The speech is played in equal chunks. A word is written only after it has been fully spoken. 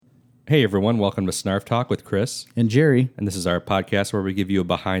Hey everyone, welcome to Snarf Talk with Chris. And Jerry. And this is our podcast where we give you a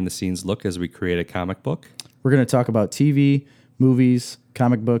behind-the-scenes look as we create a comic book. We're going to talk about TV, movies,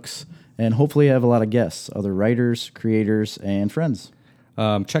 comic books, and hopefully have a lot of guests, other writers, creators, and friends.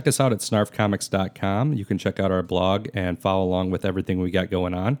 Check us out at snarfcomics.com. You can check out our blog and follow along with everything we got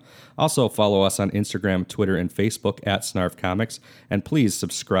going on. Also, follow us on Instagram, Twitter, and Facebook at Snarf Comics. And please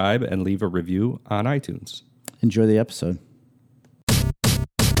subscribe and leave a review on iTunes. Enjoy the episode.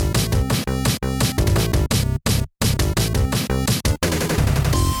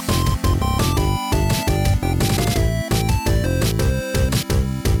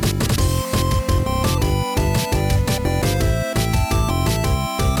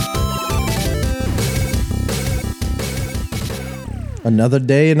 Another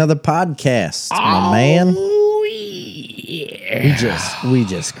day, another podcast, my man. Yeah. We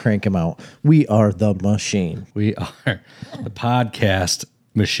just crank them out. We are the machine. We are the podcast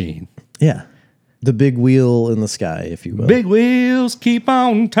machine. Yeah. The big wheel in the sky, if you will. Big wheels keep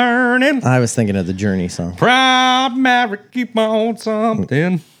on turning. I was thinking of the Journey song. Proud Maverick, keep on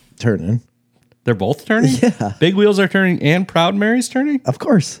something. Turning. They're both turning? Yeah. Big wheels are turning and Proud Mary's turning? Of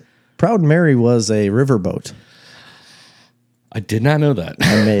course. Proud Mary was a riverboat. I did not know that.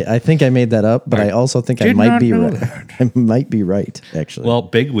 I think I made that up, but I also think I Did might not be know right. that. I might be right, actually. Well,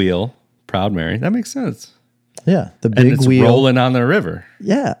 Big Wheel, Proud Mary. That makes sense. yeah, the And big it's wheel. rolling on the river.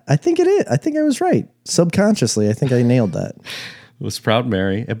 Yeah, I think it is. I think I was right. Subconsciously, I think I nailed that. It was Proud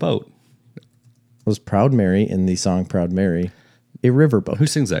Mary, a boat. Was Proud Mary in the song Proud Mary a riverboat? Who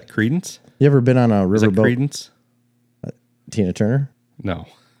sings that? Credence? You ever been on a Is that riverboat? Credence? Tina Turner? No.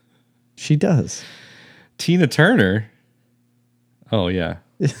 She does. Tina Turner? Oh, yeah.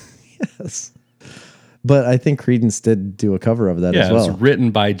 Yes. But I think Credence did do a cover of that Yeah, as it was well.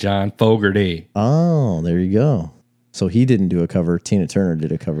 written by John Fogerty. Oh, there you go. So he didn't do a cover. Tina Turner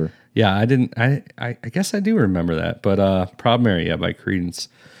did a cover. Yeah, I didn't. I guess I do remember that. But Proud Mary, yeah, by Credence.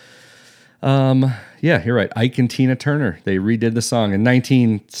 Yeah, you're right. Ike and Tina Turner. They redid the song in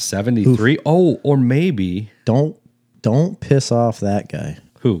 1973. Oof. Oh, or maybe Don't piss off that guy.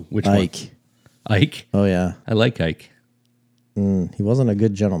 who? Which Ike. one? Ike. Oh yeah. I like Ike. He wasn't a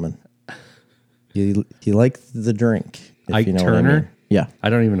good gentleman. He liked the drink. If Ike you know Turner? What I mean. Yeah. I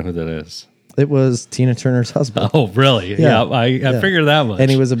don't even know who that is. It was Tina Turner's husband. Oh, really? Yeah, I figured that much. And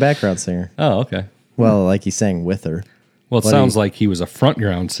he was a background singer. Oh, okay. Well, like he sang with her. Well, it sounds like he was a front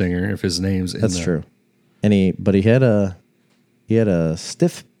ground singer if his name's in That's there. true. And he had a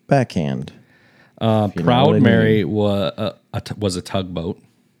stiff backhand. Proud Mary was a tugboat,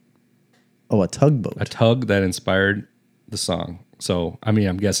 Oh, a tugboat. a tug that inspired the song. So, I mean,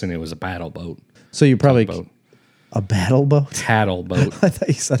 I'm guessing it was a paddle boat. So you probably Boat. a battle boat. Paddle boat. I thought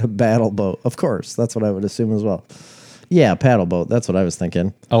you said a battle boat. Of course, that's what I would assume as well. Yeah, paddle boat. That's what I was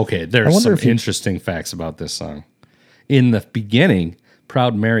thinking. Okay, there's some interesting facts about this song. In the beginning,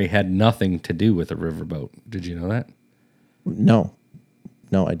 Proud Mary had nothing to do with a riverboat. Did you know that? No,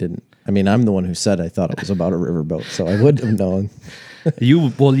 I didn't. I mean, I'm the one who said I thought it was about a riverboat, so I would have known. You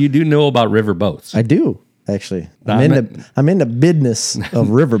do know about riverboats. I do actually. I'm in the business of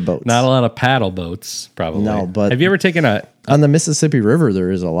riverboats. Not a lot of paddle boats, probably. No, but- have you ever taken On the Mississippi River,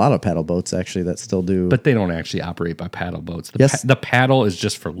 there is a lot of paddle boats actually that still do. But they don't actually operate by paddle boats. Yes. The paddle is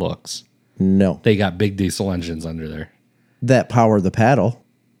just for looks. no, They got big diesel engines under there. that power the paddle.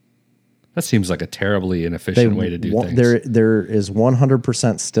 That seems like a terribly inefficient way to do things. There is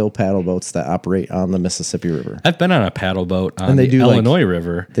 100% still paddle boats that operate on the Mississippi River. I've been on a paddle boat on they the do, like, Illinois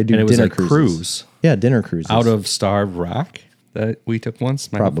River. They do and it was dinner a cruises. cruise Yeah, dinner cruises. out of Starved Rock that we took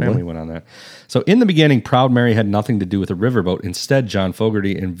once. My whole Probably. family went on that. So in the beginning, Proud Mary had nothing to do with a riverboat. Instead, John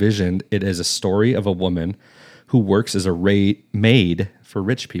Fogerty envisioned it as a story of a woman who works as a maid for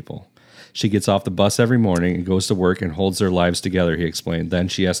rich people. She gets off the bus every morning and goes to work and holds their lives together, he explained. Then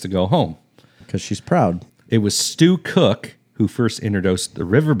she has to go home. because she's proud. It was Stu Cook who first introduced the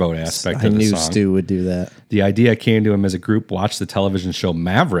riverboat aspect I of the knew song. Stu would do that. The idea came to him as a group watched the television show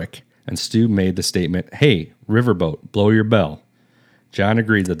Maverick, and Stu made the statement, "Hey, riverboat, blow your bell." John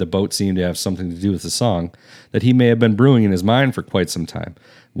agreed that the boat seemed to have something to do with the song that he may have been brewing in his mind for quite some time,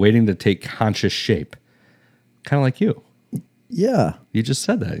 waiting to take conscious shape. Kind of like you. Yeah. You just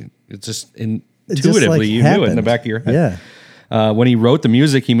said that. It's just It intuitively just, like, you knew it in the happened. back of your head. Yeah. When he wrote the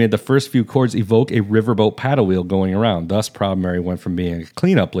music, he made the first few chords evoke a riverboat paddle wheel going around. Thus, Proud Mary went from being a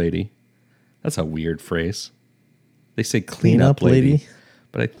cleanup lady. That's a weird phrase. They say cleanup lady,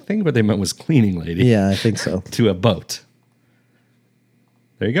 but I think what they meant was cleaning lady. Yeah, I think so. To a boat.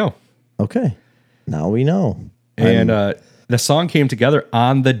 There you go. Okay. Now we know. And the song came together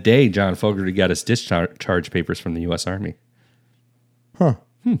on the day John Fogerty got his discharge papers from the U.S. Army. Huh.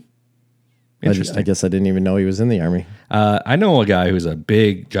 Interesting. I guess I didn't even know he was in the Army. I know a guy who's a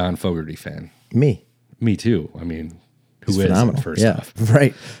big John Fogerty fan. Me. Me too. I mean, who He's isn't, phenomenal. first yeah, off?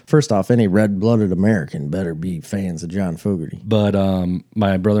 right. First off, any red-blooded American better be fans of John Fogerty. But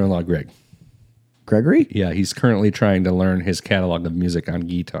my brother-in-law, Greg, Gregory? yeah, he's currently trying to learn his catalog of music on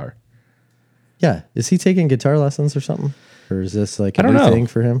guitar. Yeah. Is he taking guitar lessons or something? Or is this like a I don't new know. thing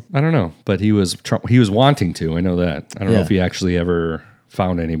for him? I don't know, but he was wanting to. I know that. I don't know Yeah. if he actually ever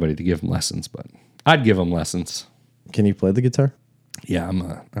found anybody to give him lessons, but I'd give him lessons. Can you play the guitar? Yeah, I'm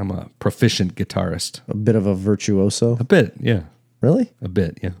a proficient guitarist. A bit of a virtuoso? A bit, yeah, Really? a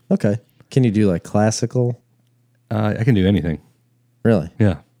bit, yeah. Okay. Can you do like classical? I can do anything. Really?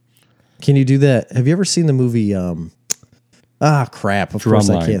 Yeah, Can you do that? Have you ever seen the movie? Crap. Of course,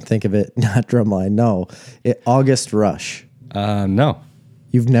 I Drumline. can't think of it. Not Drumline. No, August Rush. no,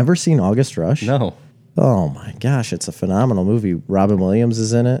 You've never seen August Rush? no. Oh my gosh, it's a phenomenal movie. Robin Williams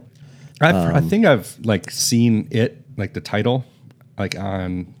is in it. I think I've like seen it, like the title, like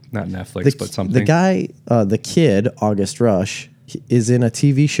on not Netflix, but something. The guy, the kid, August Rush, is in a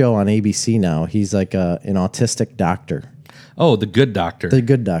TV show on ABC now. He's like an autistic doctor. Oh, The Good Doctor. The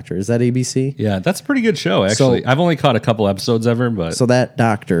Good Doctor. Is that ABC? Yeah, that's a pretty good show, actually. So- I've only caught a couple episodes ever, but So that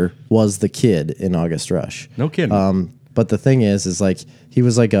doctor was the kid in August Rush. no kidding. But the thing is like he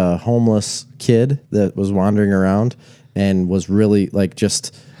was like a homeless kid that was wandering around and was really like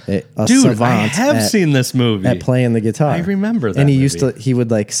just a Dude, savant I have at, seen this movie. at playing the guitar. I remember that And he movie. he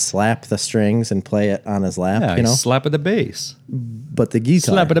would like slap the strings and play it on his lap, Yeah, you know. slap at the bass. But the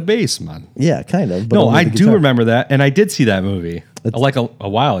guitar, Slap at the bass, man. yeah, kind of. But No, only I the do guitar. remember that, and I did see that movie like a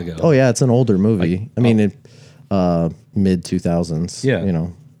while ago. Oh yeah, it's an older movie. I mean, mid 2000s. Yeah. you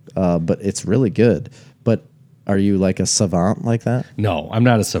know, but it's really good. But are you like a savant like that? No, I'm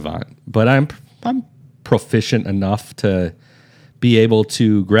not a savant, but I'm proficient enough to be able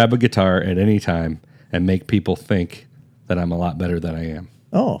to grab a guitar at any time and make people think that I'm a lot better than I am.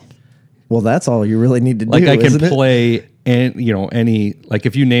 Oh, well, that's all you really need to Like do. I can isn't it? play, and any like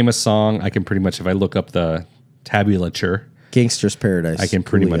if you name a song, I can pretty much if I look up the tabulature, Gangster's Paradise. I can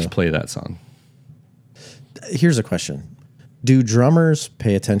pretty Coolio. much play that song. Here's a question: do drummers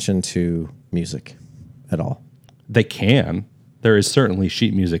pay attention to music at all? They can. There is certainly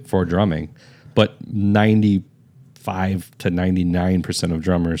sheet music for drumming, but 95 to 99% of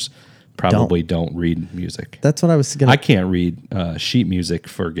drummers probably don't read music. That's what I was gonna. I can't read sheet music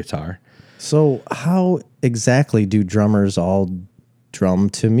for guitar. So how exactly do drummers all drum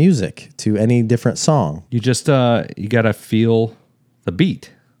to music, to any different song? You just you got to feel the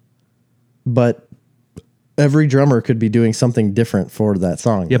beat. But every drummer could be doing something different for that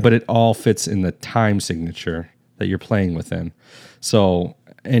song. Yeah, but it all fits in the time signature that you're playing within. So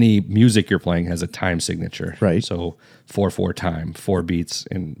any music you're playing has a time signature. Right. So 4/4 time, 4 beats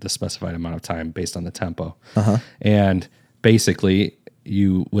in the specified amount of time based on the tempo. And basically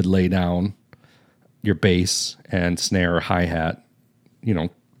you would lay down your bass and snare or hi-hat,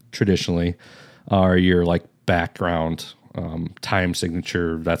 traditionally are your like background time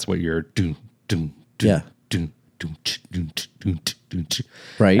signature. That's what your doom, doom, doom, Yeah. doom, doom, doom, doom, doom,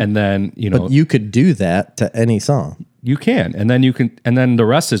 Right. and then But you could do that to any song. you can, and then the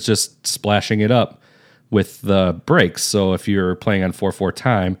rest is just splashing it up with the breaks. So if you're playing on 4/4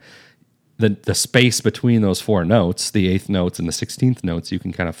 time, the space between those 4 notes, the 8th notes and the 16th notes, you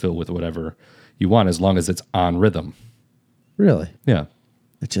can kind of fill with whatever you want as long as it's on rhythm. Really? Yeah.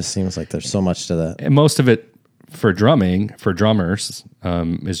 It just seems like there's so much to that. And most of it for drummers,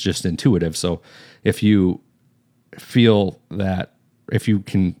 is just intuitive. So if you feel that, if you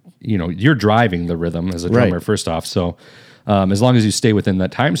can, you're driving the rhythm as a drummer, Right. first off. So as long as you stay within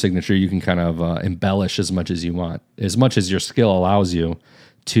that time signature, you can kind of embellish as much as you want, as much as your skill allows you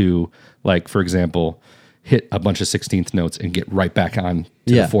to, like, for example, hit a bunch of 16th notes and get right back on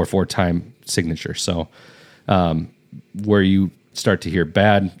to Yeah. the 4/4 time signature. So where you start to hear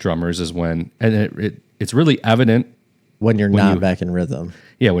bad drummers is when, and it's really evident When you're not you- back in rhythm.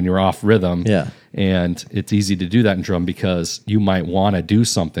 when you're off rhythm. Yeah. And it's easy to do that in drum because you might want to do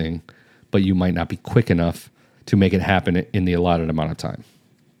something, but you might not be quick enough to make it happen in the allotted amount of time.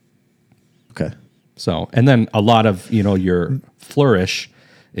 Okay. So, and then a lot of, your flourish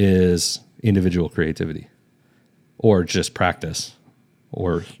is individual creativity or just practice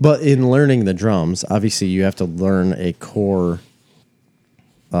or But in learning the drums, obviously you have to learn a core,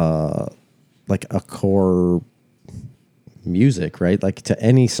 like a core music, right? Like to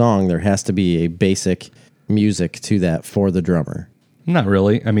any song, there has to be a basic music to that for the drummer. not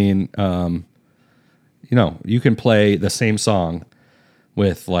really. I mean, you can play the same song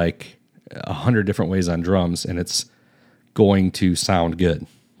with like 100 different ways on drums and it's going to sound good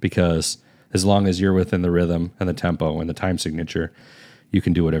because As long as you're within the rhythm and the tempo and the time signature, you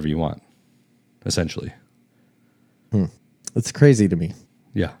can do whatever you want, essentially. It's crazy to me.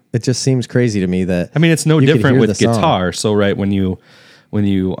 Yeah. It just seems crazy to me that I mean, it's no you could different hear with the song. guitar. So, right, when you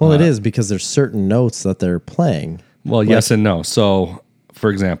Well, it is because there's certain notes that they're playing. Well, yes and no. So, for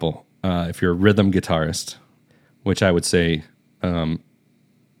example, if you're a rhythm guitarist, which I would say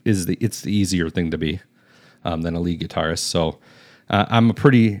it's the easier thing to be than a lead guitarist. So, I'm a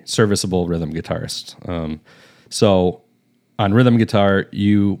pretty serviceable rhythm guitarist. So, on rhythm guitar,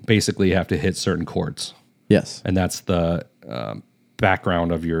 you basically have to hit certain chords, Yes. and that's the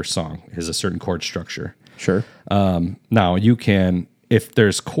background of your song is a certain chord structure. Sure. Now you can, if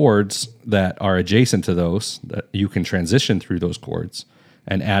there's chords that are adjacent to those, that you can transition through those chords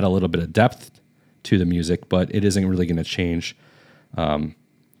and add a little bit of depth to the music, but it isn't really going to change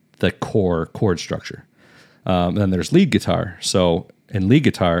the core chord structure. Then there's lead guitar. So in lead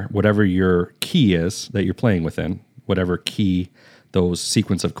guitar, whatever your key is that you're playing within, whatever key those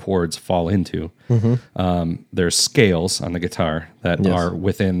sequence of chords fall into, there's scales on the guitar that are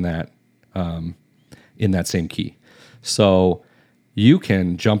within that in that same key. So you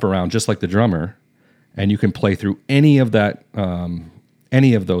can jump around just like the drummer, and you can play through any of that,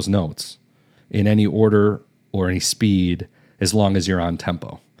 any of those notes in any order or any speed, as long as you're on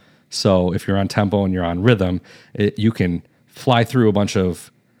tempo. So if you're on tempo and you're on rhythm, you can fly through a bunch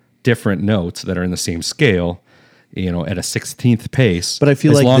of different notes that are in the same scale, at a 16th pace. But I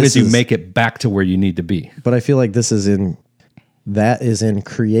feel as like long this as you is- make it back to where you need to be. But I feel like this is in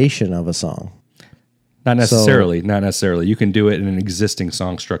creation of a song. Not necessarily. Not necessarily. You can do it in an existing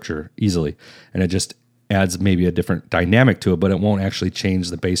song structure easily, and it just adds maybe a different dynamic to it, but it won't actually change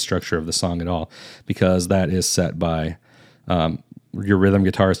the bass structure of the song at all, because that is set by your rhythm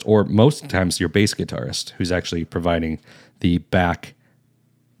guitarist, or most times your bass guitarist, who's actually providing the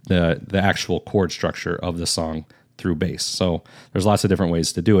actual chord structure of the song through bass. So there's lots of different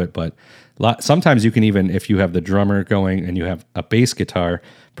ways to do it, but sometimes you can even, if you have the drummer going and you have a bass guitar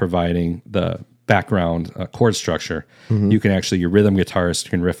providing the background chord structure, you can actually, your rhythm guitarist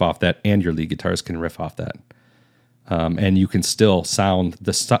can riff off that, and your lead guitarist can riff off that. And you can still sound,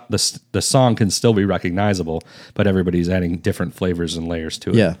 the song can still be recognizable, but everybody's adding different flavors and layers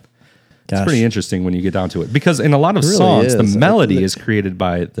to it. Yeah. It's pretty interesting when you get down to it, because in a lot of really songs, the is. melody is created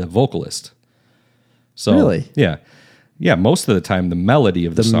by the vocalist. So, Really? Yeah. Most of the time, the melody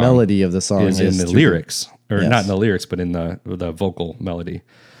of the song melody of the song is in is the to- lyrics, or Yes. not in the lyrics, but in the vocal melody.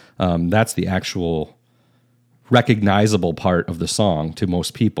 That's the actual recognizable part of the song to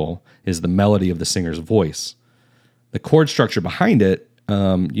most people, is the melody of the singer's voice. The chord structure behind it,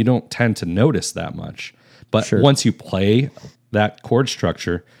 you don't tend to notice that much. But once you play that chord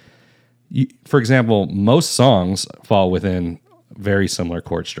structure, for example, most songs fall within very similar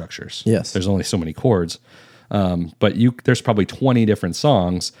chord structures. Yes. There's only so many chords. But there's probably 20 different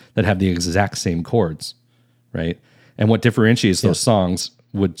songs that have the exact same chords, right? And what differentiates those songs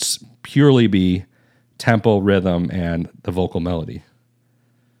would purely be tempo, rhythm, and the vocal melody.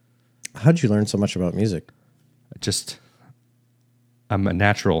 How'd you learn so much about music? I'm a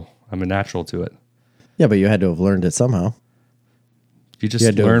natural to it. Yeah, but you had to have learned it somehow. You just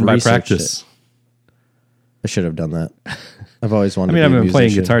had to have learn by researched practice. I should have done that. I've always wanted I mean, to I've be a been playing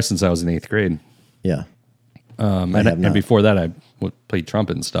musician. guitar since I was in 8th grade. Yeah. And before that, I played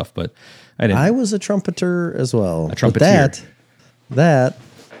trumpet and stuff, but I didn't. I was a trumpeter as well. A trumpeter. That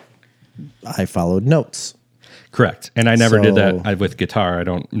I followed notes. Correct. And I never did So- that with guitar. I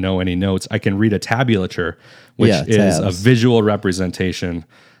don't know any notes. I can read a tabulature, which Yeah, is a tabs. visual representation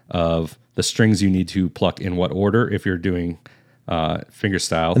of the strings you need to pluck in what order if you're doing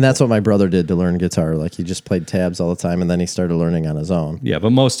fingerstyle. And that's what my brother did to learn guitar. Like he just played tabs all the time, and then he started learning on his own. Yeah,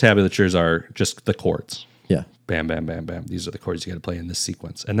 but most tabulatures are just the chords. Yeah. Bam, bam, bam, bam. These are the chords you got to play in this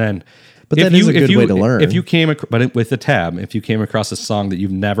sequence. And then, But that is a good way to learn. If you came, but with the tab, if you came across a song that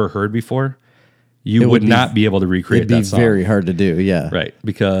you've never heard before, you It would would be- not be able to recreate It'd be that song. very hard to do. Yeah. Right,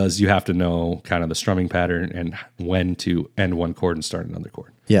 because you have to know kind of the strumming pattern and when to end one chord and start another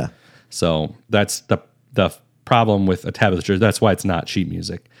chord. Yeah. So that's the problem with a tablature. That's why it's not sheet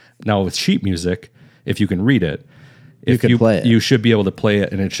music. Now with sheet music, if you can read it, if can play it. you should be able to play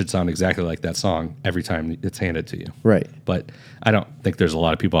it, and it should sound exactly like that song every time it's handed to you. Right. But I don't think there's a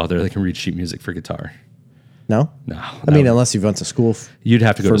lot of people out there that can read sheet music for guitar. No? No, I mean, unless you went to school. you'd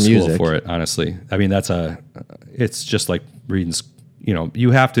have to go for to school music. for it. Honestly, I mean it's just like reading.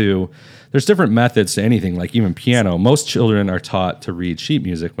 You have to. There's different methods to anything. Like even piano, most children are taught to read sheet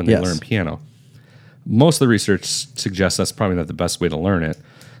music when they Yes. learn piano. Most of the research suggests that's probably not the best way to learn it.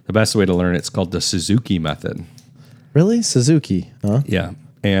 The best way to learn it's called the Suzuki method. Really? Suzuki, huh? Yeah,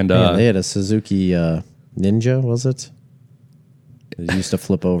 And Man, they had a Suzuki Ninja, was it? It used to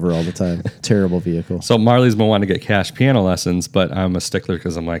flip over all the time. Terrible vehicle. so Marley's been wanting to get Cash piano lessons, but I'm a stickler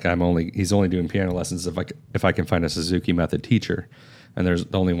because I'm like, he's only doing piano lessons if I can find a Suzuki Method teacher. And there's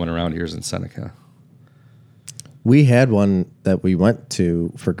the only one around here is in Seneca. We had one that we went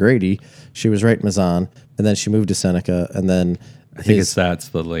to for Grady. She was right in Mazan, and then she moved to Seneca, and then I think that's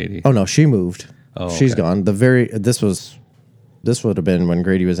the lady. Oh no, she moved. Oh, she's okay. gone. This would have been when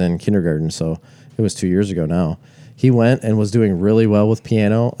Grady was in kindergarten, so it was 2 years ago now. He went and was doing really well with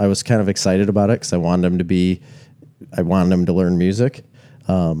piano. I was kind of excited about it because I wanted him to learn music.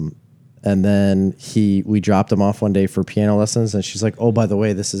 And then we dropped him off one day for piano lessons, and she's like, "Oh, by the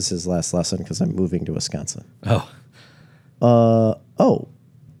way, this is his last lesson because I'm moving to Wisconsin." Oh, Oh,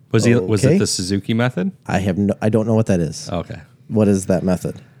 was okay. it the Suzuki Method? I don't know what that is. Okay. What is that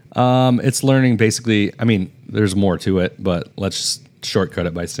method? It's learning basically. I mean, there's more to it, but let's just shortcut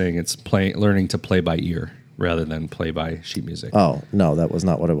it by saying it's learning to play by ear rather than play by sheet music. Oh no, that was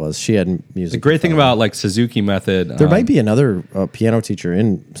not what it was. She had music. The great thing about like Suzuki Method, There might be another piano teacher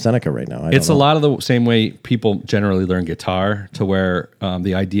in Seneca right now. it's a lot of the same way people generally learn guitar, to where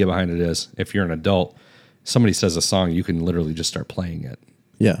the idea behind it is if you're an adult, somebody says a song, you can literally just start playing it.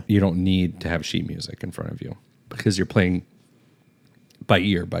 Yeah. You don't need to have sheet music in front of you because you're playing by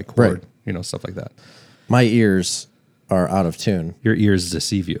ear, by chord, Right. Stuff like that. My ears are out of tune. Your ears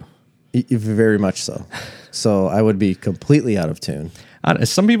deceive you. Very much so. So I would be completely out of tune.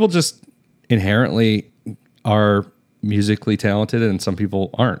 Some people just inherently are musically talented and some people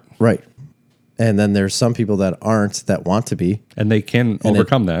aren't. Right. And then there's some people that aren't, that want to be. And they can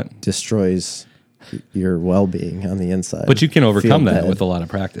overcome that. Destroys your well-being on the inside. But you can overcome Feel that bad. with a lot of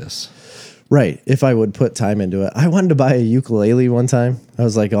practice. Right. If I would put time into it. I wanted to buy a ukulele one time. I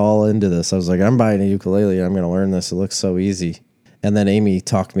was like all into this. I was like, I'm buying a ukulele. I'm going to learn this. It looks so easy. And then Amy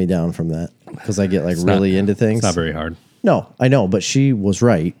talked me down from that because I get really into things. It's not very hard. No, I know. But she was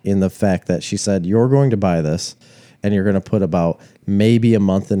right in the fact that she said, you're going to buy this and you're going to put about maybe a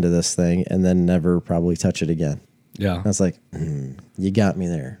month into this thing and then never probably touch it again. Yeah. I was like, you got me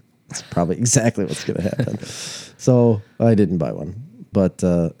there. That's probably exactly what's going to happen. So I didn't buy one. But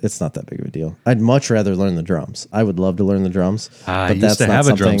it's not that big of a deal. I'd much rather learn the drums. I would love to learn the drums. I used to have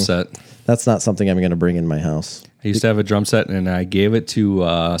a drum set. That's not something I'm going to bring in my house. I used to have a drum set, and I gave it to a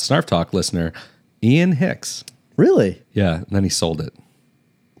Snarf Talk listener, Ian Hicks. Really? Yeah, and then he sold it.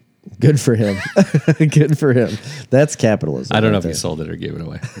 Good for him. Good for him. That's capitalism. I don't know right if he sold it or gave it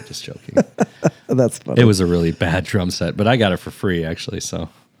away. I'm just joking. there. That's funny. It was a really bad drum set, but I got it for free, actually. So,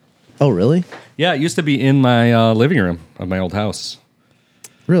 Oh, really? yeah, it used to be in my living room of my old house.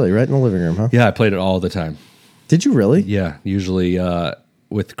 Really? Right in the living room, huh? Yeah, I played it all the time. Did you really? Yeah, usually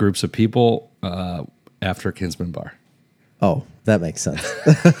with groups of people after Kinsman Bar. Oh, that makes sense.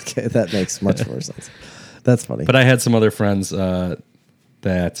 Okay, that makes much more sense. That's funny. But I had some other friends some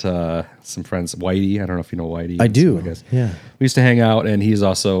friends, Whitey. I don't know if you know Whitey. I do. I guess. Yeah. We used to hang out, and he's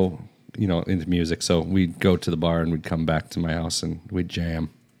also, into music. So we'd go to the bar and we'd come back to my house and we'd jam.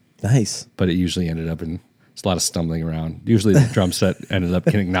 Nice. But it usually ended up in a lot of stumbling around. Usually the drum set ended up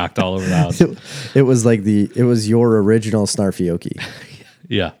getting knocked all over the house. It was your original Snarfioki,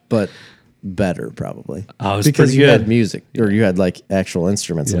 Yeah. but better probably. Oh, it was because pretty you good. had music or you had like actual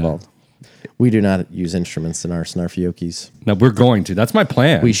instruments Yeah. involved. We do not use instruments in our Snarfiokis. No, we're going to. That's my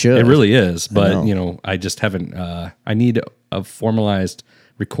plan. We should. It really is. But, know. I just haven't. I need a formalized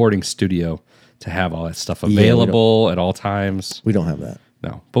recording studio to have all that stuff we available at all times. We don't have that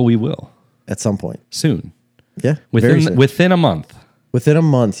No, but we will at some point. soon. Yeah, very soon. Within a month. Within a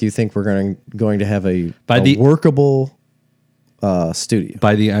month, you think we're going to have a the- workable studio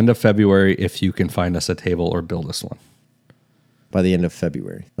By the end of February, if you can find us a table or build us one. by the end of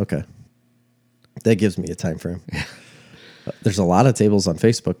February? Okay, that gives me a time frame. There's a lot of tables on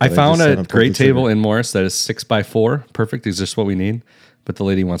Facebook. I that found just a haven't pulled great the trigger. table in Morris that is 6x4. Perfect. Is just what we need. But the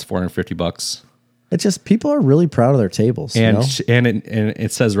lady wants $450. It's just people are really proud of their tables. And you know? and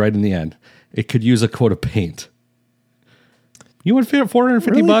it says right in the end, it could use a coat of paint. You want $450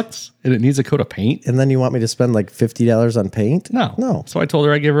 Really? and it needs a coat of paint? And then you want me to spend like $50 on paint? No. So I told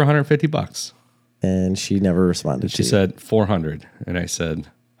her I'd give her $150. And she never responded. She to said 400, and I said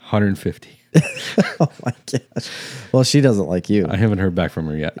 150. you. "Oh my gosh." Well, she doesn't like you, I haven't heard back from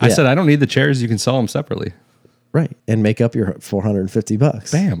her yet. I Yeah. said I don't need the chairs. You can sell them separately. right? And make up your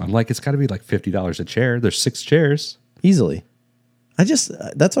 $450 Bam! I'm like, it's got to be like $50 a chair. There's 6 chairs. easily.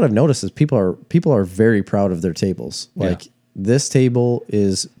 That's what I've noticed is people are very proud of their tables. Like this table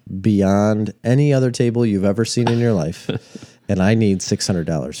is beyond any other table you've ever seen in your life, and I need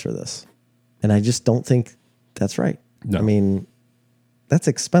 $600 for this. And I just don't think that's right. No. I mean, that's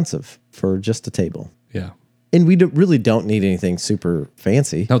expensive for just a table. Yeah. And we really don't need anything super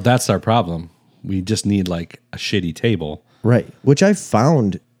fancy. No, that's our problem. We just need like a shitty table. Right. Which I've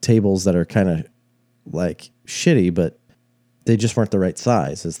found tables that are kind of like shitty, but they just weren't the right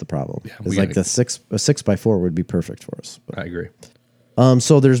size is the problem. Yeah, it's like a 6x4 would be perfect for us. I agree.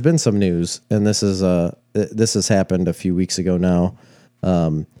 So there's been some news, and this has happened a few weeks ago now.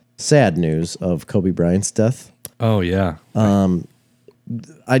 Sad news of Kobe Bryant's death. Oh yeah.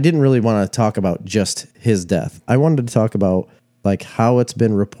 I didn't really want to talk about just his death. I wanted to talk about like how it's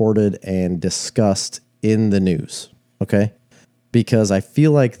been reported and discussed in the news. Okay. Because I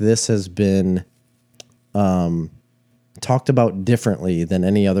feel like this has been talked about differently than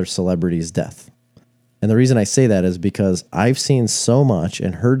any other celebrity's death. And the reason I say that is because I've seen so much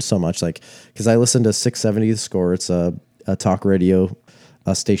and heard so much, like, because I listen to 670 The Score. It's a talk radio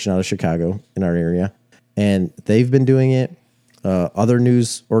station out of Chicago in our area. And they've been doing it. Other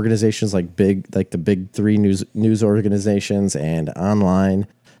news organizations like the big three news organizations and online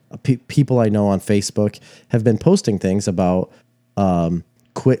people I know on Facebook have been posting things about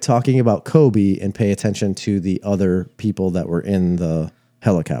quit talking about Kobe and pay attention to the other people that were in the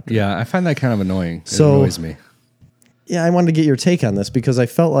helicopter. Yeah, I find that kind of annoying. It So- annoys me. Yeah, I wanted to get your take on this because I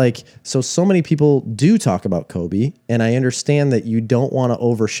felt like so many people do talk about Kobe, and I understand that you don't want to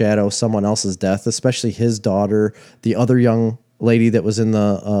overshadow someone else's death, especially his daughter, the other young lady that was in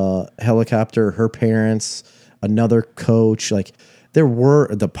the helicopter, her parents, another coach. Like there were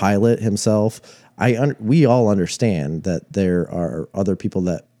the pilot himself. We all understand that there are other people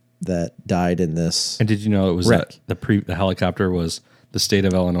that died in this. And did you know it was Wreck. the helicopter was the state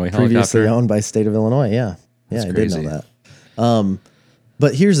of Illinois Previously helicopter? owned by state of Illinois. Yeah. That's I crazy. did know that.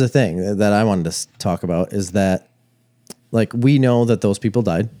 But here's the thing that I wanted to talk about is that, like, we know that those people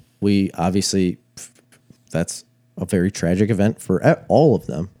died. We obviously, that's a very tragic event for all of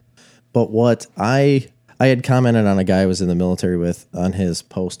them. But what I had commented on a guy I was in the military with on his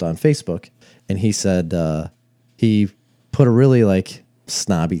post on Facebook, and he said he put a really like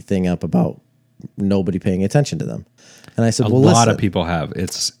snobby thing up about nobody paying attention to them. And I said, A well, lot listen, of people have.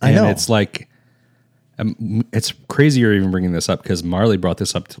 I know. It's like, it's crazy you're even bringing this up because Marley brought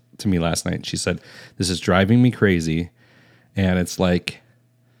this up to me last night. She said, this is driving me crazy. And it's like,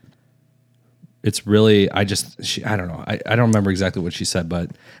 it's really, I don't know. I don't remember exactly what she said,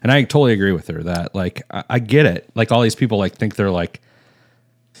 and I totally agree with her that like, I get it. Like all these people like think they're like,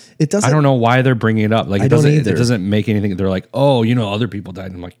 it doesn't. I don't know why they're bringing it up. Like I don't either. it doesn't make anything. They're like, oh, other people died.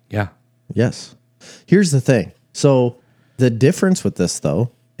 And I'm like, yeah. Yes. Here's the thing. So the difference with this,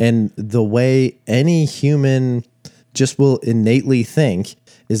 though, and the way any human just will innately think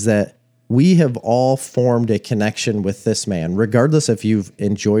is that we have all formed a connection with this man, regardless if you've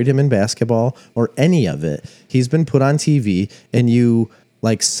enjoyed him in basketball or any of it. He's been put on TV and you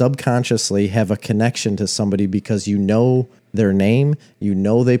like subconsciously have a connection to somebody because you know their name, you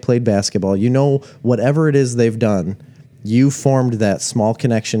know they played basketball, you know whatever it is they've done. You formed that small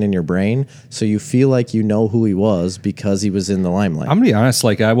connection in your brain, so you feel like you know who he was because he was in the limelight. I'm gonna be honest.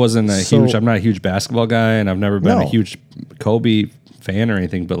 Like I wasn't I'm not a huge basketball guy, and I've never been a huge Kobe fan or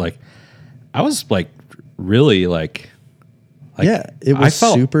anything. But like, I was like really like yeah, it was I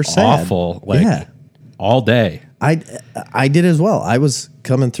felt super sad. awful. Like all day. I did as well. I was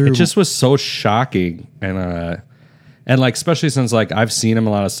coming through. It just was so shocking, and like especially since like I've seen him a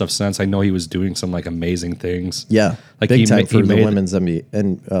lot of stuff since. I know he was doing some like amazing things. Yeah, like big time he for the made- women's NBA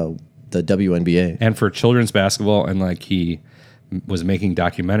and the WNBA. and for children's basketball, and like he was making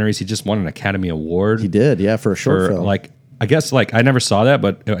documentaries. He just won an Academy Award. He did, yeah, for a short film. Like I guess like I never saw that,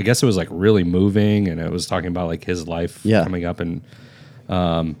 but I guess it was like really moving, and it was talking about like his life coming up, and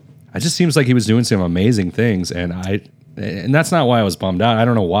it just seems like he was doing some amazing things, and that's not why I was bummed out. I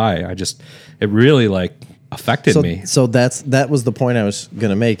don't know why. It really like affected me. So that was the point I was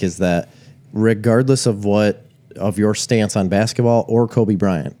going to make, is that regardless of your stance on basketball or Kobe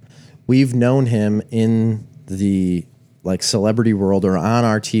Bryant, we've known him in the like celebrity world or on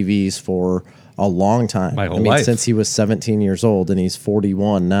our TVs for a long time. My whole life. Since he was 17 years old, and he's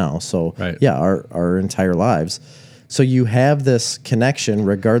 41 now. So Right. yeah, our entire lives. So you have this connection,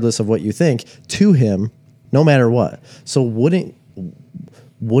 regardless of what you think, to him, no matter what. So wouldn't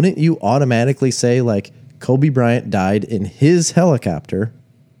you automatically say like Kobe Bryant died in his helicopter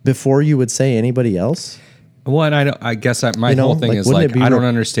before you would say anybody else? Well, and I guess my whole thing like, is wouldn't like it be I don't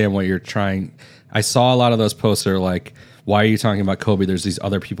understand what you're trying. I saw a lot of those posts that are like, why are you talking about Kobe? There's these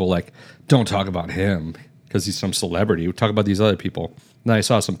other people like, don't talk about him because he's some celebrity. We talk about these other people. And then I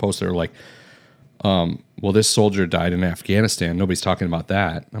saw some posts that are like, well, this soldier died in Afghanistan. Nobody's talking about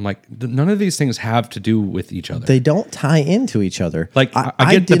that. I'm like, none of these things have to do with each other. They don't tie into each other. Like,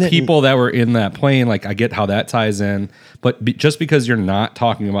 I get the people that were in that plane. Like, I get how that ties in. But just because you're not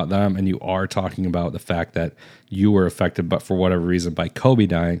talking about them and you are talking about the fact that you were affected, but for whatever reason, by Kobe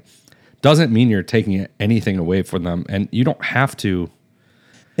dying, doesn't mean you're taking anything away from them. And you don't have to.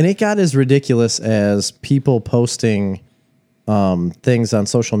 And it got as ridiculous as people posting things on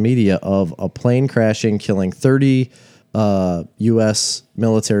social media of a plane crashing, killing 30 U.S.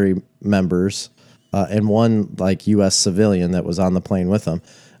 military members and one like U.S. civilian that was on the plane with them.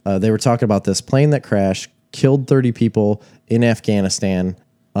 They were talking about this plane that crashed, killed 30 people in Afghanistan,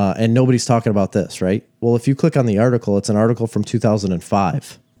 and nobody's talking about this, right? Well, if you click on the article, it's an article from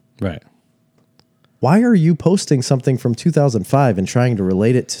 2005. Right. Why are you posting something from 2005 and trying to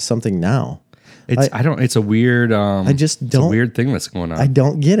relate it to something now? It's a weird. I just don't. It's a weird thing that's going on. I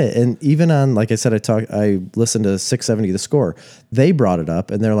don't get it. And even on, like I said, I listened to 670 The Score. They brought it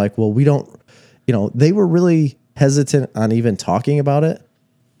up, and they're like, "Well, we don't." You know, they were really hesitant on even talking about it,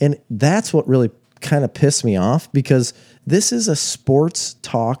 and that's what really kind of pissed me off because this is a sports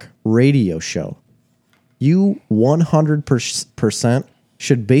talk radio show. You 100%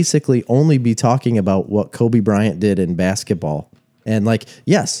 should basically only be talking about what Kobe Bryant did in basketball. And like,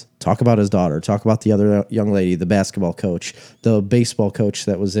 yes, talk about his daughter, talk about the other young lady, the basketball coach, the baseball coach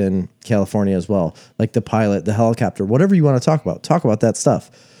that was in California as well, like the pilot, the helicopter, whatever you want to talk about that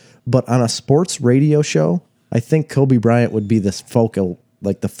stuff. But on a sports radio show, I think Kobe Bryant would be the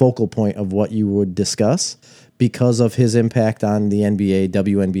focal point of what you would discuss because of his impact on the NBA,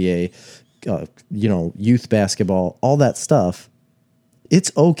 WNBA, youth basketball, all that stuff. It's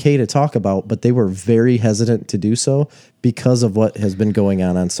okay to talk about, but they were very hesitant to do so because of what has been going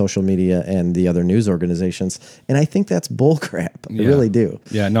on social media and the other news organizations. And I think that's bullcrap. I really do.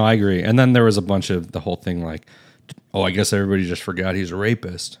 Yeah, no, I agree. And then there was a bunch of the whole thing like, oh, I guess everybody just forgot he's a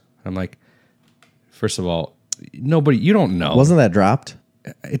rapist. I'm like, first of all, you don't know. Wasn't that dropped?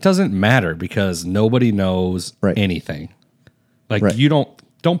 It doesn't matter because nobody knows anything. Like you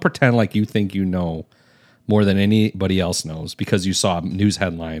don't pretend like you think you know more than anybody else knows because you saw a news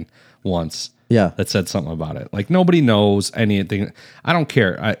headline once that said something about it. Like nobody knows anything. I don't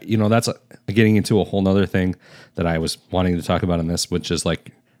care. That's getting into a whole nother thing that I was wanting to talk about in this, which is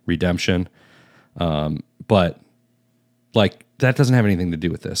like redemption. But like that doesn't have anything to do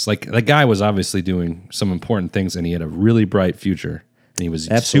with this. Like the guy was obviously doing some important things and he had a really bright future and he was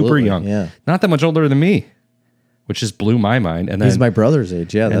super young. Yeah. Not that much older than me, which just blew my mind. And then he's my brother's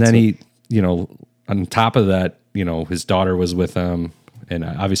age. Yeah. And then he, on top of that, his daughter was with him, and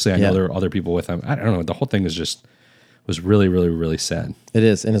obviously I know there were other people with him. I don't know. The whole thing was really, really, really sad. It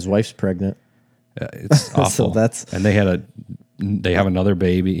is, and his wife's pregnant. It's awful. And they have another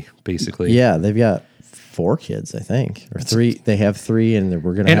baby, basically. Yeah, they've got 4 kids, I think, or 3. They have 3, and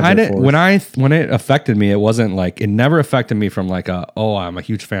we're gonna. And when it affected me, it wasn't like it never affected me from like I'm a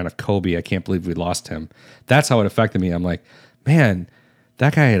huge fan of Kobe. I can't believe we lost him. That's how it affected me. I'm like, man.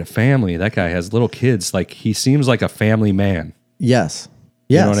 That guy had a family. That guy has little kids. Like he seems like a family man. Yes.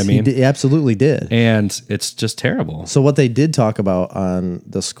 You know what I mean? He absolutely did. And it's just terrible. So what they did talk about on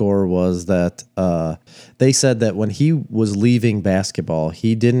The Score was that they said that when he was leaving basketball,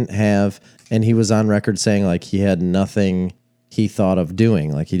 he didn't have, and he was on record saying like he had nothing he thought of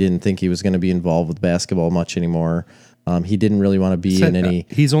doing. Like he didn't think he was going to be involved with basketball much anymore. He didn't really want to be in any.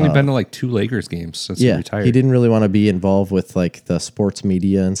 He's only been to like 2 Lakers games since he retired. He didn't really want to be involved with like the sports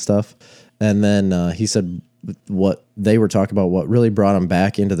media and stuff. And then he said what they were talking about, what really brought him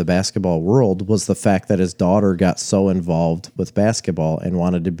back into the basketball world was the fact that his daughter got so involved with basketball and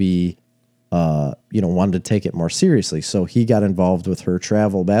wanted to be, wanted to take it more seriously. So he got involved with her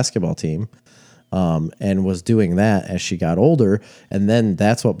travel basketball team. And was doing that as she got older. And then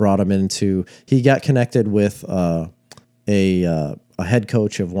that's what brought him into, he got connected with a head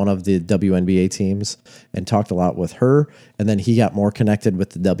coach of one of the WNBA teams and talked a lot with her. And then he got more connected with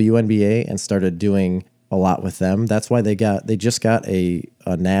the WNBA and started doing a lot with them. That's why they just got a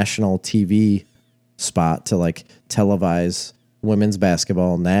national TV spot to like televise women's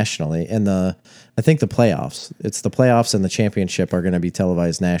basketball nationally. And I think the playoffs, it's the playoffs and the championship are going to be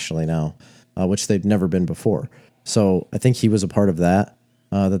televised nationally now. Which they've never been before. So I think he was a part of that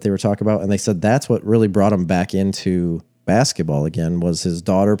they were talking about. And they said that's what really brought him back into basketball again was his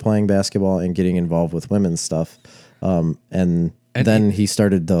daughter playing basketball and getting involved with women's stuff. And then he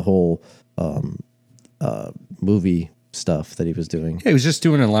started the whole movie stuff that he was doing. Yeah, he was just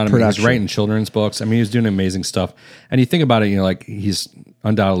doing a lot of production. He was writing children's books. I mean, he was doing amazing stuff. And you think about it, like he's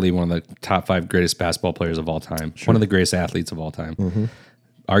undoubtedly one of the top 5 greatest basketball players of all time. Sure. One of the greatest athletes of all time. Mm-hmm.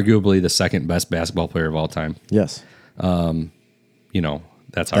 arguably the second best basketball player of all time. Yes. You know,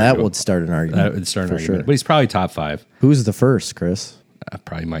 that's That arguable. would start an argument. That would start an for argument. sure. But he's probably top 5. Who's the first, Chris?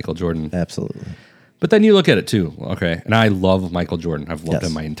 Probably Michael Jordan. Absolutely. But then you look at it too, okay? And I love Michael Jordan. I've loved Yes.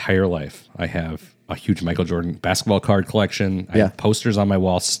 him my entire life. I have a huge Michael Jordan basketball card collection. I Yeah. have posters on my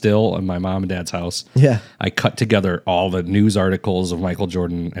wall still in my mom and dad's house. Yeah. I cut together all the news articles of Michael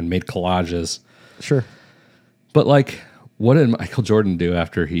Jordan and made collages. Sure. But like, what did Michael Jordan do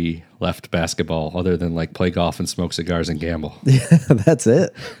after he left basketball other than like play golf and smoke cigars and gamble? That's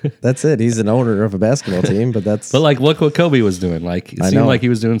it. That's it. He's an owner of a basketball team, but that's But like, look what Kobe was doing. Like, it I seemed know. like he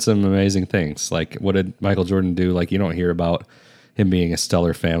was doing some amazing things. Like, what did Michael Jordan do? Like, you don't hear about him being a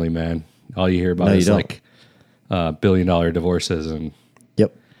stellar family man. All you hear about No, you is don't. like billion-dollar divorces. And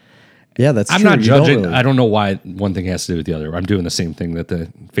Yep. Yeah, that's I'm true. not You don't judging. really- I don't know why one thing has to do with the other. I'm doing the same thing that the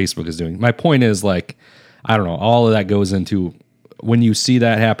Facebook is doing. My point is like, I don't know. All of that goes into when you see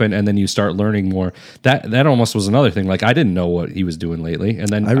that happen, and then you start learning more. That almost was another thing. Like, I didn't know what he was doing lately, and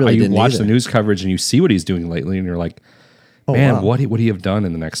then I really you didn't watch either. the news coverage and you see what he's doing lately, and you're like, Oh, man, wow. what would he have done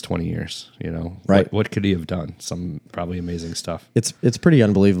in the next 20 years? You know, Right. What could he have done? Some probably amazing stuff. It's pretty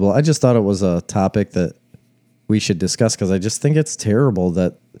unbelievable. I just thought it was a topic that we should discuss because I just think it's terrible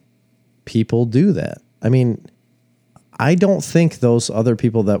that people do that. I mean, I don't think those other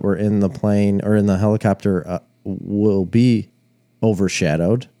people that were in the plane or in the helicopter will be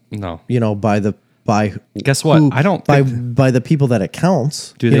overshadowed. No, You know, by Guess what? I don't by think- by the people that it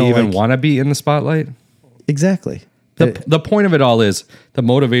counts. do You they know, even like- want to be in the spotlight? exactly? The point of it all is the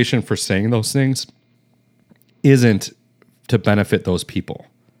motivation for saying those things isn't to benefit those people.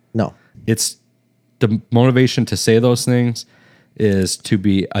 No, It's the motivation to say those things is to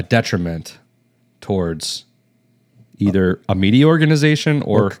be a detriment towards either a media organization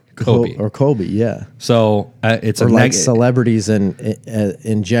or Kobe. or Kobe, yeah, So it's or a like negative. celebrities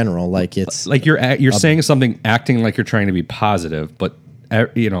in general. Like it's Like you're saying something, acting like you're trying to be positive, but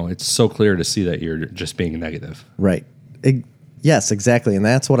you know it's so clear to see that you're just being negative. Right. Yes, exactly. And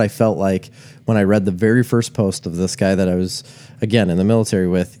that's what I felt like when I read the very first post of this guy that I was, again, in the military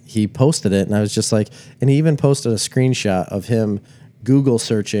with. He posted it, and I was just like, and he even posted a screenshot of him Google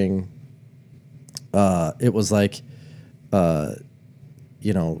searching. It was like,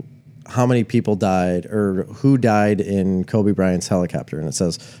 you know, how many people died or who died in Kobe Bryant's helicopter. And it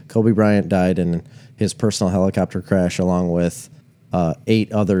says Kobe Bryant died in his personal helicopter crash along with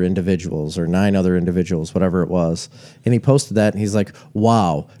 8 other individuals or 9 other individuals, whatever it was. And he posted that, and he's like,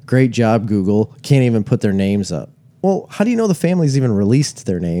 wow, great job, Google. Can't even put their names up. Well, how do you know the families even released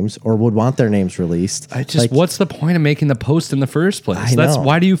their names or would want their names released? I just, what's the point of making the post in the first place? I That's know.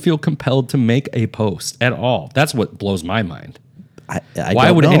 why do you feel compelled to make a post at all? That's what blows my mind. I Why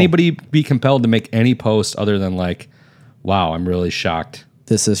don't would know. anybody be compelled to make any post other than like, wow, I'm really shocked.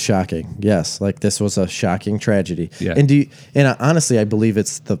 This is shocking. Yes, like this was a shocking tragedy. Yeah. And honestly, I believe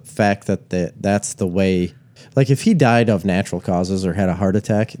it's the fact that that's the way. Like if he died of natural causes or had a heart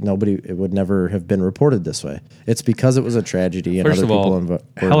attack, it would never have been reported this way. It's because it was a tragedy and First other of all, people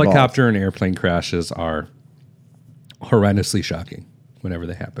were helicopter and airplane crashes are horrendously shocking whenever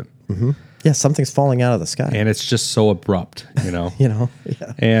they happen. involved. Yeah, something's falling out of the sky. And it's just so abrupt, you know? You know,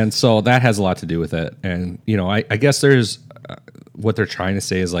 yeah. And so that has a lot to do with it. And, you know, I guess there's what they're trying to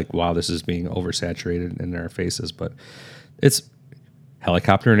say is like, wow, this is being oversaturated in our faces. But it's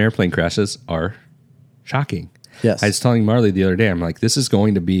helicopter and airplane crashes are shocking. Yes. I was telling Marley the other day, I'm like, this is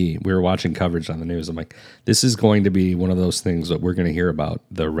going to be, we were watching coverage on the news. I'm like, this is going to be one of those things that we're going to hear about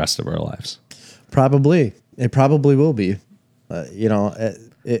the rest of our lives. Probably. It probably will be. You know,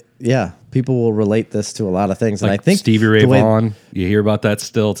 yeah, people will relate this to a lot of things. Like and I think Stevie Ray the way- Vaughan, you hear about that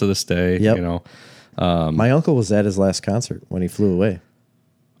still to this day, Yep. you know. my uncle was at his last concert when he flew away.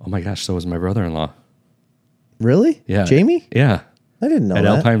 Oh my gosh, so was my brother-in-law. Really? Yeah. Jamie? Yeah. I didn't know At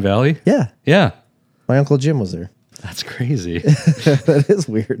that. Alpine Valley? Yeah. Yeah. My uncle Jim was there. That's crazy. That is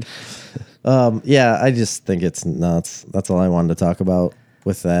weird. Yeah, I just think it's nuts. That's all I wanted to talk about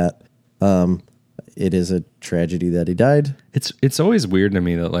with that. It is a tragedy that he died. It's always weird to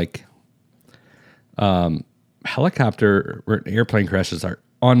me that like helicopter or airplane crashes are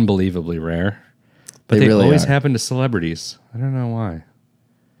unbelievably rare. But They they really always are. happen to celebrities. I don't know why.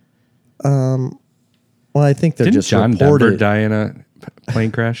 Well, I think they're Didn't just John reported. Denver die in a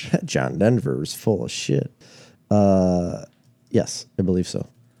plane crash? John Denver is full of shit. Yes, I believe so.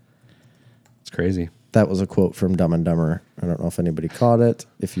 It's crazy. That was a quote from Dumb and Dumber. I don't know if anybody caught it.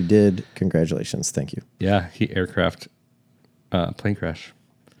 If you did, congratulations. Thank you. Yeah, he aircraft plane crash.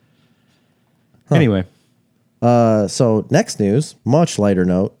 Anyway, So next news, much lighter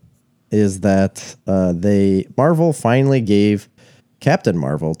note, is that Marvel finally gave Captain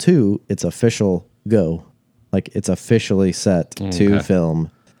Marvel 2, it's official go. Like it's officially set to film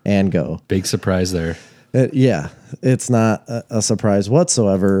and go. Big surprise there. Yeah, it's not a surprise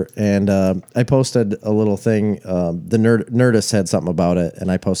whatsoever. And I posted a little thing. The Nerdist had something about it, and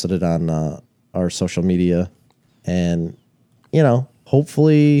I posted it on our social media. And,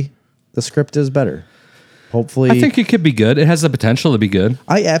 hopefully the script is better. Hopefully. I think it could be good. It has the potential to be good.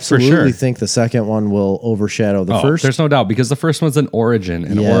 I absolutely sure. think the second one will overshadow the first. There's no doubt, because the first one's an origin,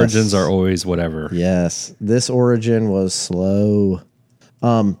 and Yes. origins are always whatever. Yes, this origin was slow.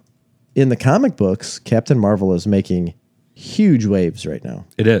 In the comic books, Captain Marvel is making huge waves right now.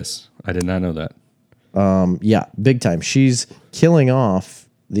 It is. I did not know that. Yeah, big time. She's killing off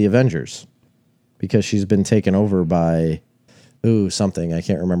the Avengers because she's been taken over by something. I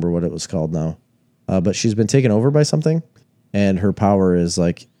can't remember what it was called now. But she's been taken over by something, and her power is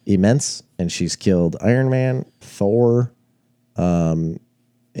like immense, and she's killed Iron Man, Thor, and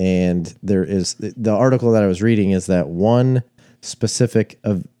there is the article that I was reading is that one specific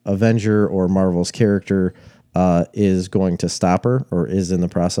Avenger or Marvel's character is going to stop her, or is in the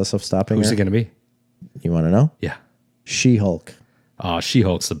process of stopping Who's her. it going to be? You want to know? Yeah. She-Hulk. Oh,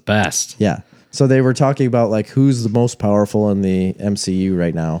 She-Hulk's the best. Yeah. So they were talking about like who's the most powerful in the MCU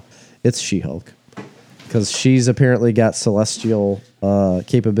right now. It's She-Hulk. Because she's apparently got celestial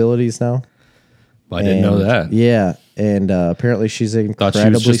capabilities now. Well, I didn't know that. Yeah, and apparently she's Thought incredibly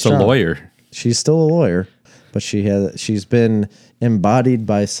she was just strong. a lawyer. She's still a lawyer, but she's been embodied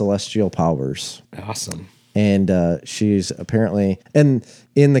by celestial powers, Awesome. and she's apparently, and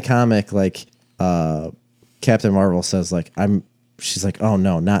in the comic, like Captain Marvel says, like she's like, oh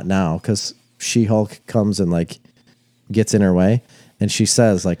no, not now, because She-Hulk comes and like gets in her way, and she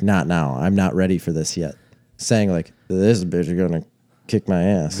says like, not now, I'm not ready for this yet, saying like, this bitch is gonna kick my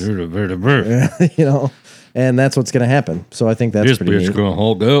ass. And that's what's gonna happen. So I think that's This pretty bitch neat. going to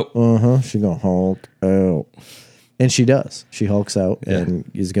Hulk up. She gonna Hulk out, and she does. She hulks out and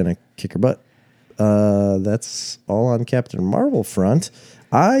is gonna kick her butt. That's all on Captain Marvel front.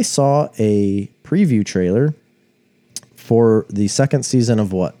 I saw a preview trailer for the second season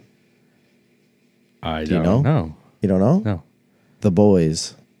of what? I you don't know? know. You don't know? No. The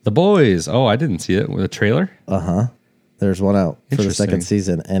Boys. The Boys. Oh, I didn't see it with a trailer. There's one out for the second Interesting.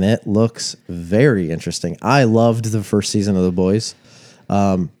 season, and it looks very interesting. I loved the first season of The Boys,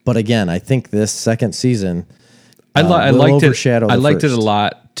 but again, I think this second season I will liked it. overshadow I the liked it a first.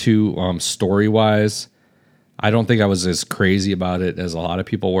 lot too, story wise. I don't think I was as crazy about it as a lot of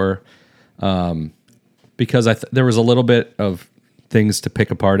people were, because there was a little bit of things to pick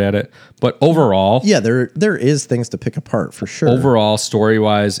apart at it. But overall, Yeah, there is things to pick apart for sure. overall story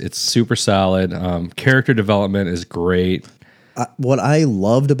wise, it's super solid. Character development is great. What I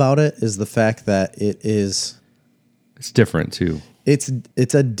loved about it is the fact that it's different too. it's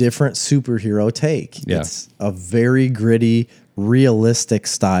a different superhero take. Yeah. It's a very gritty, realistic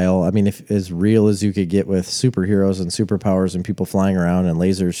style. I mean, if as real as you could get with superheroes and superpowers and people flying around and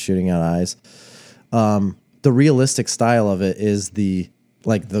lasers shooting out eyes. The realistic style of it is the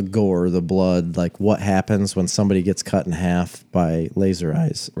gore, the blood, like what happens when somebody gets cut in half by laser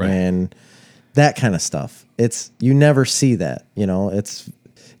eyes, Right. and that kind of stuff. You never see that,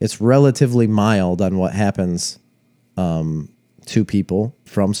 it's relatively mild on what happens to people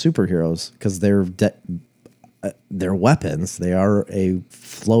from superheroes, because they're weapons. They are a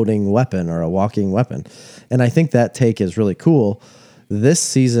floating weapon or a walking weapon, and I think that take is really cool. This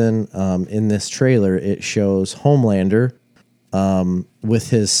season, in this trailer, it shows Homelander with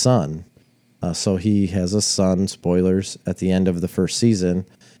his son. So he has a son, spoilers, at the end of the first season,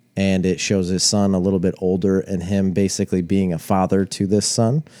 and it shows his son a little bit older and him basically being a father to this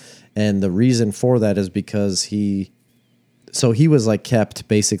son. And the reason for that is because he was like kept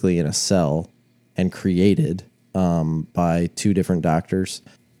basically in a cell and created by two different doctors,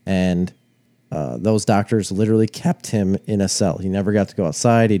 and those doctors literally kept him in a cell. He never got to go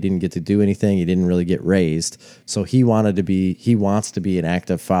outside. He didn't get to do anything. He didn't really get raised. So he wants to be an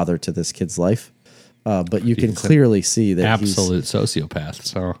active father to this kid's life. But you can clearly see that Absolute sociopath.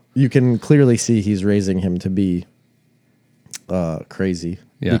 So you can clearly see he's raising him to be crazy.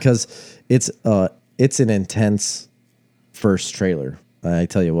 Yeah. Because it's an intense first trailer. I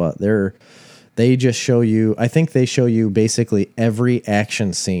tell you what, they just show you, I think they show you basically every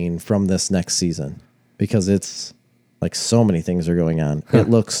action scene from this next season, because it's like so many things are going on. It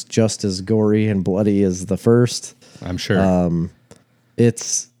looks just as gory and bloody as the first. I'm sure.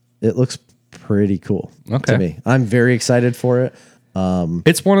 It looks pretty cool Okay. to me. I'm very excited for it.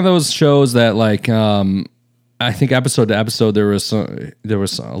 It's one of those shows that, like, I think episode to episode there was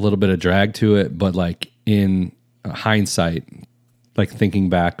a little bit of drag to it, but like in hindsight, like thinking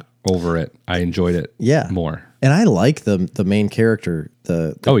back over it, I enjoyed it Yeah. more. And I like the main character,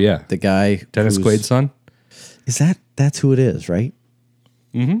 Oh, yeah. the guy Dennis who's- Quaid's son? That's who it is, right?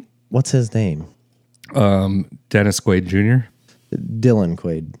 Mm-hmm. What's his name? Dennis Quaid Jr.? Dylan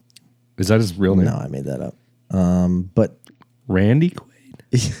Quaid. Is that his real name? No, I made that up. But Randy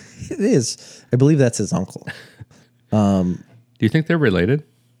Quaid? it is. I believe that's his uncle. Do you think they're related?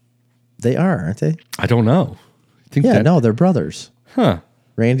 They are, aren't they? I don't know. Think Yeah, that, no, they're brothers. Huh.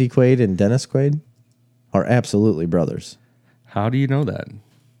 Randy Quaid and Dennis Quaid are absolutely brothers. How do you know that?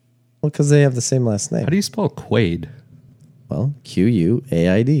 Well, because they have the same last name. How do you spell Quaid? Well,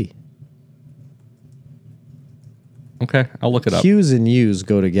 Quaid. Okay, I'll look it up. Q's and U's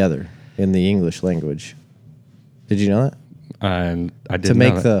go together in the English language. Did you know that? And I didn't To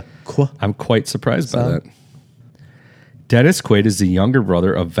make know that. the qu. I'm quite surprised by Sound? that. Dennis Quaid is the younger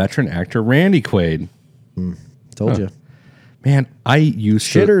brother of veteran actor Randy Quaid. Told you. Man, I used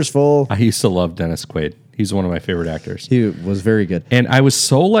Shitter's full. to love Dennis Quaid. He's one of my favorite actors. He was very good. And I was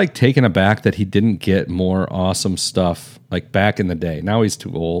so like taken aback that he didn't get more awesome stuff like back in the day. Now he's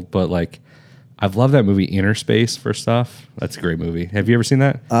too old, but like I've loved that movie Inner Space for stuff. That's a great movie. Have you ever seen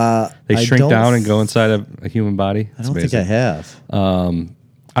that? They I shrink don't down and go inside a human body. I don't think I have.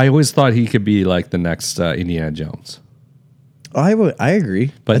 I always thought he could be like the next Indiana Jones, I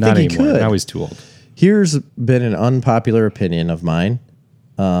agree. but I not think he anymore. could. Now he's too old. Here's been an unpopular opinion of mine,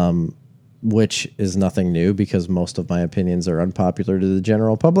 which is nothing new because most of my opinions are unpopular to the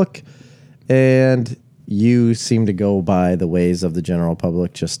general public. And you seem to go by the ways of the general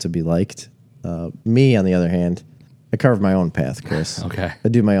public just to be liked. Me, on the other hand, I carve my own path, Chris. Okay. I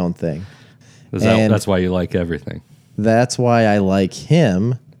do my own thing. That's why you like everything. That's why I like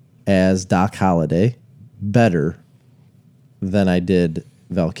him as Doc Holliday better than I did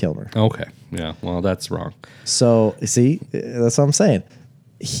Val Kilmer. Okay. Yeah. Well, that's wrong. So, see, that's what I'm saying.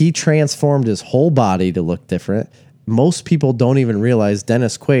 He transformed his whole body to look different. Most people don't even realize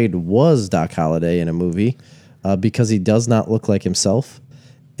Dennis Quaid was Doc Holliday in a movie because he does not look like himself.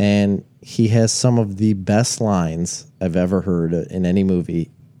 And he has some of the best lines I've ever heard in any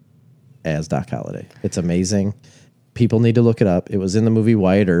movie as Doc Holliday. It's amazing. People need to look it up. It was in the movie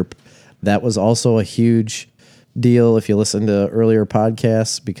Wyatt Earp. That was also a huge deal if you listen to earlier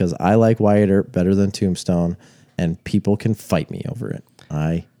podcasts because I like Wyatt Earp better than Tombstone, and people can fight me over it.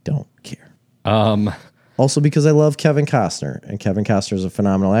 I don't care. Also because I love Kevin Costner, and Kevin Costner is a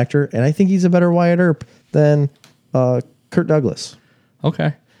phenomenal actor, and I think he's a better Wyatt Earp than Kirk Douglas.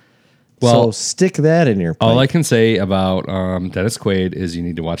 Okay. So Well, stick that in your pipe. all I can say about Dennis Quaid is you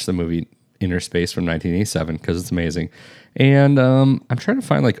need to watch the movie Inner Space from 1987 because it's amazing. And I'm trying to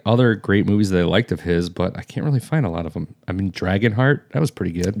find like other great movies that I liked of his, but I can't really find a lot of them. I mean, Dragonheart, that was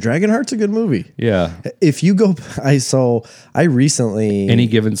pretty good. Dragonheart's a good movie. Yeah. If you go, I recently, Any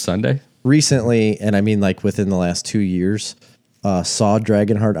Given Sunday? and I mean like within the last 2 years, saw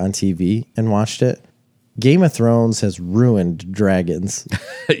Dragonheart on TV and watched it. Game of Thrones has ruined dragons.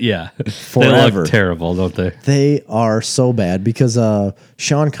 Yeah. Forever. They look terrible, don't they? They are so bad because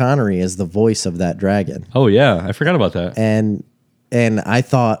Sean Connery is the voice of that dragon. Oh, yeah. I forgot about that. And I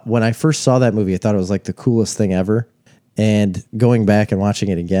thought when I first saw that movie, I thought it was like the coolest thing ever. And going back and watching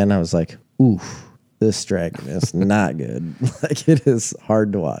it again, I was like, oof, this dragon is not good. Like it is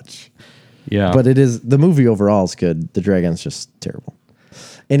hard to watch. Yeah. But it is, the movie overall is good. The dragon's just terrible.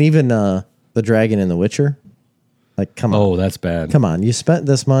 And even the dragon in The Witcher, like come on. Oh, that's bad. Come on. You spent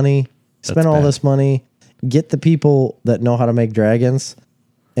this money, spent all bad. this money, get the people that know how to make dragons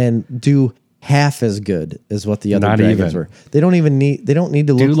and do half as good as what the other Not dragons even. were. They don't need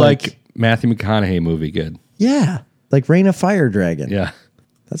to Do look like Matthew McConaughey movie good. yeah, like Reign of Fire Dragon. Yeah.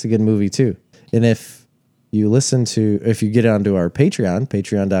 That's a good movie too. And if you get onto our Patreon,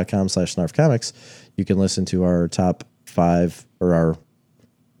 patreon.com/snarfcomics, you can listen to our top 5 or our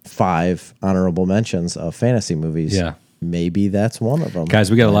 5 honorable mentions of fantasy movies. Yeah. Maybe that's one of them.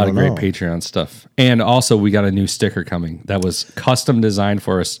 Guys, we got a lot of great know. Patreon stuff. And also, we got a new sticker coming that was custom designed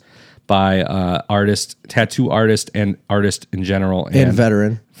for us by tattoo artist and artist in general. And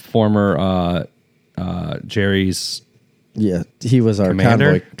veteran. Former Jerry's Yeah, he was our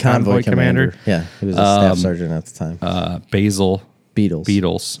Commander? convoy Convoy commander. commander? Yeah, he was a staff sergeant at the time. Basil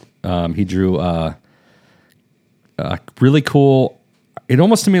Beatles. He drew a really cool, it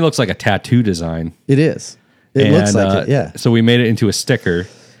almost to me looks like a tattoo design. It is. It looks like it, yeah. So we made it into a sticker.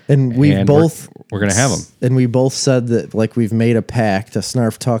 And we've and both we're gonna have them. And we both said that like we've made a pact, a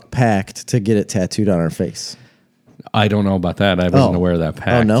Snarf Talk pact, to get it tattooed on our face. I don't know about that. I wasn't Oh. aware of that pact.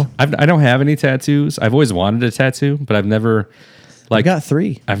 Oh, no? I don't have any tattoos. I've always wanted a tattoo, but I've never I got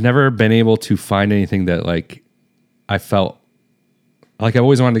 3. I've never been able to find anything that like I felt Like, I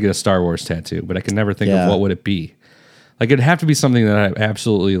always wanted to get a Star Wars tattoo, but I could never think Yeah. of what would it be. Like, it'd have to be something that I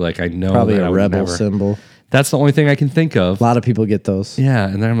absolutely, like, I know Probably that I a would rebel never. symbol. That's the only thing I can think of. A lot of people get those. Yeah,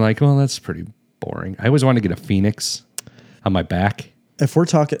 and then I'm like, well, that's pretty boring. I always wanted to get a phoenix on my back. If we're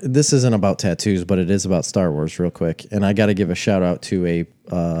talking, this isn't about tattoos, but it is about Star Wars, real quick. And I got to give a shout out to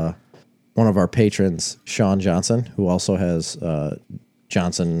one of our patrons, Sean Johnson, who also has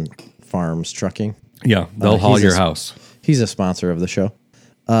Johnson Farms Trucking. Yeah, they'll haul he's your a- house. He's a sponsor of the show.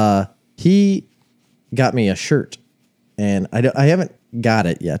 He got me a shirt, and I haven't got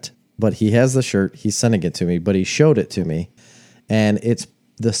it yet, but he has the shirt. He's sending it to me, but he showed it to me, and it's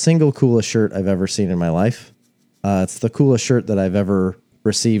the single coolest shirt I've ever seen in my life. It's the coolest shirt that I've ever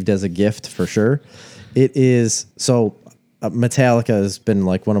received as a gift, for sure. It is so. Metallica has been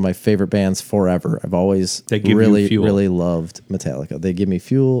like one of my favorite bands forever. I've always They give you really, fuel. really loved Metallica. They give me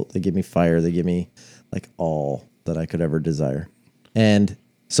fuel. They give me fire. They give me like all that I could ever desire. And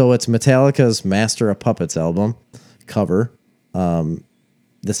so it's Metallica's Master of Puppets album cover, the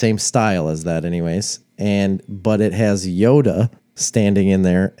same style as that, anyways. But it has Yoda standing in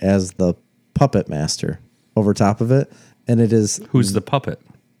there as the puppet master over top of it, and it is Who's the puppet?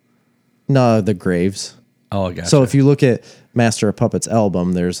 the Graves. Oh, I gotcha. So if you look at Master of Puppets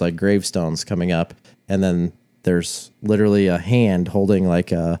album, there's like gravestones coming up, and then there's literally a hand holding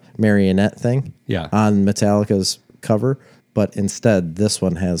like a marionette thing Yeah. on Metallica's cover. But instead, this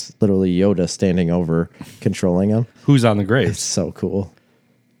one has literally Yoda standing over controlling him. Who's on the It's graves? so cool.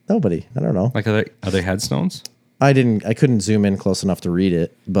 Nobody. I don't know. Like, are they headstones? I couldn't zoom in close enough to read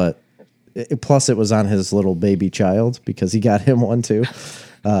it, but plus it was on his little baby child because he got him one too.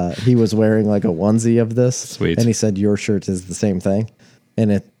 He was wearing like a onesie of this. Sweet. And he said, your shirt is the same thing.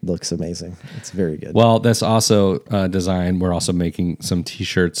 And it looks amazing. It's very good. Well, that's also design we're also making some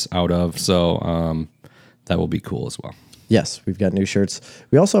T-shirts out of, so that will be cool as well. Yes, we've got new shirts.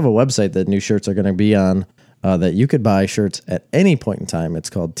 We also have a website that new shirts are going to be on that you could buy shirts at any point in time. It's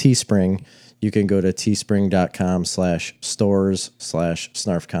called Teespring. You can go to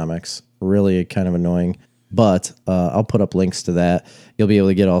teespring.com/stores/snarfcomics. Really kind of annoying, but I'll put up links to that. You'll be able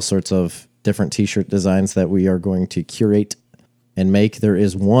to get all sorts of different T-shirt designs that we are going to curate and make. There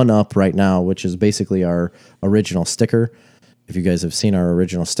is one up right now, which is basically our original sticker. If you guys have seen our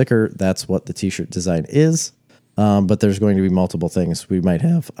original sticker, that's what the T-shirt design is. But there's going to be multiple things. We might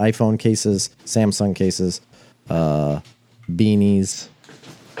have iPhone cases, Samsung cases, beanies,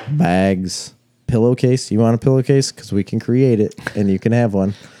 bags, pillowcase. You want a pillowcase? Because we can create it, and you can have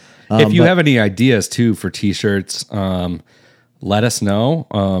one. If you have any ideas too for T-shirts, let us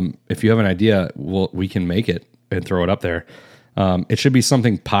know. If you have an idea, we can make it and throw it up there. It should be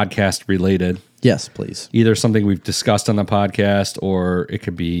something podcast related. Yes, please. Either something we've discussed on the podcast, or it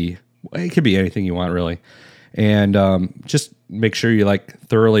could be anything you want, really. And just make sure you like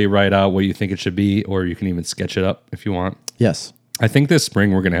thoroughly write out what you think it should be, or you can even sketch it up if you want. Yes. I think this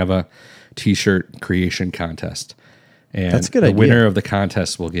spring we're going to have a T-shirt creation contest, and That's a good the idea. winner of the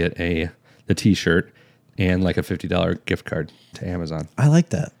contest will get the T-shirt and like a $50 gift card to Amazon. I like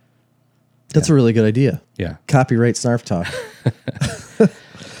that. That's a really good idea. Yeah. Copyright Snarf Talk.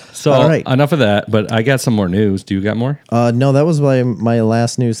 So All right. enough of that. But I got some more news. Do you got more? No, that was my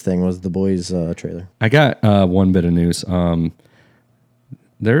last news thing was the Boys trailer. I got one bit of news.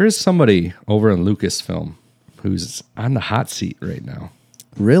 There is somebody over in Lucasfilm who's on the hot seat right now.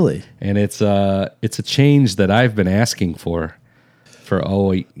 Really? And it's a change that I've been asking for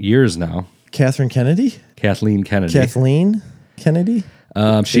years now. Catherine Kennedy? Kathleen Kennedy. Kathleen Kennedy?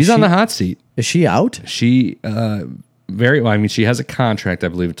 She's on the hot seat. Is she out? She very well. I mean, she has a contract, I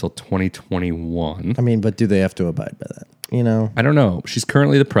believe, until 2021. I mean, but do they have to abide by that? You know? I don't know. She's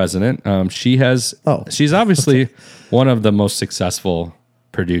currently the president. She's obviously one of the most successful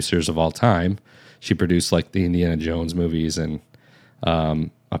producers of all time. She produced like the Indiana Jones movies and a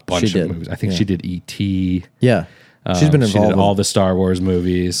bunch She of did. movies. I think Yeah. she did E.T. Yeah. She's been She involved did with all the Star Wars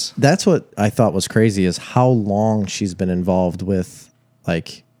movies. That's what I thought was crazy is how long she's been involved with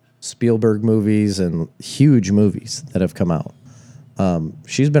like Spielberg movies and huge movies that have come out.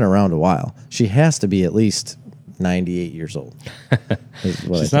 She's been around a while. She has to be at least 98 years old.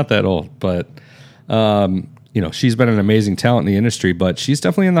 She's not that old, but she's been an amazing talent in the industry. But she's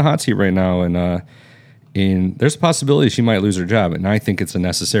definitely in the hot seat right now, and there's a possibility she might lose her job. And I think it's a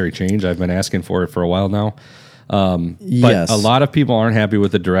necessary change. I've been asking for it for a while now. But Yes. a lot of people aren't happy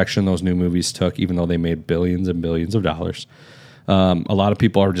with the direction those new movies took, even though they made billions and billions of dollars. A lot of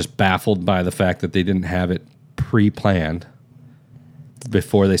people are just baffled by the fact that they didn't have it pre-planned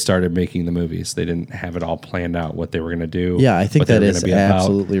before they started making the movies. They didn't have it all planned out, what they were going to do. Yeah, I think what they that were is gonna be about.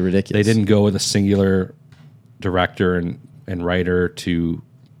 absolutely ridiculous. They didn't go with a singular director and and writer to,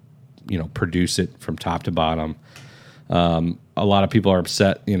 produce it from top to bottom. A lot of people are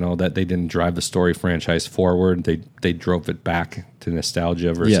upset, that they didn't drive the story franchise forward. They drove it back to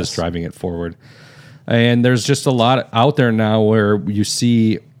nostalgia versus Yes. driving it forward. And there's just a lot out there now where you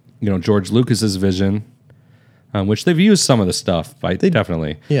see, George Lucas's vision, which they've used some of the stuff,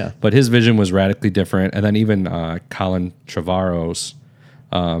 definitely. Yeah. But his vision was radically different. And then even Colin Trevorrow's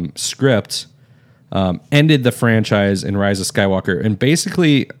script ended the franchise in Rise of Skywalker. And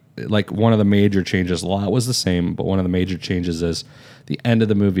basically, like, one of the major changes, a lot was the same, but one of the major changes is the end of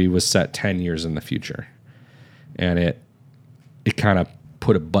the movie was set 10 years in the future. And it kind of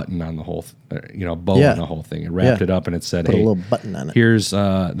put a button on the whole, bow Yeah. on the whole thing. It wrapped Yeah. it up and it said, Put a hey, little button on it. here's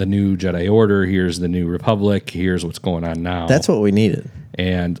the new Jedi Order, here's the new Republic, here's what's going on now. That's what we needed.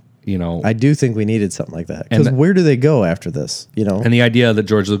 And, I do think we needed something like that. And Because where do they go after this? and the idea that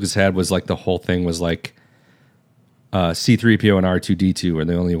George Lucas had was like the whole thing was like C-3PO and R2-D2 were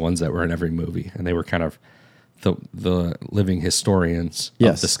the only ones that were in every movie. And they were kind of the living historians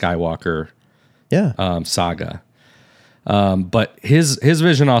Yes. of the Skywalker Yeah. saga. But his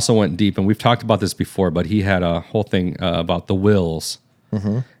vision also went deep, and we've talked about this before, but he had a whole thing about the wills.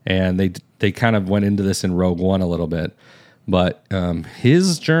 And they kind of went into this in Rogue One a little bit. But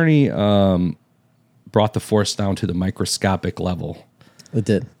his journey brought the Force down to the microscopic level. It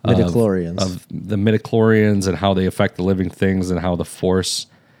did. Midichlorians. Of the midichlorians and how they affect the living things and how the Force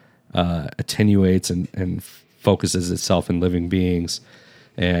attenuates and focuses itself in living beings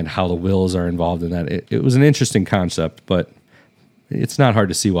and how the wills are involved in that. It was an interesting concept, but it's not hard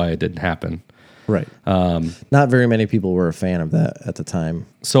to see why it didn't happen. Right. Not very many people were a fan of that at the time.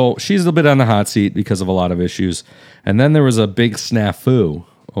 So she's a bit on the hot seat because of a lot of issues. And then there was a big snafu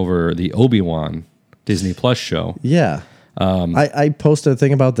over the Obi-Wan Disney Plus show. Yeah. I posted a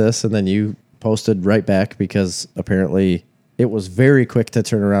thing about this, and then you posted right back because apparently it was very quick to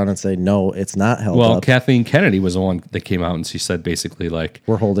turn around and say, no, it's not held Well, up. Kathleen Kennedy was the one that came out and she said basically like,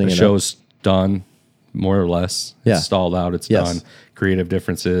 We're holding the it show's done, more or less. Yeah. It's stalled out. It's Yes. done. Creative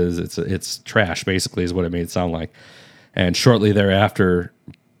differences. It's trash, basically, is what it made it sound like. And shortly thereafter,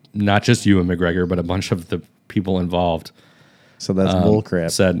 not just Ewan McGregor, but a bunch of the people involved So that's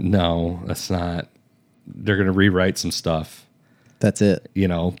bullcrap. said, no, that's not. They're going to rewrite some stuff, That's it.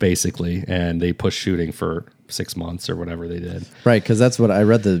 basically. And they pushed shooting for 6 months or whatever they did. Right, because that's what I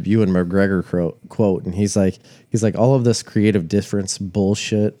read the Ewan McGregor quote, and he's like, all of this creative difference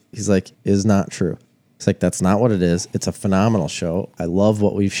bullshit, he's like, is not true. It's like, that's not what it is. It's a phenomenal show. I love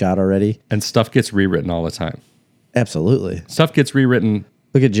what we've shot already. And stuff gets rewritten all the time. Absolutely. Stuff gets rewritten.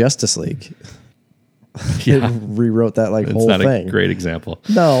 Look at Justice League. Yeah. It rewrote that It's whole not thing. a great example.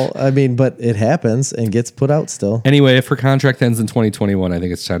 No, I mean, but it happens and gets put out still. Anyway, if her contract ends in 2021, I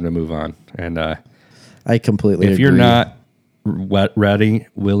think it's time to move on. And I completely if agree. you're not ready,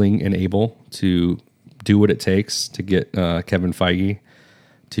 willing, and able to do what it takes to get Kevin Feige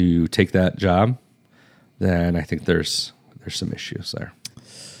to take that job, then I think there's some issues there.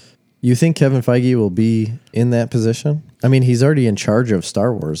 You think Kevin Feige will be in that position? I mean, he's already in charge of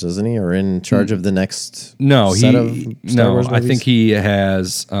Star Wars, isn't he? Or in charge of the next No, set of Star no. Wars I movies? think he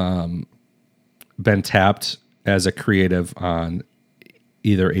has been tapped as a creative on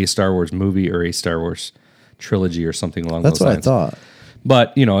either a Star Wars movie or a Star Wars trilogy or something along That's those what lines. I thought.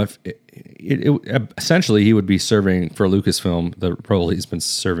 But if essentially he would be serving for Lucasfilm the role he's been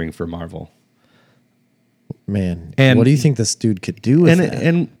serving for Marvel. Man, And- what do you think this dude could do with that?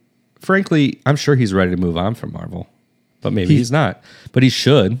 And frankly, I'm sure he's ready to move on from Marvel, but maybe he's not. But he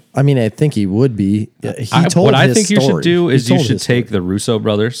should. I mean, I think he would be. He told What I his think you should story. do He is you told should his take story. the Russo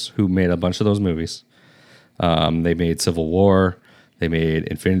brothers, who made a bunch of those movies. They made Civil War, they made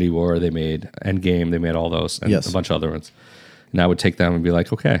Infinity War, they made Endgame, they made all those, and Yes. a bunch of other ones. And I would take them and be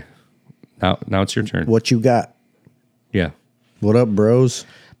like, okay, now it's your turn. What you got? Yeah. What up, bros?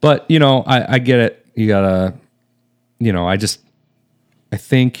 But, I get it. You gotta, I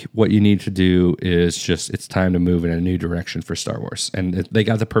think what you need to do is it's time to move in a new direction for Star Wars. And they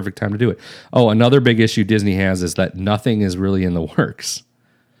got the perfect time to do it. Oh, another big issue Disney has is that nothing is really in the works.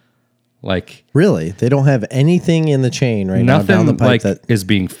 Like, Really? They don't have anything in the chain right now down nothing the pipe that is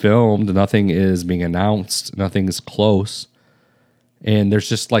being filmed. Nothing is being announced. Nothing is close. And there's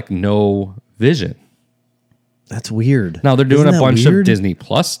just like no vision. that's weird. Now they're doing Isn't a that bunch weird? of Disney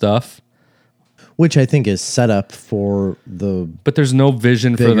Plus stuff. Which I think is set up for the. But there's no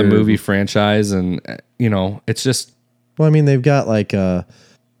vision for the Bigger- movie franchise, and it's just Well, I mean, they've got like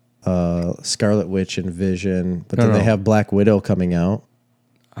Scarlet Witch and Vision, but then No. they have Black Widow coming out.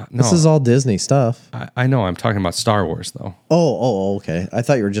 No, This is all Disney stuff. I know. I'm talking about Star Wars though. Okay. I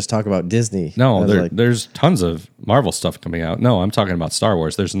thought you were just talking about Disney. I No, was there's tons of Marvel stuff coming out. No, I'm talking about Star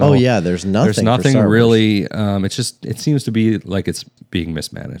Wars. There's no. oh yeah, there's nothing. There's for nothing Star Wars. really. It seems to be like it's being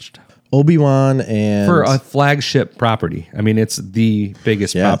mismanaged Obi-Wan and for a flagship property. I mean, it's the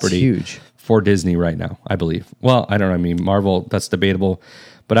biggest yeah, property it's huge. for Disney right now, I believe. Well, I don't know. I mean, Marvel, that's debatable,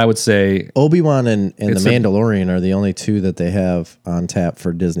 but I would say Obi-Wan and The It's a- Mandalorian are the only two that they have on tap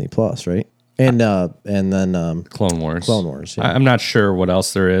for Disney Plus, right? And then Clone Wars. Clone Wars, yeah. I'm not sure what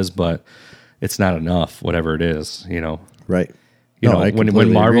else there is, but it's not enough. Whatever it is, right. You No, know, I when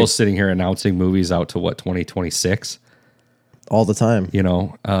completely Marvel's agree. sitting here announcing movies out to 2026. All the time. I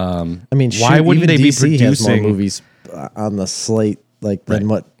I mean, why shoot, wouldn't even they be DC has more producing movies on the slate than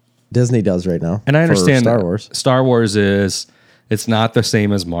what Disney does right now? And I for understand Star Wars. Star Wars it's not the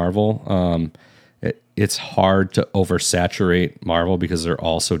same as Marvel. It's hard to oversaturate Marvel because they're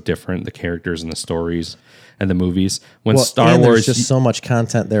all so different, the characters and the stories and the movies. When Well, Star and Wars, there's just so much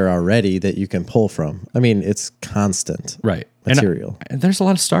content there already that you can pull from. I mean, it's constant. right, material. and there's a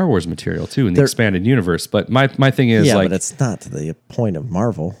lot of Star Wars material too in the expanded universe. But my thing is Yeah, like, but it's not to the point of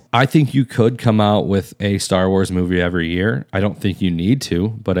Marvel. I think you could come out with a Star Wars movie every year. I don't think you need to,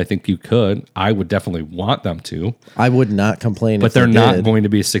 but I think you could. I would definitely want them to. I would not complain But if they they're not did. going to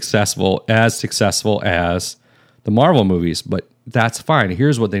be successful as the Marvel movies. But that's fine.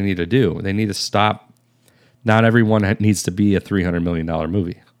 Here's what they need to do. They need to stop. Not everyone needs to be a $300 million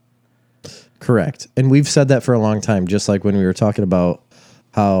movie. Correct. And we've said that for a long time, just like when we were talking about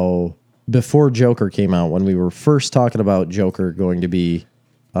how before Joker came out, when we were first talking about Joker going to be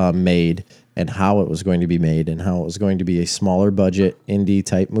made and how it was going to be made and how it was going to be a smaller budget indie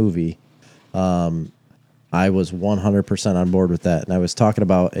type movie, I was 100% on board with that. And I was talking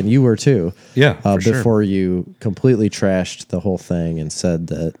about, and you were too, Yeah, for sure. before you completely trashed the whole thing and said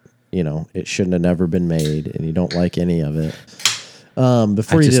that, it shouldn't have never been made and you don't like any of it.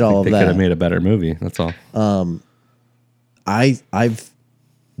 Before I you just did all think of they could have that, made a better movie. That's all. I've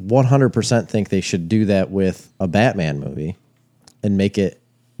 100% think they should do that with a Batman movie and make it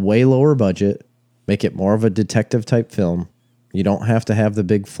way lower budget, make it more of a detective type film. You don't have to have the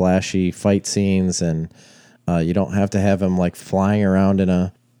big flashy fight scenes and you don't have to have him like flying around in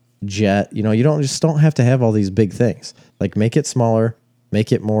a jet. You don't have to have all these big things. Like make it smaller,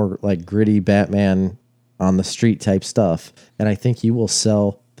 make it more like gritty Batman on the street type stuff. And I think you will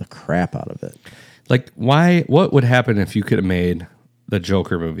sell the crap out of it. Like, what would happen if you could have made the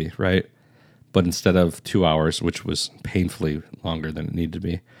Joker movie, right? But instead of 2 hours, which was painfully longer than it needed to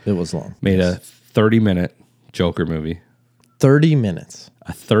be, It was long. made a 30-minute Joker movie, 30 minutes.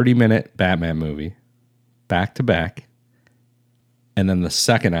 a 30-minute Batman movie, back to back, and then the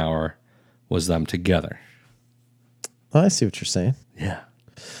second hour was them together. Oh, I see what you're saying. Yeah.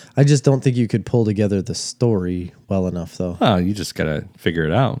 I just don't think you could pull together the story well enough, though. Well, you just got to figure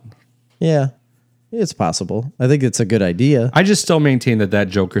it out. Yeah, it's possible. I think it's a good idea. I just still maintain that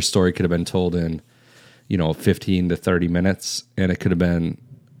Joker story could have been told in, 15 to 30 minutes, and it could have been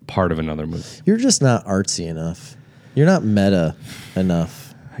part of another movie, You're just not artsy enough. You're not meta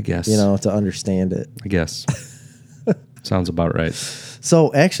enough, I guess. to understand it. I guess. Sounds about right.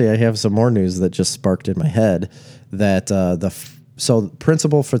 So actually, I have some more news that just sparked in my head that so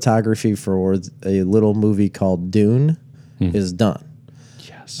principal photography for a little movie called Dune is done.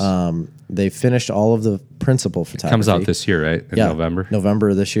 Yes. They finished all of the principal photography. Comes out this year, right? In November. November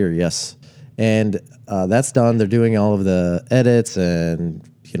of this year, yes. And that's done. They're doing all of the edits and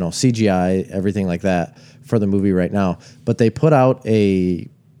CGI, everything like that for the movie right now. But they put out a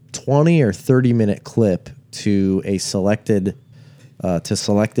 20 or 30-minute clip to selected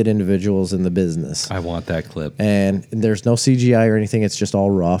individuals in the business. I want that clip. And there's no CGI or anything. It's just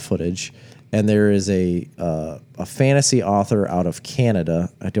all raw footage. And there is a fantasy author out of Canada.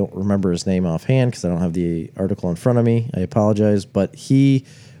 I don't remember his name offhand because I don't have the article in front of me. I apologize. But he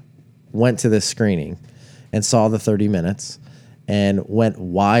went to this screening and saw the 30 minutes and went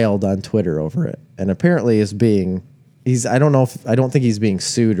wild on Twitter over it. And apparently I don't think he's being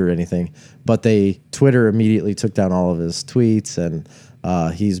sued or anything, but Twitter immediately took down all of his tweets and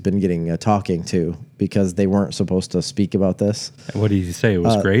he's been getting a talking to because they weren't supposed to speak about this. What did he say? It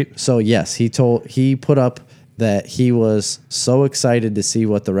was great. So yes, he put up that he was so excited to see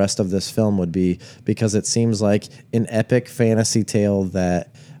what the rest of this film would be because it seems like an epic fantasy tale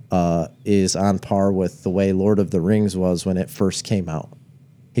that is on par with the way Lord of the Rings was when it first came out.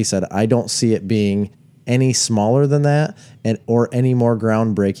 He said, I don't see it being any smaller than that or any more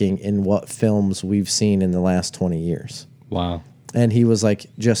groundbreaking in what films we've seen in the last 20 years. Wow. And he was like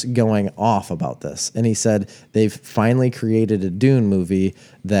just going off about this. And he said they've finally created a Dune movie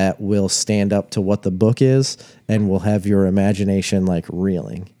that will stand up to what the book is and will have your imagination like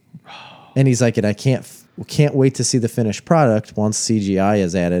reeling. And he's like, and I can't wait to see the finished product once CGI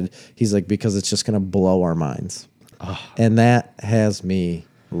is added. He's like, because it's just going to blow our minds. And that has me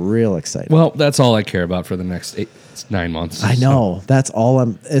real excited. Well, that's all I care about for the next 9 months. I know. That's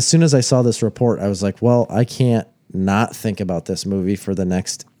all as soon as I saw this report, I was like, well, I can't not think about this movie for the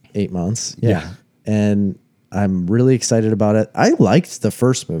next 8 months. Yeah. And I'm really excited about it. I liked the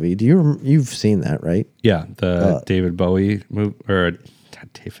first movie. You've seen that, right? Yeah, the David Bowie movie, or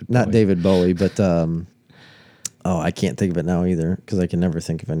Not David Bowie, but I can't think of it now either because I can never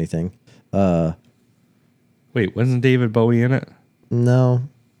think of anything. Wait, wasn't David Bowie in it? No,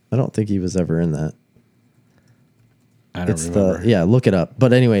 I don't think he was ever in that. I don't remember. Look it up.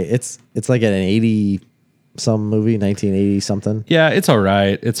 But anyway, it's like an 80-some movie, 1980 something. Yeah, it's all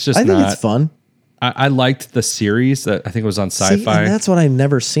right. It's just I think it's fun. I liked the series that I think it was on Sci-Fi. See, and that's what I've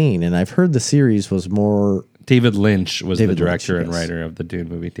never seen, and I've heard the series was more. David Lynch was the director Lynch, and yes. writer of the Dune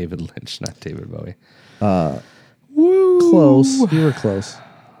movie. David Lynch, not David Bowie. Close. You were close.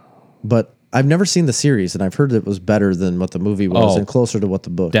 But I've never seen the series, and I've heard it was better than what the movie was and closer to what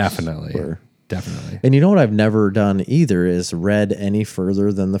the books Definitely. were. Definitely. And you know what I've never done either is read any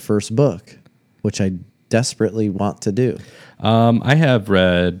further than the first book, which I desperately want to do. I have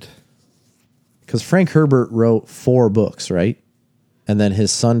read... Because Frank Herbert wrote 4 books, right? And then his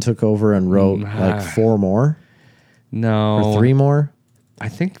son took over and wrote like 4 more No. or 3 more. I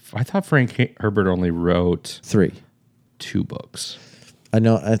thought Frank Herbert only wrote 3. 2 books. I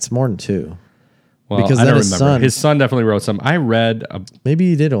know it's more than 2. Well, Because I then don't his remember. son- His son definitely wrote some. I read a Maybe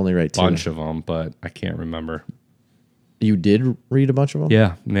you did only write 2. bunch of them, but I can't remember. You did read a bunch of them?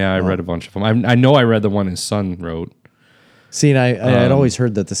 Yeah, I read a bunch of them. I know I read the one his son wrote. See, and I had always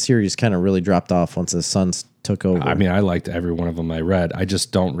heard that the series kind of really dropped off once his sons took over. I mean, I liked every one of them I read. I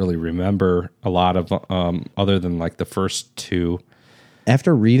just don't really remember a lot of other than like the first 2.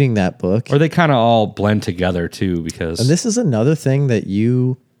 After reading that book, Or they kind of all blend together too because and this is another thing that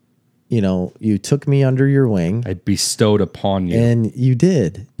you took me under your wing, I bestowed upon you. and you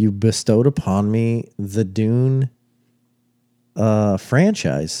did. You bestowed upon me the Dune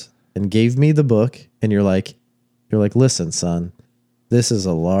franchise and gave me the book, and you're like, listen, son, this is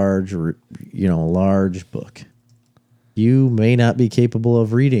a large book. You may not be capable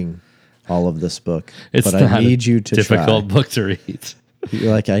of reading all of this book, It's but not I need a you to difficult try. book to read.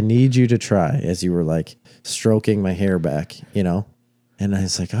 You're like, I need you to try, as you were like stroking my hair back, and I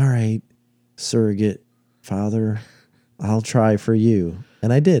was like, all right, surrogate father, I'll try for you.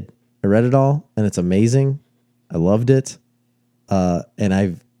 And I did. I read it all, and it's amazing. I loved it. And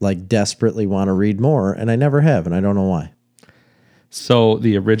I've like desperately want to read more, and I never have, and I don't know why. So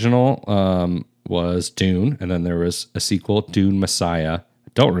the original was Dune, and then there was a sequel, Dune Messiah.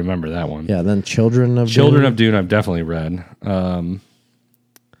 I don't remember that one. Yeah, then Children of Dune I've definitely read.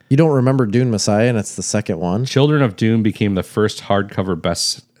 You don't remember Dune Messiah, and it's the second one? Children of Dune became the first hardcover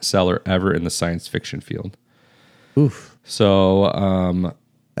bestseller ever in the science fiction field. Oof, So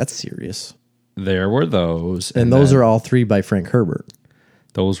that's serious. there were those. And those are all 3 by Frank Herbert.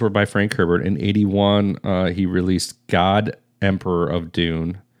 Those were by Frank Herbert. In 1981, he released God, Emperor of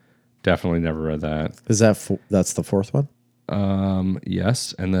Dune. Definitely never read that. Is that's the 4th one?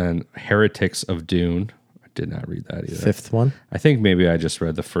 Yes. And then Heretics of Dune. I did not read that either. 5th one? I think maybe I just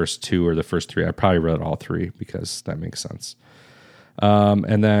read the first 2 or the first 3. I probably read all 3 because that makes sense.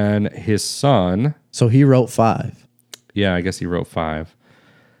 And then his son. So he wrote 5. Yeah, I guess he wrote 5.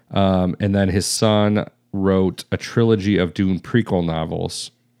 And then his son wrote a trilogy of Dune prequel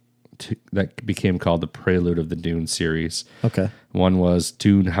novels that became called the Prelude of the Dune series. Okay. One was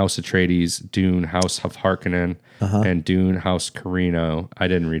Dune House Atreides, Dune House of Harkonnen, and Dune House Carino. I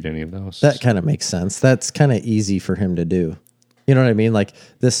didn't read any of those. That kind of makes sense. That's kind of easy for him to do. You know what I mean? Like,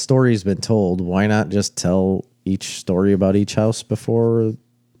 this story's been told. Why not just tell each story about each house before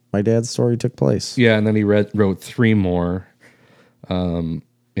my dad's story took place? Yeah, and then he wrote 3 more in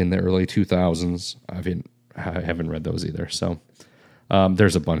the early 2000s. I haven't read those either. So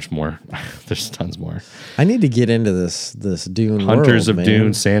there's a bunch more. There's tons more. I need to get into this Dune Hunters world, of man.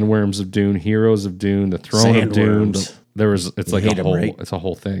 Dune, Sandworms of Dune, Heroes of Dune, The Throne of Dune. Sandworms. It's like hate 'em, right? it's a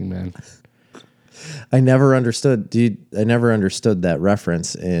whole thing, man. I never understood. I never understood that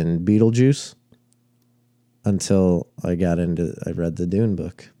reference in Beetlejuice until I read the Dune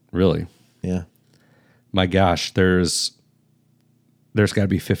book. Really? Yeah. My gosh, there's got to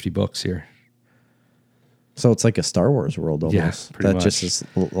be 50 books here. So it's like a Star Wars world almost. Yeah, pretty that much. just is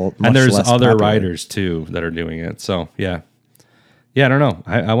much And there's less other popular. writers too that are doing it. So, yeah. Yeah, I don't know.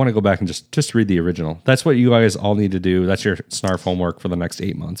 I want to go back and just read the original. That's what you guys all need to do. That's your Snarf homework for the next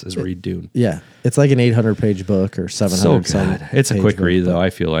 8 months is read Dune. Yeah, it's like an 800-page book or 700. So good. It's a quick read, though, I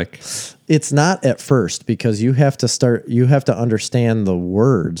feel like. It's not at first because you have to understand the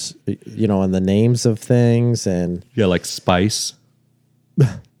words, and the names of things and Yeah, like Spice.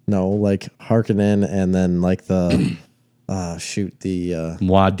 like Harkonnen and then like the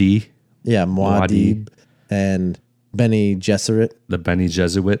Muad'Dib, Muad'Dib and Bene Gesserit. the Bene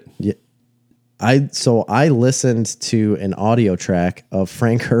Gesserit. Yeah. I listened to an audio track of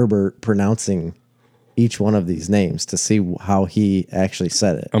Frank Herbert pronouncing each one of these names to see how he actually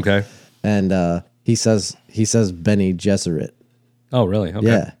said it. Okay. And he says Bene Gesserit. Oh, really? Okay.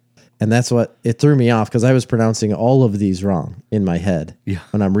 Yeah. And that's what it threw me off because I was pronouncing all of these wrong in my head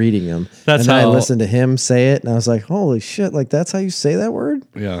when I'm reading them. That's and then I how- listened to him say it and I was like, holy shit, like that's how you say that word?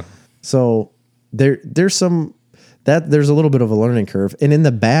 Yeah. So there's a little bit of a learning curve. And in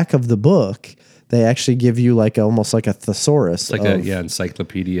the back of the book, they actually give you like almost like a thesaurus. It's like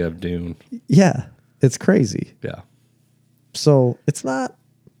encyclopedia of Dune. Yeah. It's crazy. Yeah. So it's not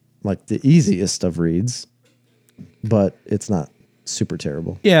like the easiest of reads, but it's not super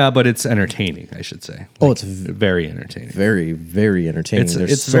terrible. Yeah, but it's entertaining, I should say. It's very entertaining. very, very entertaining.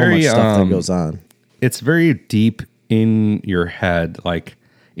 There's it's so very, much stuff that goes on. It's very deep in your head, like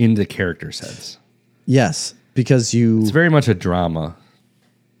into characters' heads. Yes, because you It's very much a drama,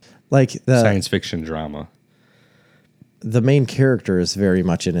 like the science fiction drama. main character is very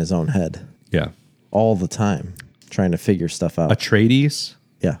much in his own head Yeah. all the time, trying to figure stuff out. Atreides?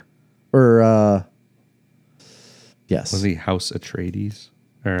 Yeah, or yes. Was he House Atreides?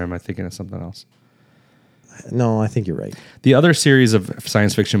 Or am I thinking of something else? No, I think you're right. The other series of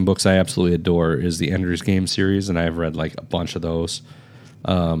science fiction books I absolutely adore is the Ender's Game series, and I've read like a bunch of those.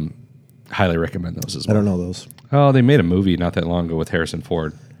 Highly recommend those as I well. don't know those. Oh, they made a movie not that long ago with Harrison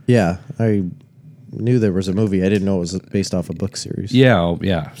Ford. Yeah, I knew there was a movie. I didn't know it was based off a book series.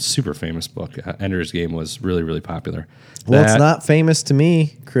 Yeah, super famous book. Ender's Game was really, really popular. Well, it's That, not famous to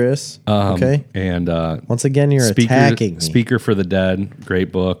me, Chris. Okay. And Once again, you're attacking me. Speaker for the Dead,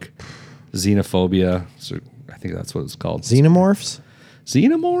 great book. Xenophobia, so I think that's what it's called. Xenomorphs?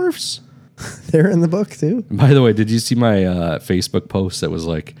 Xenomorphs? They're in the book too. By the way, did you see my Facebook post that was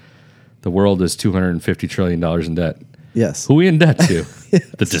like, the world is $250 trillion in debt? Yes. Who we in debt to?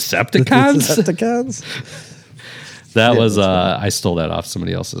 The Decepticons? Decepticons? That was, I stole that off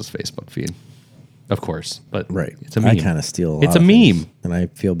somebody else's Facebook feed. Of course, but Right. it's a meme. I kind of steal a lot It's a of things, meme. and I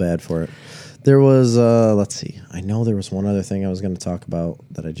feel bad for it. There was, let's see. I know there was one other thing I was going to talk about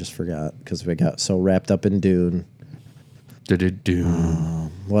that I just forgot because we got so wrapped up in Dune.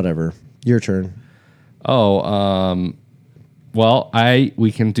 Whatever. Your turn. Oh, well,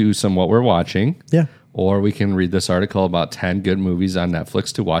 we can do some what we're watching. Yeah. Or we can read this article about 10 good movies on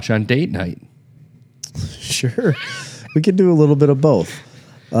Netflix to watch on date night. Sure. We could do a little bit of both.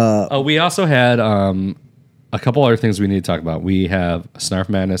 We also had a couple other things we need to talk about. We have Snarf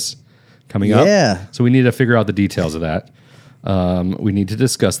Madness coming up. Yeah. So we need to figure out the details of that. We need to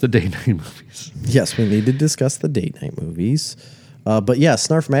discuss the date night movies. Yes, we need to discuss the date night movies. But yeah,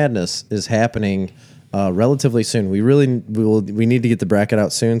 Snarf Madness is happening relatively soon. We need to get the bracket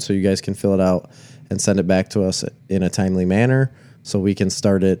out soon so you guys can fill it out and send it back to us in a timely manner so we can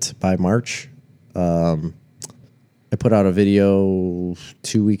start it by March. I put out a video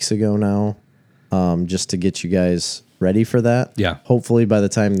 2 weeks ago now just to get you guys ready for that. Yeah. Hopefully by the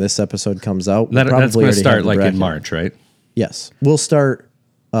time this episode comes out, That's going to already start have the like in bracket. March, right? Yes. We'll start.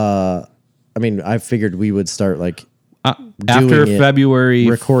 I figured we would start like After it, February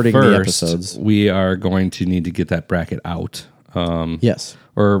recording 1st, the episodes. we are going to need to get that bracket out. Yes.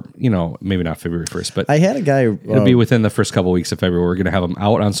 Or, maybe not February 1st, but I had a guy. it'll be within the first couple weeks of February. We're going to have them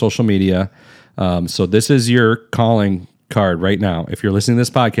out on social media. So this is your calling card right now. If you're listening to this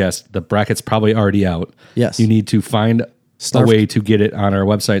podcast, the bracket's probably already out. Yes. You need to find Snarf- a way to get it on our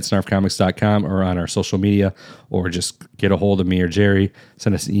website, snarfcomics.com, or on our social media, or just get a hold of me or Jerry.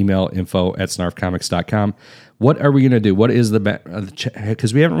 Send us an email, info@snarfcomics.com. What are we going to do? What is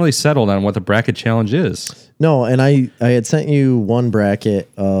because we haven't really settled on what the bracket challenge is. No, and I had sent you one bracket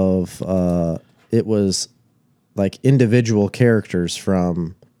of it was like individual characters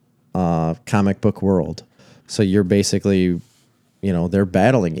from comic book world. So you're basically, they're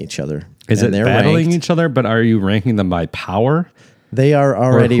battling each other. Is And it they're battling ranked. each other, but are you ranking them by power? They are Or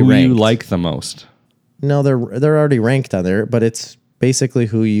already who ranked. you like the most? No, they're already ranked on there, but it's basically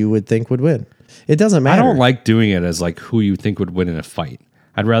who you would think would win. It doesn't I matter. don't like doing it as like who you think would win in a fight.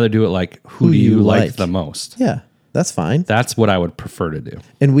 I'd rather do it like who do you you like like. the most? Yeah. That's fine. That's what I would prefer to do.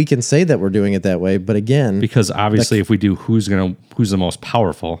 And we can say that we're doing it that way, but again, Because obviously, if we do who's the most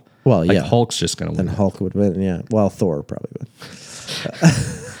powerful, Well, like yeah. Hulk's just gonna then win, Hulk would win. Yeah. Well, Thor probably would.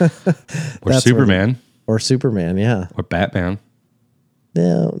 or Superman, Or Superman. Yeah. or Batman.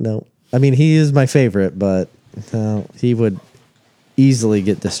 No. I mean, he is my favorite, but no, he would easily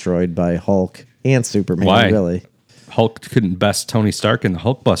get destroyed by Hulk and Superman. Why? Really? Hulk couldn't best Tony Stark in the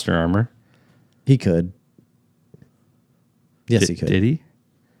Hulkbuster armor. He could. Yes, he could. Did he?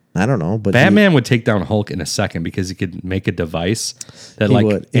 I don't know, but Batman would take down Hulk in a second because he could make a device that He like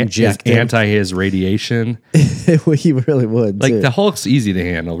would is inject him. anti his radiation. he really would. Like too. the Hulk's easy to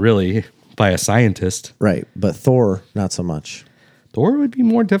handle, really, by a scientist. Right, but Thor not so much. Thor would be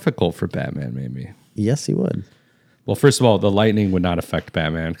more difficult for Batman, maybe. Yes, he would. Well, first of all, the lightning would not affect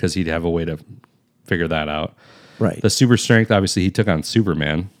Batman because he'd have a way to figure that out. Right. The super strength, obviously, he took on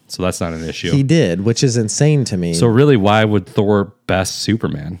Superman, so that's not an issue. He did, which is insane to me. So really, why would Thor best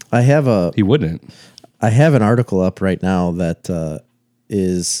Superman? I have He wouldn't. an article up right now that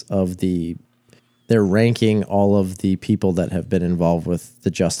is of they're ranking all of the people that have been involved with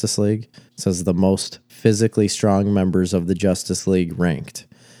the Justice League. It says the most physically strong members of the Justice League ranked,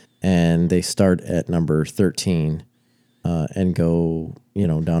 and they start at number 13 and go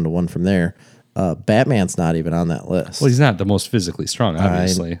down to one from there. Batman's not even on that list. Well, he's not the most physically strong,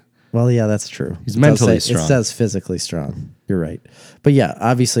 obviously. Well, yeah, that's true. He's It does mentally say- strong. It says physically strong. You're right. But yeah,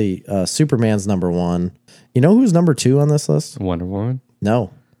 obviously, Superman's number one. You know who's number two on this list? Wonder Woman,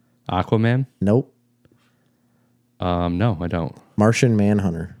 No. Aquaman. Nope. No, I don't. Martian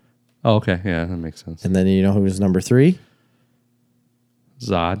Manhunter. Oh, okay, yeah, that makes sense. And then you know who's number three?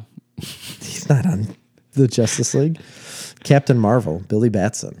 Zod. He's not on the Justice League. Captain Marvel, Billy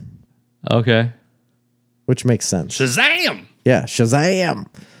Batson, Okay. which makes sense. Shazam. Yeah, Shazam.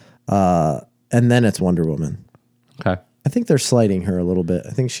 And then it's Wonder Woman. Okay. I think they're slighting her a little bit.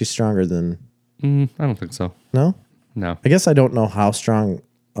 I think she's stronger than... I don't think so. No? No. I guess I don't know how strong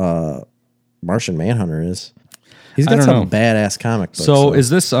Martian Manhunter is. He's I got don't some know. badass comic books. So is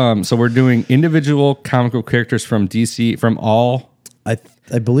this so we're doing individual comic book characters from DC from all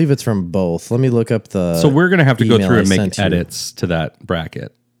I believe it's from both. Let me look up the. so we're gonna have to go email through I and make sent you. edits to that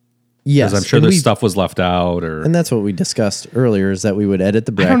bracket. Yes, Because I'm sure and there's we- stuff was left out or and that's what we discussed earlier. Is that we would edit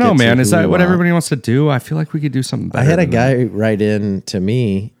the I bracket. don't know, man. to Is who that we what want. everybody wants to do? I feel like we could do something better. I had a than that. guy write in to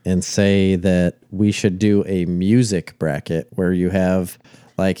me and say that we should do a music bracket where you have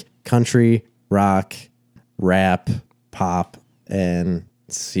like country, rock, rap, pop, and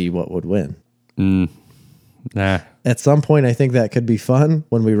see what would win. Nah. At some point, I think that could be fun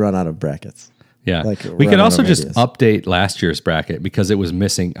when we run out of brackets. Yeah. Like, we could run out also of just ideas. update last year's bracket because it was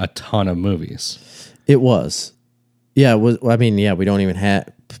missing a ton of movies. It was. Yeah, I mean, yeah, we don't even have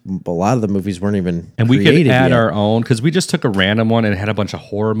a lot of the movies weren't even And we could created add yet. our own because we just took a random one and it had a bunch of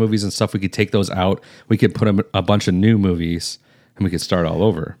horror movies and stuff. We could take those out. We could put a bunch of new movies and we could start all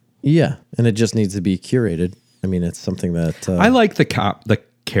over. Yeah, and it just needs to be curated. I mean, it's something that I like the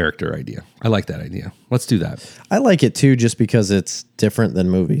character idea. I like that idea. Let's do that. I like it too, just because it's different than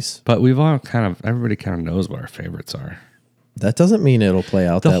movies. But everybody kind of knows what our favorites are. That doesn't mean it'll play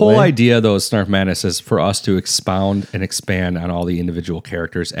out The that whole way. idea, though, of Snarf Madness is for us to expound and expand on all the individual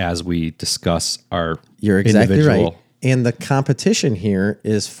characters as we discuss our You're exactly individual. right. And the competition here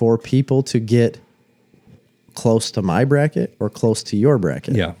is for people to get close to my bracket or close to your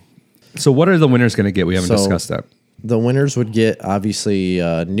bracket. Yeah. So what are the winners going to get? We haven't So- discussed that. The winners would get obviously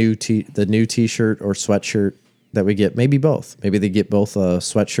the new T-shirt or sweatshirt that we get. Maybe both. Maybe they get both a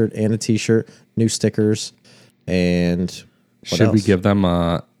sweatshirt and a T-shirt, new stickers, and what Should we else? give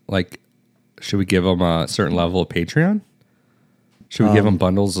them should we give them a certain level of Patreon? Should we give them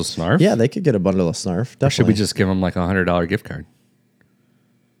bundles of Snarf? Yeah, they could get a bundle of Snarf. Definitely. Or should we just give them like a $100 gift card?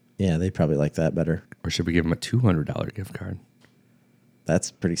 Yeah, they probably like that better. Or should we give them a $200 gift card? That's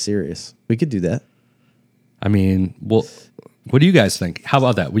pretty serious. We could do that. I mean, well, what do you guys think? How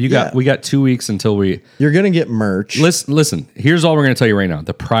about that? We got 2 weeks until we You're gonna get merch. listen. Here's all we're going to tell you right now.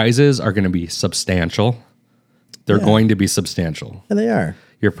 The prizes are going to be substantial. They're going to be substantial. And they are.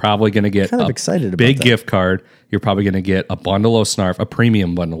 You're probably going to get Kind of a excited about big that. gift card. You're probably going to get a bundle of Snarf, a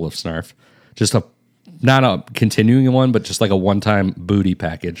premium bundle of Snarf, just not a continuing one, but just like a one-time booty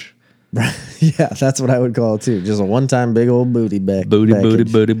package. Yeah, that's what I would call it too. Just a one-time big old booty bag. Booty,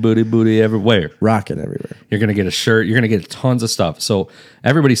 package. booty everywhere. Rocking everywhere. You're going to get a shirt. You're going to get tons of stuff. So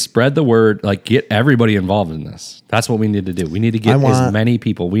everybody spread the word. Like, get everybody involved in this. That's what we need to do. We need to get I want as many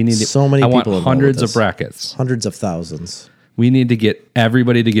people. We need to, so many I want people involved hundreds with of this. brackets. Hundreds of thousands. We need to get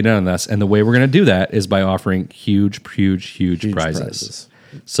everybody to get in on this. And the way we're going to do that is by offering huge prizes.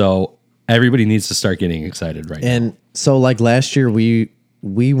 So Everybody needs to start getting excited right now. And so like last year we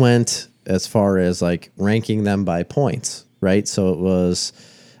went as far as like ranking them by points, right? So it was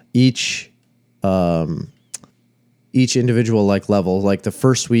each individual like level. Like the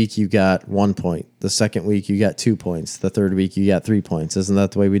first week you got 1 point, the second week you got 2 points, the third week you got 3 points. Isn't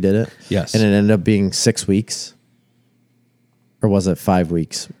that the way we did it? Yes. And it ended up being 6 weeks, or was it 5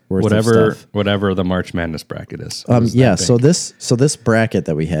 weeks worth of stuff? Whatever the March Madness bracket is. Yeah. So this bracket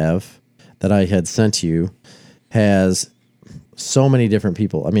that we have that I had sent you has so many different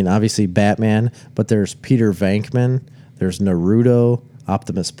people. I mean, obviously Batman, but there's Peter Venkman, there's Naruto,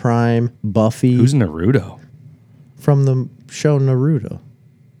 Optimus Prime, Buffy. Who's Naruto? From the show Naruto,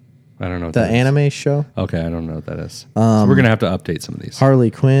 I don't know. What the that is. anime show. Okay, I don't know what that is. So we're gonna have to update some of these. Harley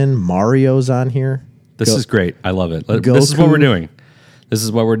Quinn, Mario's on here. This is great. I love it. This is what we're doing. This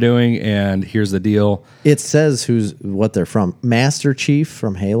is what we're doing, and here's the deal. It says what they're from. Master Chief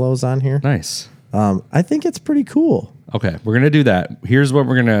from Halo's on here. Nice. I think it's pretty cool. Okay, we're gonna do that. Here's what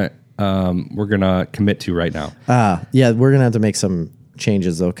we're gonna commit to right now. Yeah, we're gonna have to make some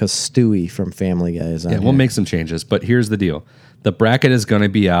changes though, because Stewie from Family Guy is on Yeah, here. we'll make some changes, but here's the deal. The bracket is going to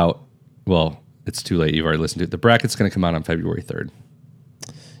be out. Well, it's too late. You've already listened to it. The bracket's going to come out on February 3rd.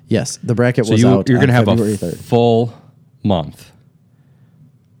 Yes, the bracket So was out. you're going to have February a 3rd. full month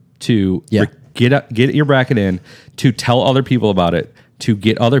to Yeah. get your bracket in, to tell other people about it, to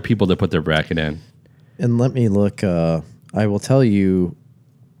get other people to put their bracket in. And let me look. I will tell you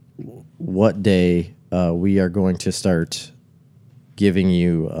what day we are going to start giving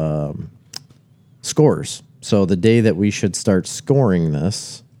you scores. So the day that we should start scoring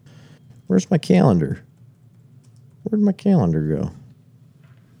this, where's my calendar? Where'd my calendar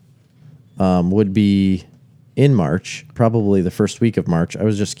go? Would be in March, probably the first week of March. I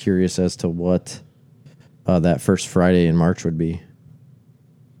was just curious as to what that first Friday in March would be.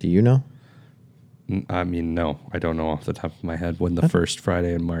 Do you know? I mean, no, I don't know off the top of my head when the first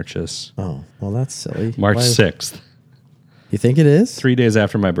Friday in March is. Oh, well, that's silly. March Why- 6th, You think it is? 3 days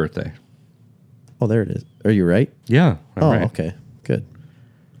after my birthday. Oh, there it is. Are you right? Yeah, I'm right. Okay, good.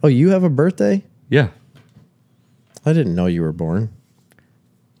 Oh, you have a birthday? Yeah, I didn't know you were born.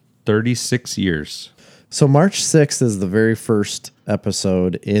 36 years. So March 6th is the very first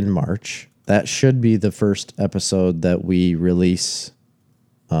episode in March. That should be the first episode that we release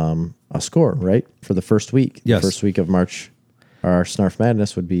a score, right? For the first week. Yes. The first week of March, our Snarf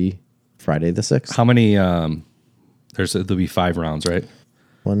Madness would be Friday the 6th. How many? There'll be 5 rounds, right?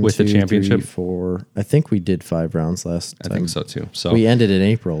 One, with the 2, championship? 3, 4. I think we did 5 rounds last I time. think so too. So We ended in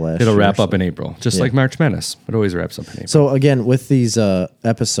April last year. it'll wrap up so- in April, just Yeah. like March Madness. It always wraps up in April. So again, with these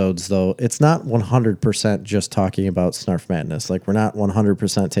episodes, though, it's not 100% just talking about Snarf Madness. Like we're not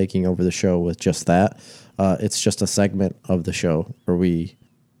 100% taking over the show with just that. It's just a segment of the show where we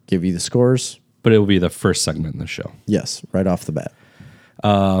give you the scores. But it will be the first segment in the show. Yes, right off the bat.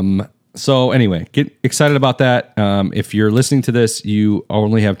 So anyway, get excited about that. If you're listening to this, you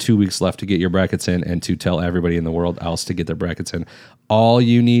only have 2 weeks left to get your brackets in and to tell everybody in the world else to get their brackets in. All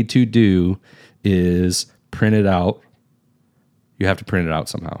you need to do is print it out. You have to print it out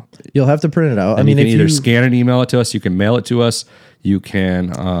somehow. You'll have to print it out. And I mean, you can if either you scan and email it to us, you can mail it to us, you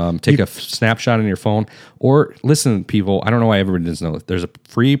can take a snapshot on your phone, or listen, people. I don't know why everybody doesn't know this. There's a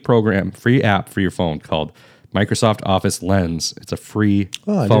free app for your phone called Microsoft Office Lens. It's a free I didn't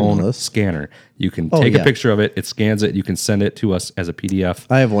know phone this. scanner. You can take a yeah. picture of it. It scans it. You can send it to us as a PDF,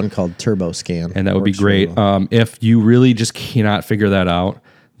 I have one called Turbo Scan, and that would be Works really great. well. If you really just cannot figure that out,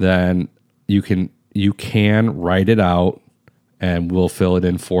 then you can write it out, and we'll fill it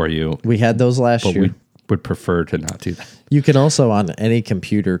in for you. We had those last But year. we would prefer to not do that. You can also on any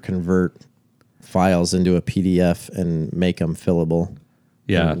computer convert files into a PDF and make them fillable.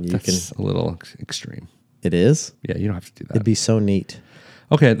 Yeah, And you that's a little extreme. It is? Yeah, you don't have to do that. It'd be so neat.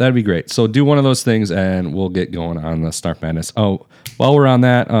 Okay, that'd be great. So do one of those things, and we'll get going on the Snarf Madness. Oh, while we're on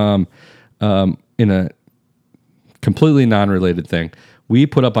that, in a completely non-related thing, we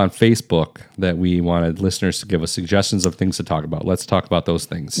put up on Facebook that we wanted listeners to give us suggestions of things to talk about. Let's talk about those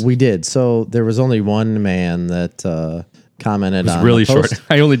things. We did. So there was only one man that commented on Really the post. short.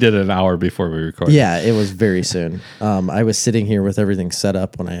 I only did it an hour before we recorded. Yeah, it was very soon. I was sitting here with everything set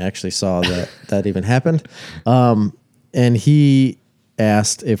up when I actually saw that even happened. And he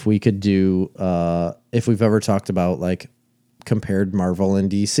asked if we could do, if we've ever talked about like compared Marvel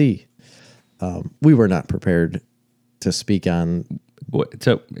and DC. We were not prepared to speak on.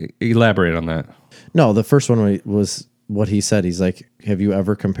 To elaborate on that. No, the first one was what he said. He's like, have you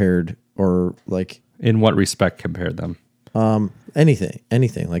ever compared or like In what respect compared them?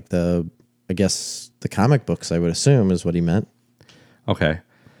 anything like I guess the comic books, I would assume is what he meant. Okay.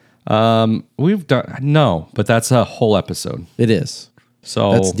 We've done no, but that's a whole episode. It is.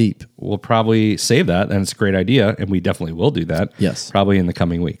 So That's deep. We'll probably save that, and it's a great idea, and we definitely will do that. Yes. Probably in the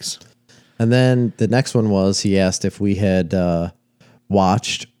coming weeks. And then the next one was he asked if we had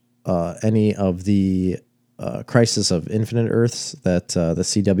watched any of the Crisis of Infinite Earths that the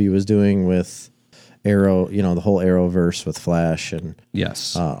CW was doing with Arrow, the whole Arrowverse with Flash and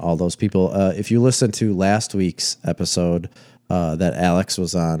Yes. all those people. If you listen to last week's episode that Alex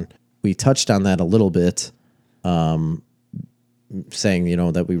was on, we touched on that a little bit, saying,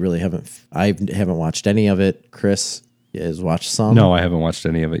 that we really I haven't watched any of it. Chris has watched some. No, I haven't watched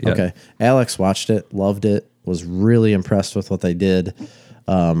any of it yet. Okay. Alex watched it, loved it, was really impressed with what they did.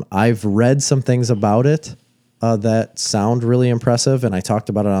 I've read some things about it that sound really impressive, and I talked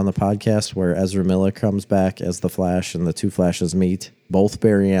about it on the podcast where Ezra Miller comes back as the Flash and the two Flashes meet, both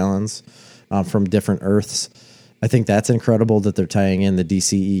Barry Allens from different Earths. I think that's incredible that they're tying in the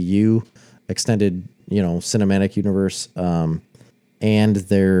DCEU extended, cinematic universe and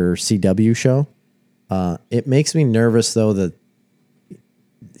their CW show. It makes me nervous, though, that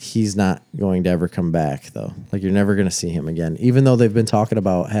he's not going to ever come back, though. Like, you're never going to see him again. Even though they've been talking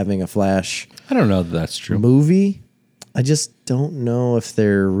about having a Flash I don't know that that's true. movie, I just don't know if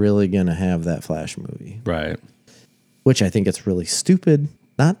they're really going to have that Flash movie. Right. Which I think it's really stupid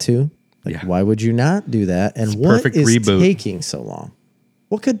not to. Like, Yeah. why would you not do that? And It's a what perfect is reboot. taking so long?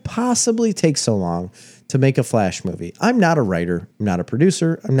 What could possibly take so long to make a Flash movie? I'm not a writer. I'm not a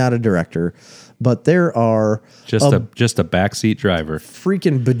producer. I'm not a director. But there are Just a backseat driver.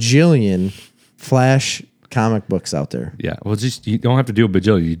 freaking bajillion Flash comic books out there. Yeah. Well, you don't have to do a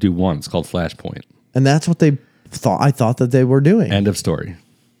bajillion. You do one. It's called Flashpoint. And that's what they thought. I thought that they were doing. End of story.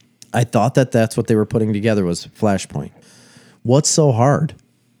 I thought that that's what they were putting together was Flashpoint. What's so hard?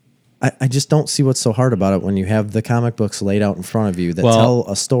 I just don't see what's so hard about it when you have the comic books laid out in front of you that tell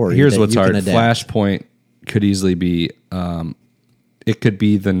a story. Here's that what's you hard. can adapt. Flashpoint could easily be, it could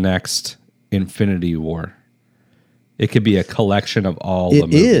be the next Infinity War. It could be a collection of all the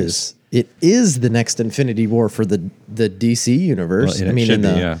movies. It is the next Infinity War for the DC universe. Well, and it should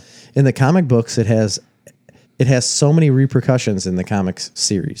be, in the comic books, it has so many repercussions in the comics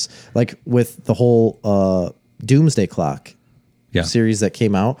series, like with the whole Doomsday Clock series that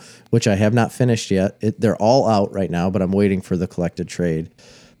came out, which I have not finished yet. They're all out right now, but I'm waiting for the collected trade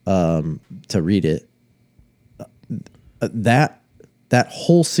to read it. That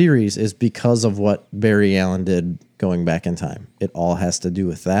whole series is because of what Barry Allen did going back in time. It all has to do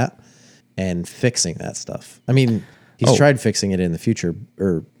with that and fixing that stuff. I mean, he's tried fixing it in the future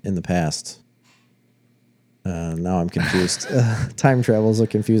or in the past. Now I'm confused. Time travel is a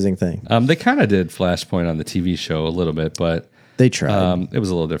confusing thing. They kind of did Flashpoint on the TV show a little bit, but They tried. it was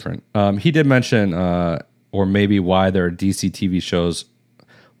a little different. He did mention, or maybe why there are DC TV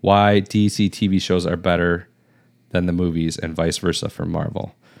shows are better than the movies and vice versa for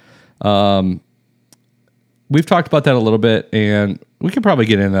Marvel. We've talked about that a little bit, and we could probably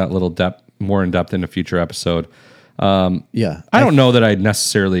get into that a little more in depth in a future episode. Yeah. I don't know that I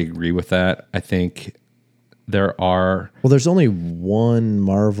necessarily agree with that. I think there are... Well, there's only one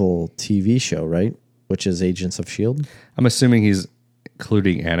Marvel TV show, right? Which is Agents of S.H.I.E.L.D. I'm assuming he's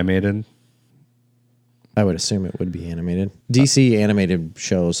including animated. I would assume it would be animated. DC animated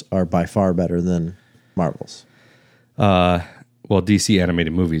shows are by far better than Marvel's. Well, DC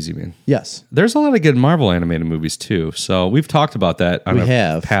animated movies, you mean? Yes. There's a lot of good Marvel animated movies, too. So we've talked about that on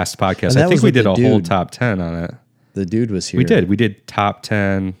past podcast. And that I think was we with did the a whole dude. top 10 on it. The dude was here. We did. We did top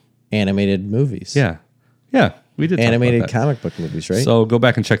 10. Animated movies. Yeah. Yeah. We did. Animated talk about that. comic book movies, right? So go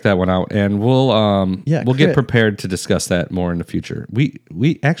back and check that one out, and we'll get Crit. prepared to discuss that more in the future. We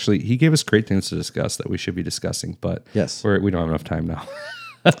actually, he gave us great things to discuss that we should be discussing, but Yes. we don't have enough time now.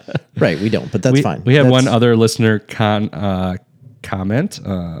 Right, we don't, but that's fine. We had That's- one other listener comment.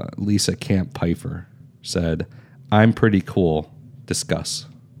 Lisa Camp Pfeiffer said, "I'm pretty cool. Discuss."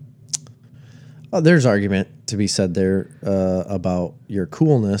 There's argument to be said there about your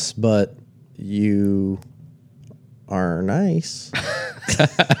coolness, but you are nice.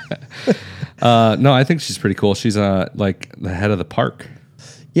 No, I think she's pretty cool. She's like the head of the park.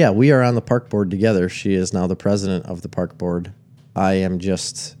 Yeah, we are on the park board together. She is now the president of the park board. I am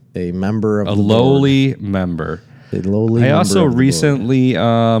just a member of A the lowly member. board. A lowly I member also of the recently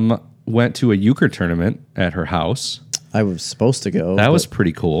went to a euchre tournament at her house. board. I was supposed to go. That but was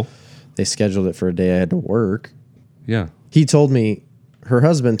pretty cool. they scheduled it for a day I had to work. Yeah. He told me, her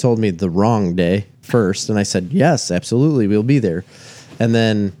husband told me the wrong day first, and I said, yes, absolutely, we'll be there. And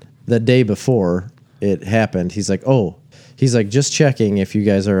then the day before it happened, he's like, just checking if you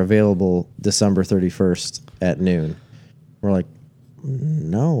guys are available December 31st at noon. We're like,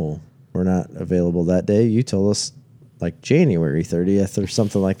 no, we're not available that day. You told us like January 30th or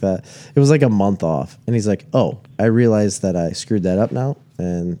something like that. It was like a month off. And he's like, oh, I realized that I screwed that up now.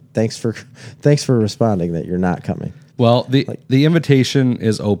 And thanks for responding that you're not coming. Well, the invitation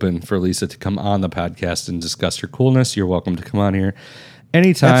is open for Lisa to come on the podcast and discuss her coolness. You're welcome to come on here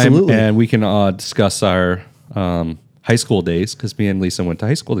anytime. Absolutely. And we can discuss our high school days, because me and Lisa went to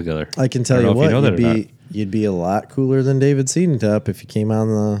high school together. I can tell I don't you know if what, know that or not. you'd be a lot cooler than David Seedentop if you came on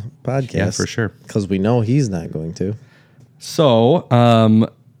the podcast. Yeah, for sure. Because we know he's not going to. So,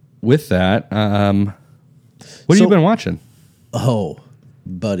 with that, what have you been watching? Oh,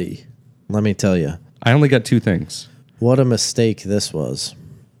 buddy, let me tell you. I only got two things. What a mistake this was.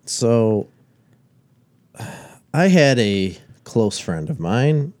 So, I had a close friend of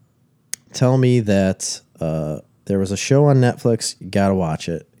mine tell me that there was a show on Netflix. You got to watch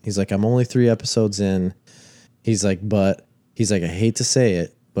it. He's like, I'm only 3 episodes in. He's like, I hate to say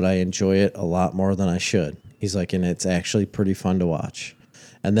it, but I enjoy it a lot more than I should. He's like, and it's actually pretty fun to watch.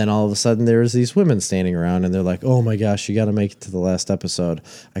 And then all of a sudden there's these women standing around and they're like, oh my gosh, you got to make it to the last episode.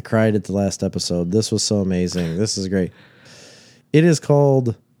 I cried at the last episode. This was so amazing. This is great. It is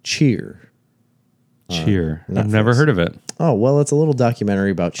called Cheer. Cheer. I've Netflix. never heard of it. Oh, well, it's a little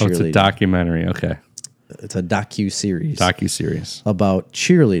documentary about Oh, cheerleading. it's a documentary. Okay. It's a docu-series Docu-series. about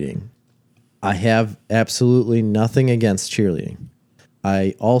cheerleading. I have absolutely nothing against cheerleading.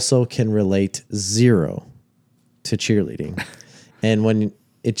 I also can relate zero to cheerleading. And when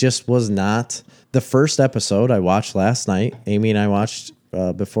it just was not the first episode I watched last night, Amy and I watched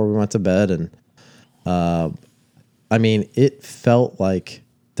before we went to bed. And I mean, it felt like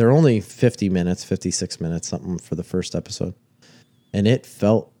they're only 50 minutes, 56 minutes, something for the first episode. And it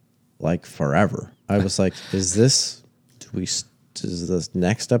felt like forever. I was like, is this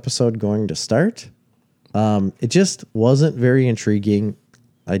next episode going to start? It just wasn't very intriguing.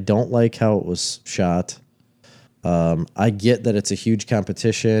 I don't like how it was shot. I get that it's a huge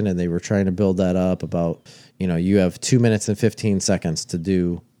competition and they were trying to build that up about, you have 2 minutes and 15 seconds to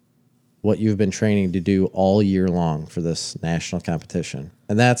do what you've been training to do all year long for this national competition.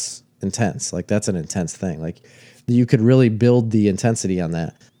 And that's intense. Like, that's an intense thing. Like, you could really build the intensity on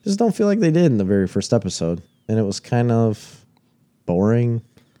that. Just don't feel like they did in the very first episode. And it was kind of boring.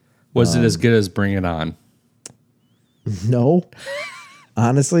 Was it as good as Bring It On? No.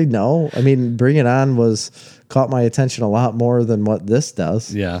 Honestly, no. I mean, Bring It On caught my attention a lot more than what this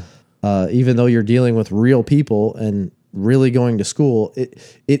does. Yeah. Even though you're dealing with real people and really going to school, it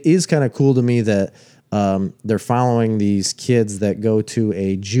is kind of cool to me that they're following these kids that go to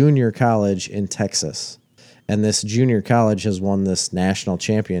a junior college in Texas. And this junior college has won this national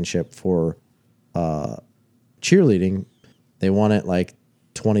championship for cheerleading. They won it like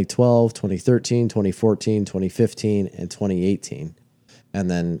 2012, 2013, 2014, 2015, and 2018. And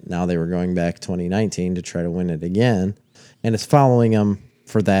then now they were going back 2019 to try to win it again. And it's following them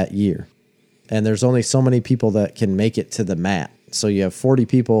for that year. And there's only so many people that can make it to the mat. So you have 40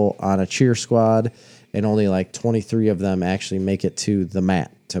 people on a cheer squad, and only like 23 of them actually make it to the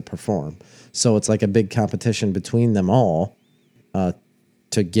mat to perform. So it's like a big competition between them all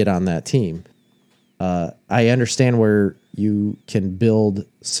to get on that team. I understand where you can build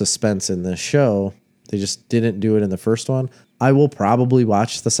suspense in this show. They just didn't do it in the first one. I will probably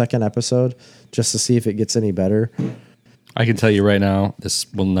watch the second episode just to see if it gets any better. I can tell you right now,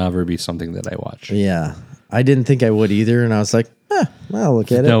 this will never be something that I watch. Yeah. I didn't think I would either, and I was like, I'll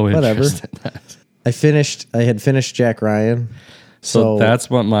look at it. No Whatever. interest in that. I had finished Jack Ryan. So that's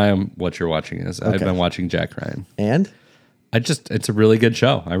what you're watching is. I've Okay. been watching Jack Ryan. And It's a really good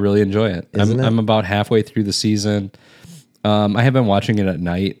show. I really enjoy it. Isn't it? I'm about halfway through the season. I have been watching it at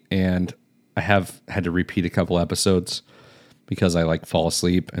night, and I have had to repeat a couple episodes because I fall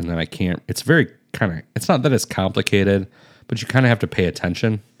asleep and then I can't. It's very it's not that it's complicated, but you kind of have to pay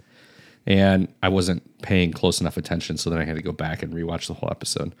attention. And I wasn't paying close enough attention, so then I had to go back and rewatch the whole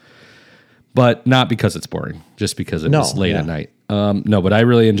episode. But not because it's boring, just because it was late at night. No, but I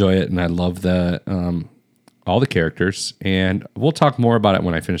really enjoy it, and I love all the characters. And we'll talk more about it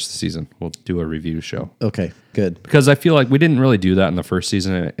when I finish the season. We'll do a review show. okay, good. Because I feel like we didn't really do that in the first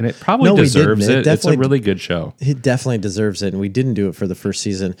season, and it probably No, we deserves didn't. It it. It's a definitely- really good show. It definitely deserves it, and we didn't do it for the first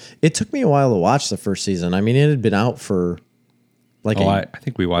season. It took me a while to watch the first season. I mean, it had been out for I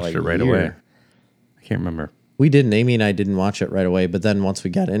think we watched like it right year. away. I can't remember. We didn't. Amy and I didn't watch it right away, but then once we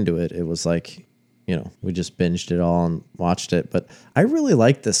got into it, it was like, we just binged it all and watched it. But I really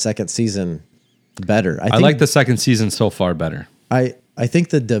liked the second season better. I like the second season so far better. I think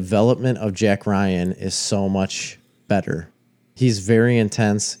the development of Jack Ryan is so much better. He's very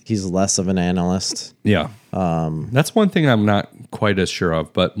intense. He's less of an analyst. Yeah. That's one thing I'm not quite as sure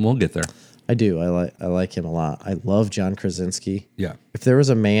of, but we'll get there. I do. I like him a lot. I love John Krasinski. Yeah. If there was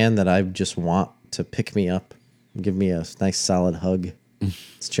a man that I just want to pick me up and give me a nice solid hug,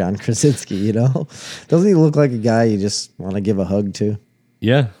 it's John Krasinski, you know? Doesn't he look like a guy you just want to give a hug to?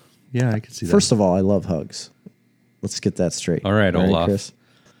 Yeah. Yeah, I can see that. First of all, I love hugs. Let's get that straight. All right, Olaf. Chris?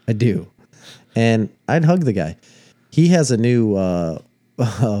 I do. And I'd hug the guy. He has a new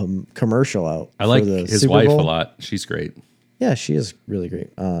commercial out. I like for the his Super wife Bowl. a lot. She's great. Yeah, she is really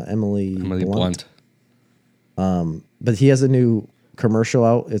great. Emily Blunt. But he has a new commercial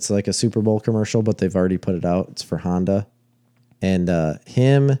out. It's like a Super Bowl commercial, but they've already put it out. It's for Honda. And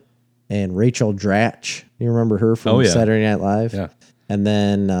him and Rachel Dratch. You remember her from Saturday Night Live? Yeah. And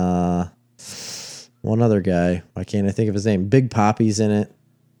then one other guy. Why can't I think of his name? Big Poppy's in it.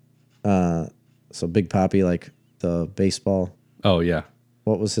 So Big Poppy, like the baseball. Oh, yeah.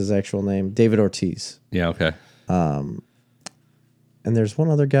 What was his actual name? David Ortiz. Yeah, okay. And there's one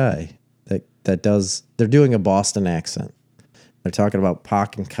other guy that does. They're doing a Boston accent. They're talking about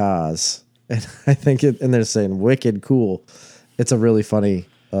Pac and Kaz, and I think and they're saying "wicked cool." It's a really funny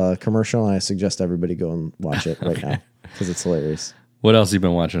commercial, and I suggest everybody go and watch it right now because it's hilarious. What else have you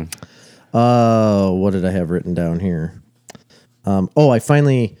been watching? What did I have written down here? I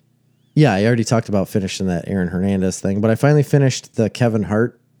finally. Yeah, I already talked about finishing that Aaron Hernandez thing, but I finally finished the Kevin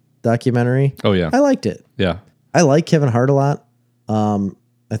Hart documentary. Oh, yeah. I liked it. Yeah. I like Kevin Hart a lot.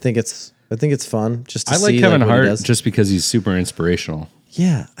 I think it's fun just to I like see Kevin what he Hart does. just because he's super inspirational.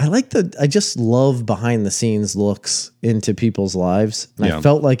 Yeah, I just love behind the scenes looks into people's lives. And Yeah. I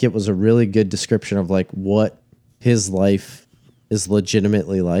felt like it was a really good description of like what his life is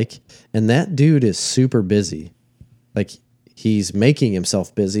legitimately like. And that dude is super busy. Like he's making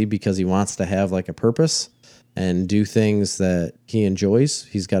himself busy because he wants to have like a purpose and do things that he enjoys.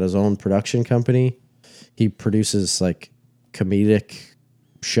 He's got his own production company. He produces like comedic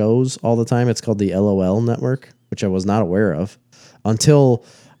shows all the time. It's called the LOL Network, which I was not aware of until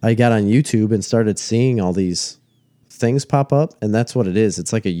I got on YouTube and started seeing all these things pop up. And that's what it is.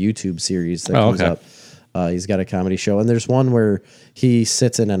 It's like a YouTube series that comes up. He's got a comedy show. And there's one where he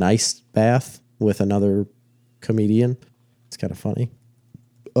sits in an ice bath with another comedian. It's kind of funny.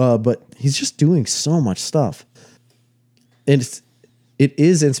 But he's just doing so much stuff. And it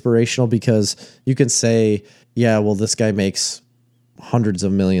is inspirational because you can say, yeah, well, this guy makes hundreds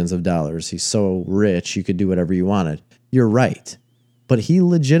of millions of dollars. He's so rich, you could do whatever you wanted. You're right. But he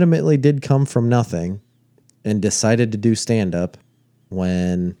legitimately did come from nothing and decided to do stand-up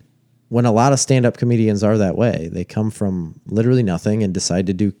when a lot of stand-up comedians are that way. They come from literally nothing and decide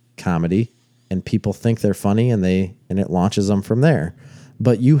to do comedy, and people think they're funny, and it launches them from there.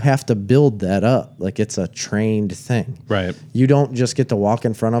 But you have to build that up. Like it's a trained thing. Right. You don't just get to walk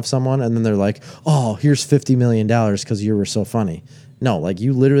in front of someone and then they're like, oh, here's $50 million because you were so funny. No, like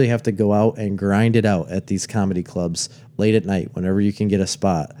you literally have to go out and grind it out at these comedy clubs late at night whenever you can get a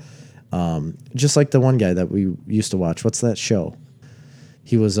spot. Just like the one guy that we used to watch. What's that show?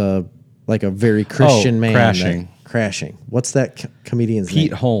 He was like a very Christian man. Crashing. What's that comedian's name?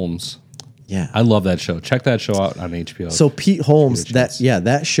 Pete Holmes. Yeah. I love that show. Check that show out on HBO. So Pete Holmes,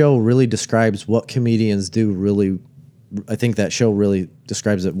 that show really describes what comedians do really. I think that show really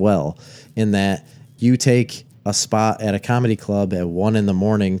describes it well in that you take a spot at a comedy club at 1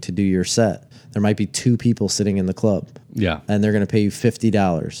 a.m. to do your set. There might be 2 people sitting in the club. Yeah. And they're going to pay you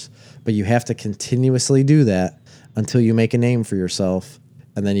 $50. But you have to continuously do that until you make a name for yourself,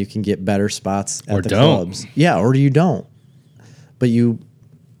 and then you can get better spots at the clubs. Yeah, or you don't. But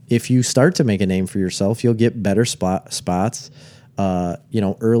if you start to make a name for yourself, you'll get better spots,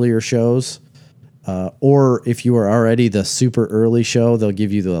 earlier shows. Or if you are already the super early show, they'll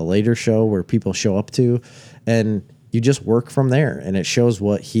give you the later show where people show up to. And you just work from there. And it shows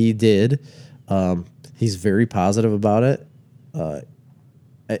what he did. He's very positive about it.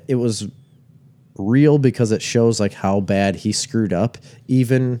 It was real because it shows like how bad he screwed up,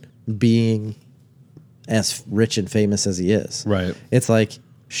 even being as rich and famous as he is. Right. It's like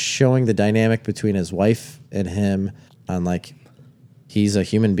showing the dynamic between his wife and him on like he's a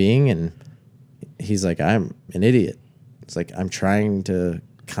human being and he's like, I'm an idiot. It's like I'm trying to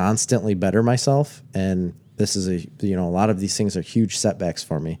constantly better myself, and this is a lot of these things are huge setbacks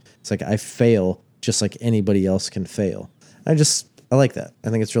for me. It's like I fail just like anybody else can fail. I like that. I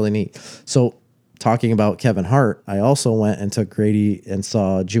think it's really neat. So talking about Kevin Hart, I also went and took Grady and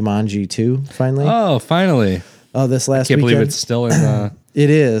saw Jumanji 2 finally. Oh, finally. This last Can't weekend. believe it's still in the... It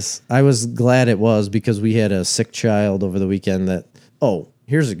is. I was glad it was because we had a sick child over the weekend that... Oh,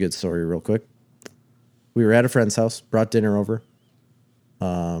 here's a good story real quick. We were at a friend's house, brought dinner over.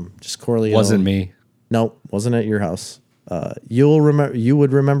 Just Corley. Wasn't me. Nope, wasn't at your house. You'll remember. You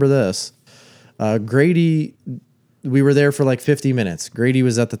would remember this. Grady, we were there for like 50 minutes. Grady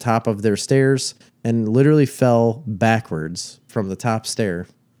was at the top of their stairs and literally fell backwards from the top stair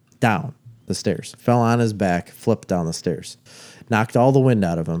down the stairs. Fell on his back, flipped down the stairs, knocked all the wind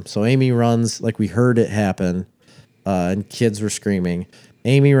out of him. So Amy runs, like we heard it happen, and kids were screaming.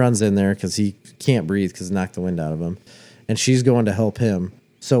 Amy runs in there because he can't breathe because it knocked the wind out of him, and she's going to help him.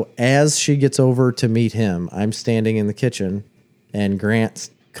 So as she gets over to meet him, I'm standing in the kitchen, and Grant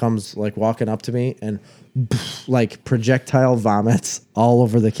comes like walking up to me and like projectile vomits all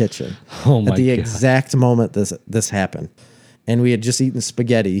over the kitchen. Oh my At the God. exact moment this happened. And we had just eaten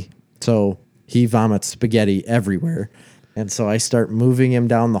spaghetti, so he vomits spaghetti everywhere. And so I start moving him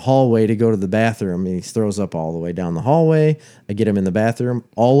down the hallway to go to the bathroom, and he throws up all the way down the hallway. I get him in the bathroom,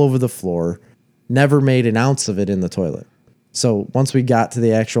 all over the floor. Never made an ounce of it in the toilet. So once we got to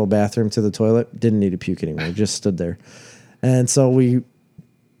the actual bathroom to the toilet, didn't need to puke anymore, just stood there. And so we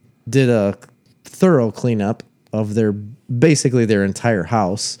did a thorough cleanup of basically their entire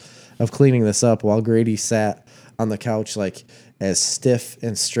house, of cleaning this up while Grady sat on the couch like as stiff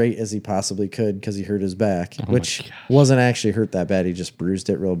and straight as he possibly could because he hurt his back, which wasn't actually hurt that bad. He just bruised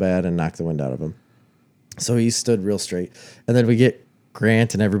it real bad and knocked the wind out of him. So he stood real straight. And then we get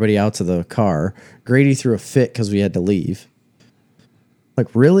Grant and everybody out to the car. Grady threw a fit because we had to leave. Like,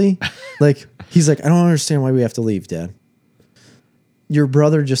 really? Like, he's like, I don't understand why we have to leave, Dad. Your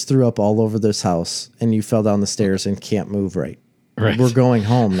brother just threw up all over this house and you fell down the stairs and can't move right. Right. We're going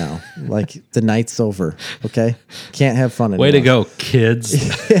home now. Like, the night's over. Okay? Can't have fun anymore. Way to go,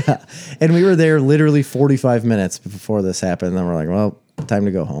 kids. Yeah. And we were there literally 45 minutes before this happened. And then we're like, well, time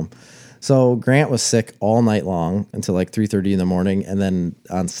to go home. So Grant was sick all night long until like 3:30 in the morning. And then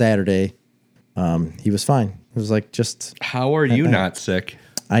on Saturday, he was fine. It was like just... How are you not sick?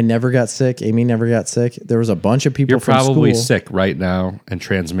 I never got sick. Amy never got sick. There was a bunch of people You're from probably school. sick right now and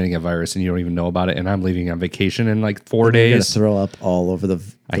transmitting a virus and you don't even know about it. And I'm leaving on vacation in like 4 You're going to days. throw up all over the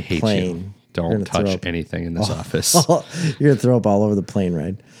I hate plane. you. You're Don't gonna throw touch up- anything in this office. You're going to throw up all over the plane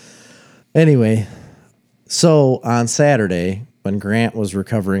ride. Anyway, so on Saturday, when Grant was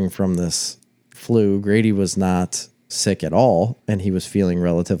recovering from this flu, Grady was not sick at all, and he was feeling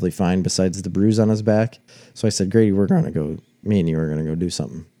relatively fine besides the bruise on his back. So I said, Grady, me and you are going to go do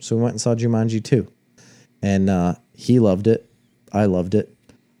something. So we went and saw Jumanji 2. And he loved it. I loved it.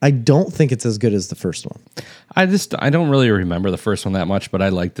 I don't think it's as good as the first one. I don't really remember the first one that much, but I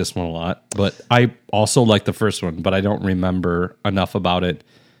like this one a lot. But I also like the first one, but I don't remember enough about it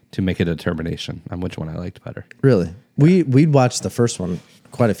to make a determination on which one I liked better. Really? We'd watched the first one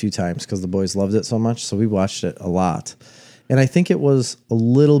quite a few times because the boys loved it so much. So we watched it a lot. And I think it was a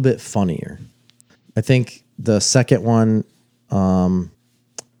little bit funnier. I think the second one,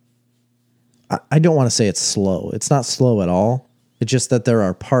 I don't want to say it's slow. It's not slow at all. It's just that there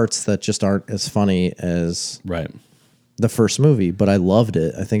are parts that just aren't as funny as Right. the first movie, but I loved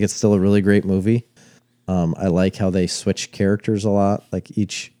it. I think it's still a really great movie. I like how they switch characters a lot. Like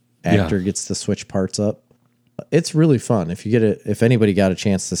each actor gets to switch parts up. It's really fun. If anybody got a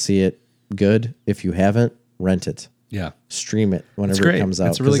chance to see it, good. If you haven't, rent it. Yeah. Stream it It's whenever great. it comes out.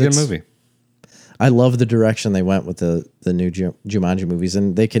 It's a really 'cause good movie. I love the direction they went with the new Jumanji movies,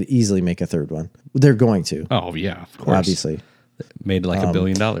 and they could easily make a third one. They're going to, Oh, yeah, of course. obviously. Made like $1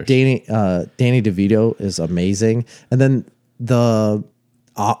 billion. Danny DeVito is amazing, and then the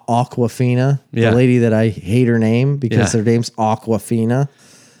Aquafina, Yeah. the lady that I hate her name because Yeah. her name's Aquafina,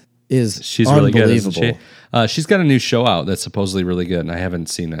 is She's really good, isn't unbelievable. she? She's got a new show out that's supposedly really good, and I haven't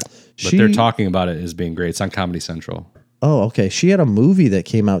seen it. But they're talking about it as being great. It's on Comedy Central. Oh, okay. She had a movie that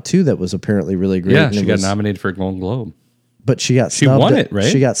came out too that was apparently really great. Yeah, and she it got was- nominated for a Golden Globe. but she got She snubbed won at- it, right?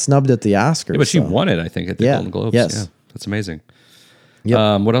 She got snubbed at the Oscars. Yeah, but she so won it, I think, at the Yeah, Golden Globes. yes. Yeah, that's amazing.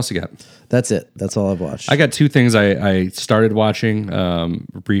 Yep. What else you got? That's it. That's all I've watched. I got two things I started watching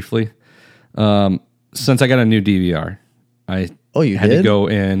briefly. Since I got a new DVR, I You had to did? go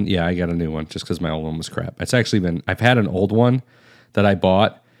in. Yeah, I got a new one just because my old one was crap. It's actually I've had an old one that I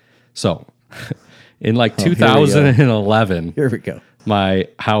bought. So in like here we go. 2011, Here we go. my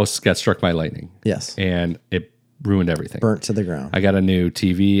house got struck by lightning. Yes. And it ruined everything. Burnt to the ground. I got a new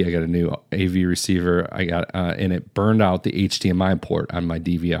TV. I got a new AV receiver. I got and it burned out the HDMI port on my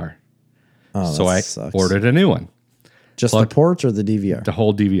DVR. So that I sucks. ordered a new one, Just the port or the DVR? the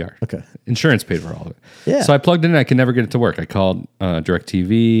whole DVR. Okay. Insurance paid for all of it. Yeah. So I plugged it in. I could never get it to work. I called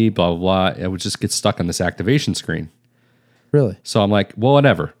DirecTV, blah, blah, blah. It would just get stuck on this activation screen. Really? So I'm like, well,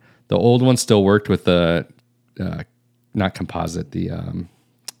 whatever. The old one still worked with the, not composite, the,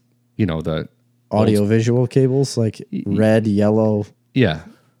 the Audio visual cables like red, yellow. Yeah.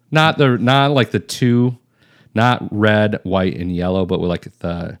 Not like the two, not red, white, and yellow, but with like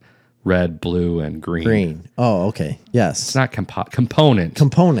the red, blue, and green. Green. Oh, okay. Yes. It's not component.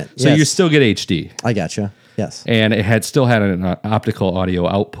 Component. So yes. you still get HD. I gotcha. Yes. And it still had an optical audio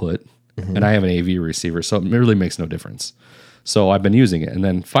output, and I have an AV receiver, so it really makes no difference. So I've been using it, and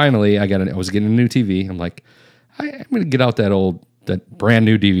then finally I was getting a new TV. I'm like, I'm going to get out that brand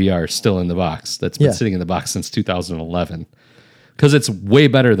new DVR still in the box that's been sitting in the box since 2011, because it's way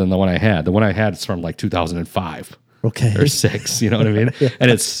better than the one I had. The one I had is from like 2005. Okay. Or 6, you know what I mean? And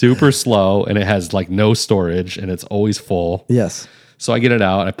it's super slow, and it has like no storage, and it's always full. Yes. So I get it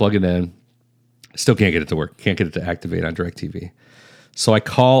out, I plug it in. Still can't get it to work. Can't get it to activate on DirecTV. So I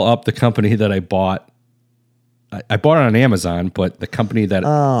call up the company that I bought. I bought it on Amazon, but the company that...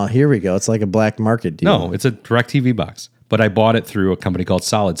 Oh, here we go. It's like a black market deal. No, it's a DirecTV box. But I bought it through a company called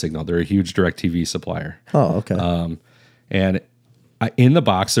Solid Signal. They're a huge DirecTV supplier. Oh, okay. And in the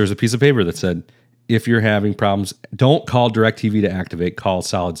box, there's a piece of paper that said, if you're having problems, don't call DirecTV to activate, call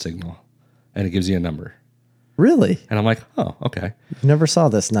Solid Signal. And it gives you a number. Really? And I'm like, oh, okay. Never saw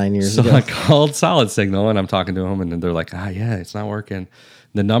this 9 years So ago. I called Solid Signal, and I'm talking to them, and they're like, yeah, it's not working.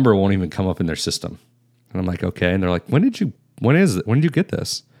 The number won't even come up in their system. And I'm like, okay. And they're like, when did you get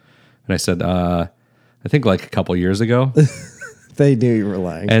this? And I said, I think like a couple years ago. They knew you were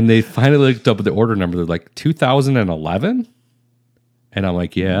lying. And they finally looked up at the order number. They're like, 2011? And I'm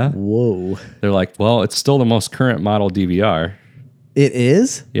like, yeah. Whoa. They're like, well, it's still the most current model DVR. It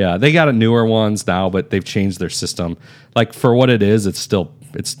is? Yeah, they got newer ones now, but they've changed their system. Like for what it is, it's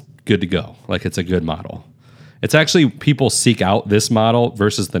good to go. Like it's a good model. It's actually, people seek out this model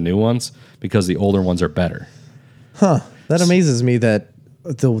versus the new ones because the older ones are better. Huh. That amazes me that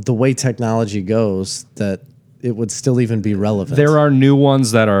the way technology goes, that it would still even be relevant. There are new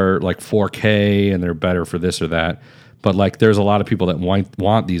ones that are like 4K and they're better for this or that. But like there's a lot of people that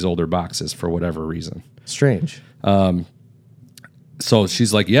want these older boxes for whatever reason. Strange. So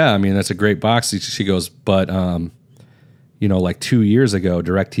she's like, yeah, I mean, that's a great box. She goes, but, like 2 years ago,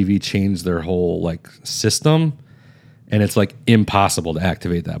 DirecTV changed their whole like system, and it's like impossible to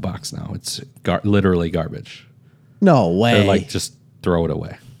activate that box now. It's literally garbage. No way. They're like, just throw it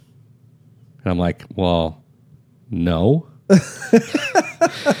away. And I'm like, well, no.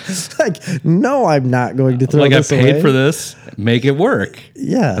 Like, no, I'm not going to throw this away. I paid for this. Make it work.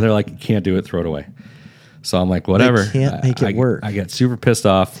 Yeah. And they're like, you can't do it. Throw it away. So I'm like, whatever. They can't make it work. I get super pissed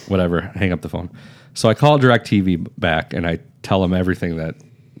off. Whatever. Hang up the phone. So I call DirecTV back and I tell them everything that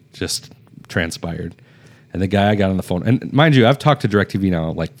just transpired. And the guy I got on the phone, and mind you, I've talked to DirecTV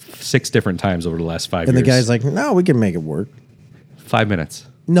now like 6 different times over the last 5 years. And the guy's like, no, we can make it work. 5 minutes.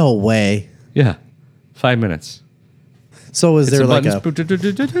 No way. Yeah. 5 minutes. So is there like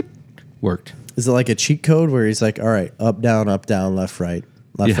worked. Is it like a cheat code where he's like, all right, up, down, left, right,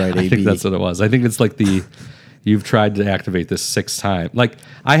 left, right, A, I think B? that's what it was. I think it's like you've tried to activate this 6 times. Like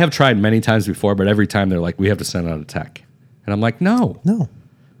I have tried many times before, but every time they're like, we have to send out a tech. And I'm like, no.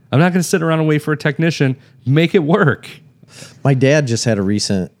 I'm not going to sit around and wait for a technician. Make it work. My dad just had a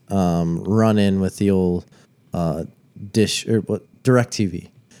recent run-in with the old DirecTV.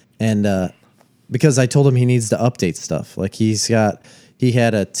 And because I told him he needs to update stuff. Like he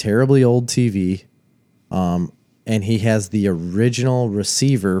had a terribly old TV, and he has the original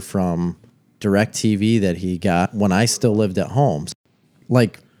receiver from DirecTV that he got when I still lived at home.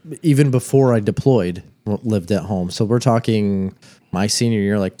 Like even before I deployed, lived at home. So we're talking my senior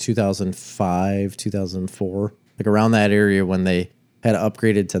year, like 2005, 2004, like around that area when they had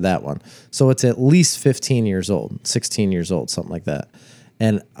upgraded to that one. So it's at least 15 years old, 16 years old, something like that.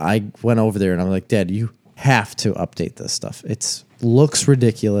 And I went over there and I'm like, Dad, you have to update this stuff. It looks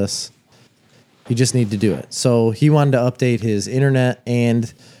ridiculous. You just need to do it. So he wanted to update his internet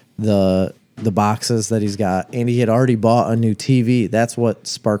and the boxes that he's got, and he had already bought a new TV. That's what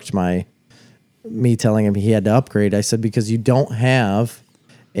sparked me telling him he had to upgrade. I said, because you don't have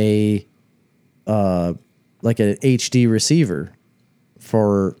a like an HD receiver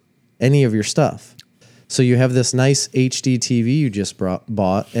for any of your stuff. So you have this nice HD TV you just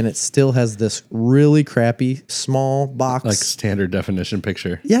bought, and it still has this really crappy small box. Like standard definition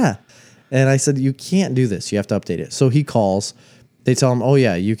picture. Yeah. And I said, you can't do this. You have to update it. So he calls. They tell him, oh,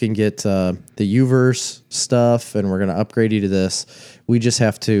 yeah, you can get the UVerse stuff, and we're going to upgrade you to this. We just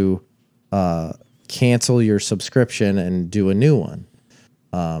have to cancel your subscription and do a new one.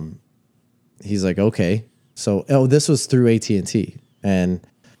 He's like, okay. So, this was through AT&T. And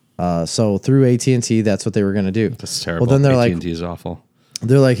so through AT&T, that's what they were going to do. That's terrible. Well, then they're AT&T is awful.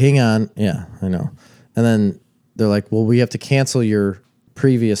 They're like, hang on. Yeah, I know. And then they're like, well, we have to cancel your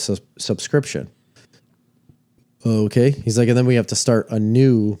previous subscription. okay. He's like, and then we have to start a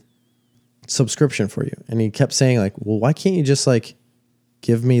new subscription for you. And he kept saying like, well, why can't you just like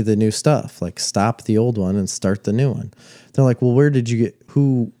give me the new stuff? Like stop the old one and start the new one. They're like, well,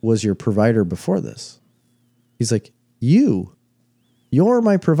 who was your provider before this? He's like, you're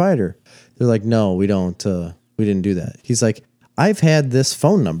my provider. They're like, no, we didn't do that. He's like, I've had this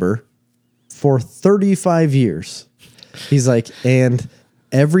phone number for 35 years. He's like, and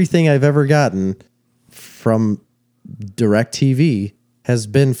everything I've ever gotten from DirecTV has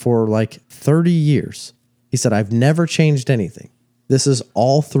been for like 30 years. He said, I've never changed anything. This is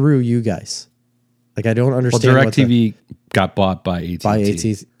all through you guys. Like, I don't understand. Well, DirecTV got bought by AT&T. By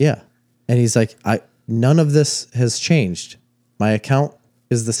AT&T, yeah. And he's like, none of this has changed. My account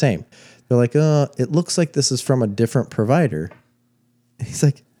is the same. They're like, it looks like this is from a different provider. And he's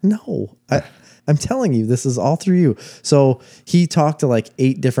like, no, I'm telling you, this is all through you. So he talked to like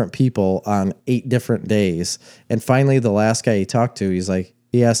 8 different people on 8 different days. And finally, the last guy he talked to,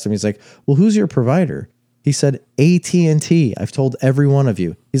 he asked him, he's like, well, who's your provider? He said, AT&T. I've told every one of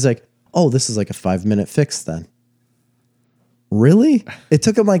you. He's like, oh, this is like a 5-minute fix then. Really? It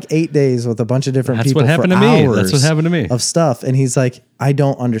took him like 8 days with a bunch of different people. That's what happened to me. That's what happened to me. Of stuff. And he's like, I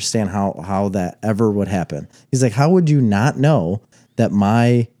don't understand how that ever would happen. He's like, how would you not know that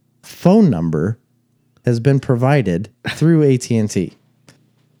my phone number has been provided through AT&T?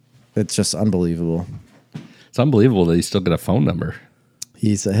 It's just unbelievable. It's unbelievable that you still get a phone number.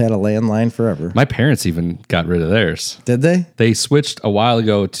 He's had a landline forever. My parents even got rid of theirs. Did they? They switched a while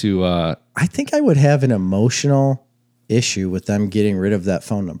ago to... I think I would have an emotional issue with them getting rid of that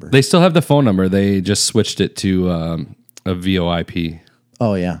phone number. They still have the phone number. They just switched it to a VoIP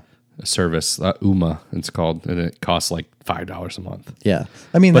Oh, yeah. service, UMA it's called, and it costs like $5 a month. Yeah.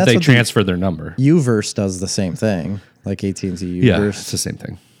 I mean, But that's they what transfer their number. Uverse does the same thing, like AT&T Uverse. Yeah, it's the same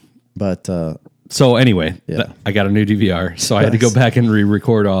thing. But So anyway, Yeah. I got a new DVR, so I had to go back and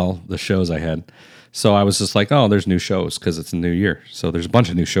re-record all the shows I had. So I was just like, oh, there's new shows because it's a new year. So there's a bunch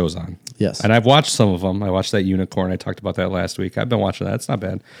of new shows on. Yes. And I've watched some of them. I watched that Unicorn. I talked about that last week. I've been watching that. It's not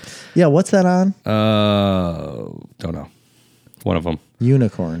bad. yeah, what's that on? Don't know. One of them.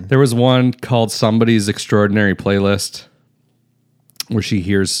 Unicorn. There was one called Somebody's Extraordinary Playlist where she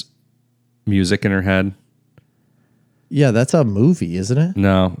hears music in her head. Yeah, that's a movie, isn't it?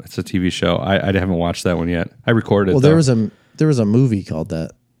 No, it's a TV show. I haven't watched that one yet. I recorded it. Well, though. there was a movie called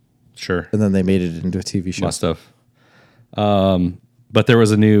that, Sure. and then they made it into a TV show. Must have. But there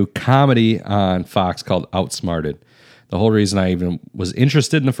was a new comedy on Fox called Outsmarted. The whole reason I even was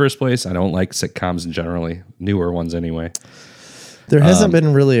interested in the first place, I don't like sitcoms in generally, newer ones anyway. There hasn't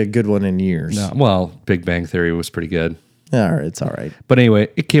been really a good one in years. No, well, Big Bang Theory was pretty good. All right, it's all right. But anyway,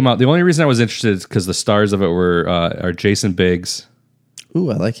 it came out. The only reason I was interested is because the stars of it are Jason Biggs.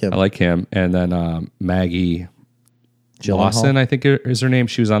 Ooh, I like him. I like him. And then Maggie Gyllenhaal. Lawson, I think is her name.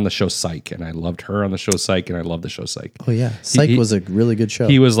 She was on the show Psych, and I loved her on the show Psych, and I love the show Psych. Oh yeah, Psych was a really good show.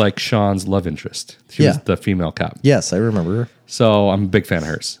 He was like Sean's love interest. She was the female cop. Yes, I remember her. So I'm a big fan of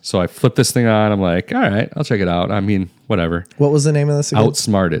hers. So I flipped this thing on. I'm like, all right, I'll check it out. I mean, whatever. What was the name of this again?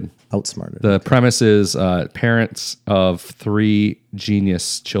 Outsmarted. Outsmarted. The premise is parents of 3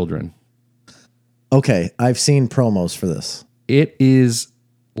 genius children. Okay, I've seen promos for this. It is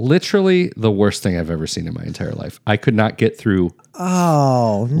literally the worst thing I've ever seen in my entire life. I could not get through,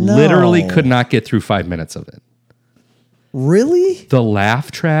 Oh no! literally could not get through 5 minutes of it. Really? The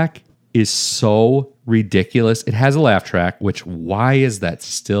laugh track is so ridiculous. It has a laugh track, which why is that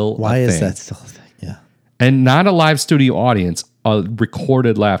still Why a is thing? that still a thing? Yeah. And not a live studio audience, a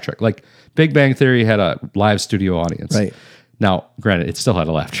recorded laugh track. Like Big Bang Theory had a live studio audience. Right. Now, granted, it still had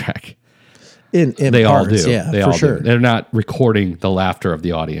a laugh track. In They all parts, do. Yeah, They for all sure. do. They're not recording the laughter of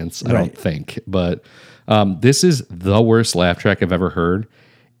the audience, I Right. don't think. But this is the worst laugh track I've ever heard.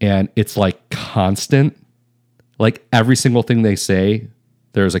 And it's like constant. Like every single thing they say,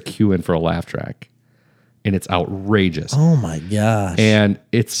 there's a cue in for a laugh track. And it's outrageous. Oh my gosh! And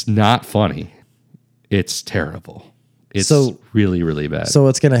it's not funny. It's terrible. It's So- really, really bad. So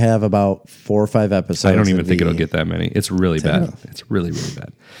it's going to have about 4 or 5 episodes. I don't even of think the- it'll get that many. It's really bad. Terrible. It's really, really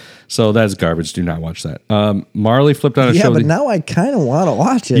bad. So that's garbage. Do not watch that. Marley flipped on a Yeah, show. but now I kind of want to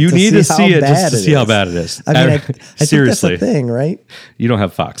watch it. You need to how see it just bad to see how is. bad it is. I mean, I think Seriously. that's the thing, right? You don't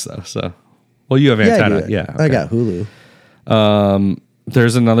have Fox though, so well, you have Yeah, antenna. I do. Yeah, I okay. got Hulu.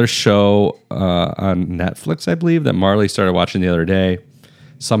 There's another show on Netflix, I believe, that Marley started watching the other day.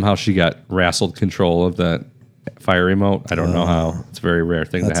 Somehow she got wrestled control of that fire remote. I don't know how. It's a very rare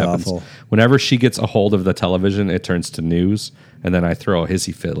thing that that's happens. awful. Whenever she gets a hold of the television, it turns to news, and then I throw a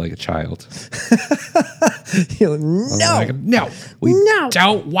hissy fit like a child. You're like, no, Like, no, we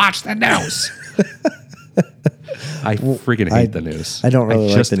don't watch the news. I freaking hate the news. I don't really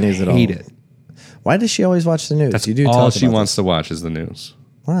like just the news at all. hate it. Why does she always watch the news? That's you do all talk she about wants this. to watch is the news.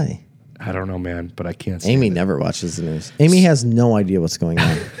 Why? I don't know, man, but I can't stand Amy it. never watches the news. Amy has no idea what's going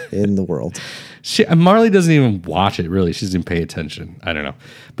on in the world. Marley doesn't even watch it, really. She doesn't pay attention. I don't know.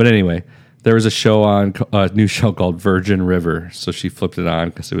 But anyway, there was a new show called Virgin River. So she flipped it on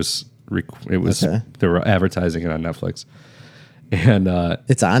because it was Okay. they were advertising it on Netflix. And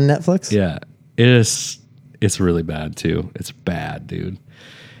It's on Netflix? yeah, it's really bad too. It's bad, dude.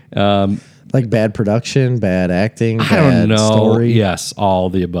 Like bad production, bad acting, I bad don't know. story. Yes, all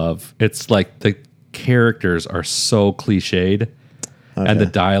the above. It's like the characters are so cliched and the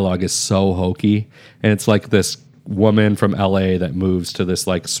dialogue is so hokey. And it's like this woman from LA that moves to this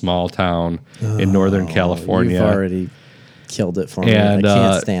like small town in Northern California. You've already killed it for me. And I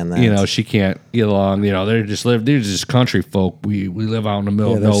can't stand that. she can't get along. They're just country folk. We live out in the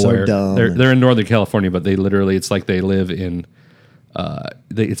middle of they're so nowhere. dumb. They're in Northern California, but they literally it's like they live in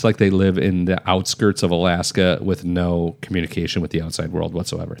the outskirts of Alaska with no communication with the outside world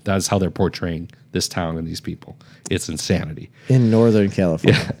whatsoever. That's how they're portraying this town and these people. It's insanity. in Northern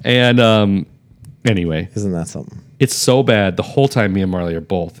California. And anyway, Isn't that something? it's so bad. The whole time me and Marley are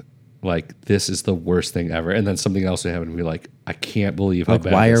both like, this is the worst thing ever. And then something else would happen and we're like, I can't believe how Like,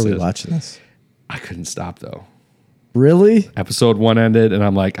 bad why this are we is. watching this? I couldn't stop though. Really? Episode 1 ended and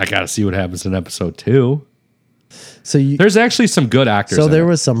I'm like, I gotta see what happens in episode 2. So you There's actually some good actors. so in there it.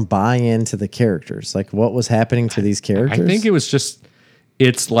 was some buy-in to the characters, like what was happening to these characters. I think it was just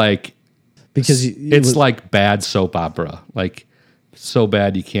it's like because it's like bad soap opera. Like so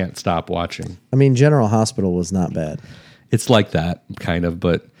bad you can't stop watching. I mean, General Hospital was not bad. It's like that kind of,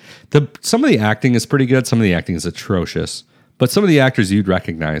 but some of the acting is pretty good. Some of the acting is atrocious. But some of the actors you'd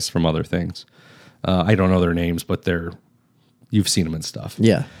recognize from other things. I don't know their names, but you've seen them and stuff.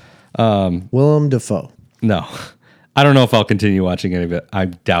 Yeah. Willem Dafoe. No, I don't know if I'll continue watching any of it. I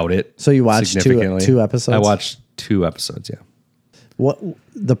doubt it. So you watched significantly. two episodes? I watched 2 episodes. Yeah, What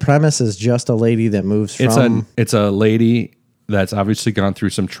the premise is just a lady that moves from it's a lady that's obviously gone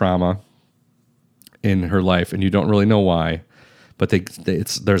through some trauma in her life, and you don't really know why. But there's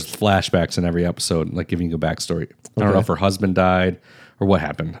flashbacks in every episode, like giving you a backstory. I don't know if her husband died or what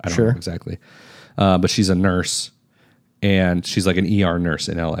happened. I don't know exactly. But she's a nurse, and she's like an ER nurse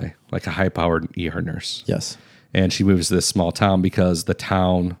in LA, like a high-powered ER nurse. Yes. And she moves to this small town because the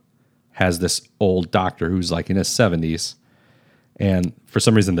town has this old doctor who's like in his 70s. And for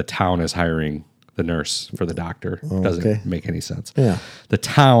some reason, the town is hiring the nurse for the doctor. Doesn't make any sense. Yeah. The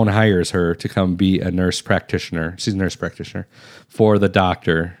town hires her to come be a nurse practitioner. She's a nurse practitioner for the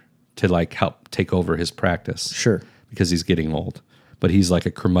doctor to like help take over his practice. Sure. Because he's getting old. But he's like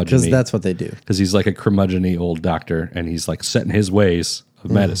a curmudgeon. Because that's what they do. Because he's like a curmudgeon old doctor and he's like set in his ways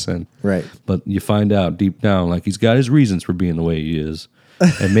of medicine. Right. But you find out deep down, like he's got his reasons for being the way he is.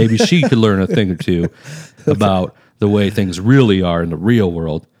 And maybe she could learn a thing or two about the way things really are in the real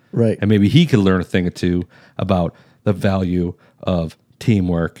world. Right. And maybe he could learn a thing or two about the value of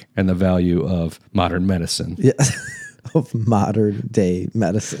teamwork and the value of modern medicine. Yeah. Of modern day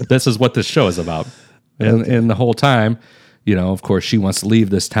medicine. This is what this show is about. And the whole time, of course, she wants to leave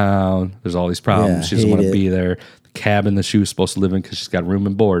this town. There's all these problems. Yeah, She doesn't hate want to it. be there. The cabin that she was supposed to live in because she's got room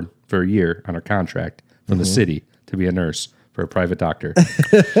and board for a year on her contract from the city to be a nurse for a private doctor.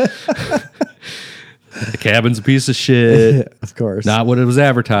 The cabin's a piece of shit. Of course. Not what it was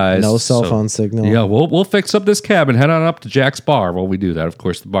advertised. No cell phone signal. Yeah, we'll fix up this cabin. Head on up to Jack's bar while we do that. Of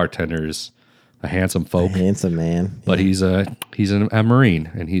course, the bartender is a handsome folk, Handsome man. but he's a Marine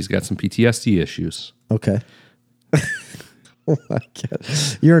and he's got some PTSD issues. Okay. Oh my God.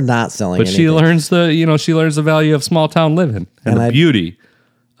 You're not selling But anything. she learns the value of small town living and the I- beauty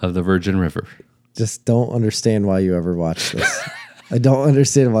of the Virgin River. Just don't understand why you ever watched this. I don't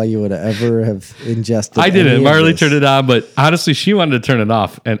understand why you would ever have ingested I any didn't. of Marley this. turned it on, but honestly, she wanted to turn it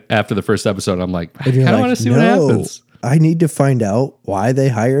off. And after the first episode, I'm like, I And kind you're of like, want to see no, what happens. I need to find out why they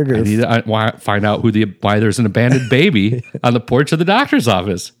hired her. I need to find out why there's an abandoned baby on the porch of the doctor's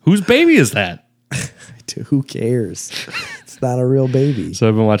office. Whose baby is that? Who cares? It's not a real baby. So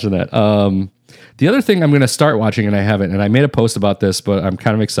I've been watching that. The other thing I'm going to start watching, and I haven't, and I made a post about this, but I'm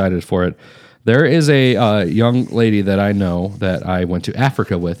kind of excited for it. There is a young lady that I know that I went to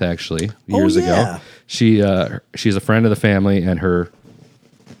Africa with actually years yeah. ago. She's a friend of the family, and her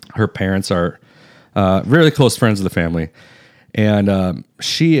parents are really close friends of the family, and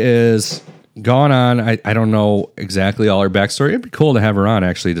she is gone on. I don't know exactly all her backstory. It'd be cool to have her on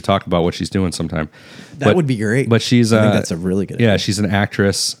actually to talk about what she's doing sometime. That would be great. But she's I think that's a really good idea. she's an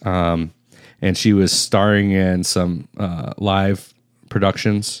actress, and she was starring in some live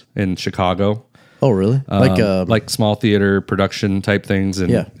productions in Chicago Oh, really? Like small theater production type things, and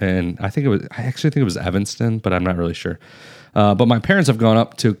Yeah. and I actually think it was Evanston, but I'm not really sure. But my parents have gone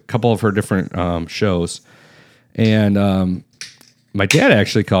up to a couple of her different shows, and my dad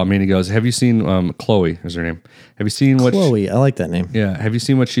actually called me and he goes, "Have you seen Chloe? Is her name? Have you seen what? Chloe, I like that name. Yeah, have you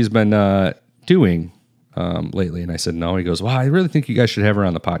seen what she's been doing lately?" And I said, "No." He goes, "Well, I really think you guys should have her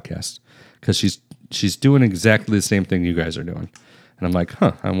on the podcast because she's doing exactly the same thing you guys are doing." And I'm like,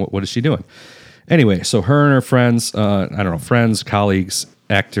 "Huh? What is she doing?" Anyway, so her and her friends, I don't know, friends, colleagues,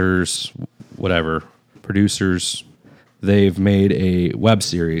 actors, whatever, producers, they've made a web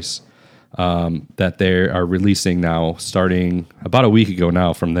series that they are releasing now, starting about a week ago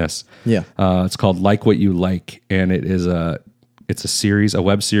now from this. Yeah. It's called Like What You Like, and it's a series, a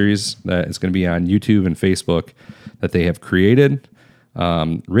web series that is going to be on YouTube and Facebook that they have created,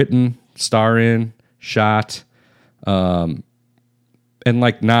 written, star in, shot, and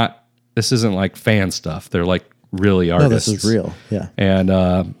like not. This isn't like fan stuff. They're like really artists. No, this is real. Yeah.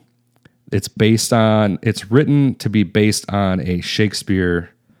 And it's written to be based on a Shakespeare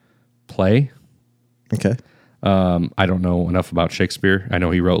play. Okay. I don't know enough about Shakespeare. I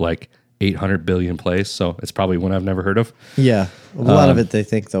know he wrote like 800 billion plays, so it's probably one I've never heard of. Yeah. A lot of it they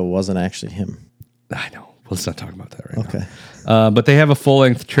think, though, wasn't actually him. I know. Well, let's not talk about that right Okay. now. But they have a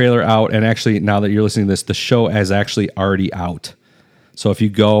full-length trailer out, and actually, now that you're listening to this, the show is actually already out. So if you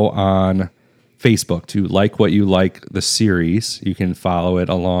go on Facebook to Like What You Like the series, you can follow it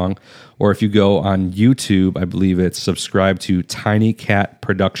along. Or if you go on YouTube, I believe it's subscribe to Tiny Cat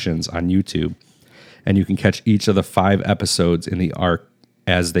Productions on YouTube, and you can catch each of the 5 episodes in the arc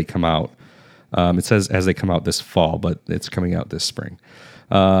as they come out. It says as they come out this fall, but it's coming out this spring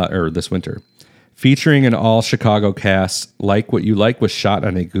or this winter. Featuring an all-Chicago cast, Like What You Like was shot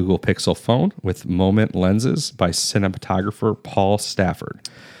on a Google Pixel phone with Moment lenses by cinematographer Paul Stafford.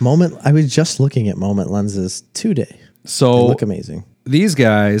 Moment. I was just looking at Moment lenses today. So They look amazing. these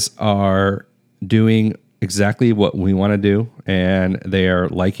guys are doing exactly what we want to do, and they are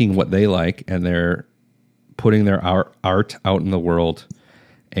liking what they like, and they're putting their art out in the world,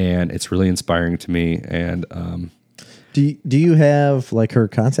 and it's really inspiring to me. And Do you have like her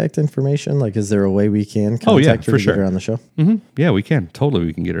contact information? Like, is there a way we can contact her for to sure. get her on the show? yeah, we can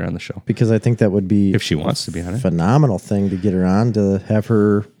get her on the show Because I think that would be if she wants to be on it. phenomenal thing to get her on, to have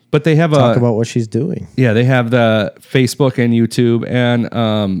her But they have talk about what she's doing. Yeah, they have the Facebook and YouTube, and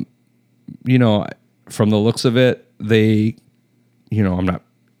from the looks of it, I'm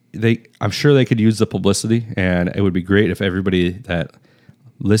sure they could use the publicity, and it would be great if everybody that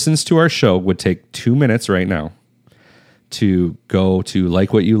listens to our show would take 2 minutes right now to go to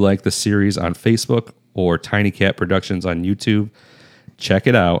Like What You Like the series on Facebook or Tiny Cat Productions on YouTube. Check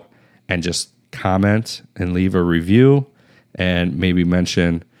it out and just comment and leave a review, and maybe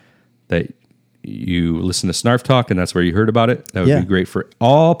mention that you listen to Snarf Talk and that's where you heard about it. That would be great for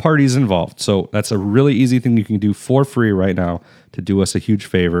all parties involved. So that's a really easy thing you can do for free right now to do us a huge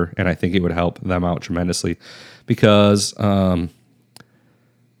favor, and I think it would help them out tremendously because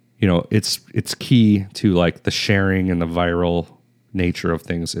it's key to like the sharing and the viral nature of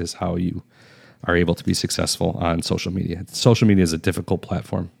things is how you are able to be successful on social media. Social media is a difficult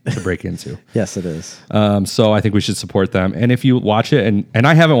platform to break into. Yes, it is. So I think we should support them. And if you watch it, and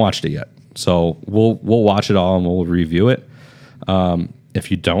I haven't watched it yet, so we'll watch it all and we'll review it.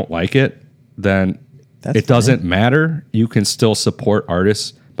 If you don't like it, then it doesn't matter. You can still support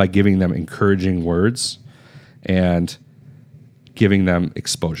artists by giving them encouraging words and giving them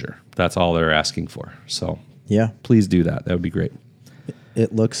exposure. That's all they're asking for. So Yeah, please do that. That would be great.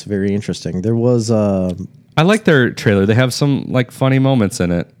 it looks very interesting. There was I like their trailer. They have some like funny moments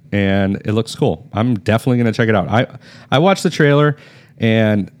in it, and it looks cool. I'm definitely going to check it out. I watched the trailer,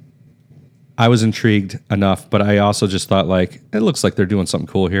 and I was intrigued enough, but I also just thought like it looks like they're doing something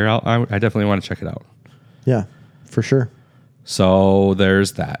cool here. I definitely want to check it out. yeah, for sure. So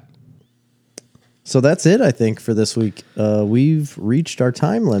there's that. So that's it, I think, for this week. We've reached our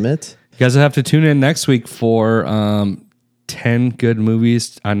time limit. You guys will have to tune in next week for 10 good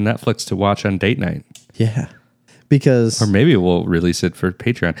movies on Netflix to watch on date night. Yeah, because Or maybe we'll release it for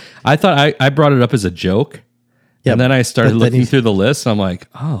Patreon. I thought I brought it up as a joke. Yeah, and then I started but then looking you- through the list. And I'm like,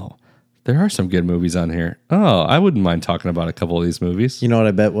 oh, there are some good movies on here. Oh, I wouldn't mind talking about a couple of these movies. you know what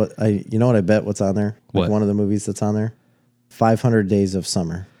I bet? What's on there? Like What? one of the movies that's on there? 500 Days of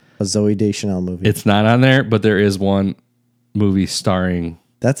Summer, a Zooey Deschanel movie. It's not on there, but there is one movie starring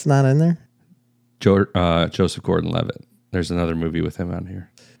That's not in there. Joseph Gordon-Levitt. There's another movie with him on here.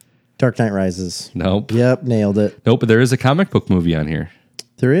 Dark Knight Rises. Nope. Yep, nailed it. Nope, but there is a comic book movie on here.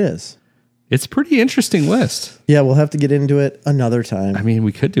 There is. It's a pretty interesting list. Yeah, we'll have to get into it another time. I mean,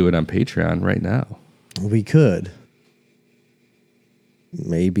 we could do it on Patreon right now. We could.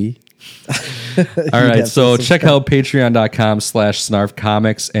 Maybe. All right, so check out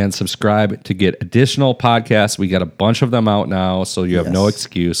patreon.com/snarfcomics and subscribe to get additional podcasts. We got a bunch of them out now, so you have no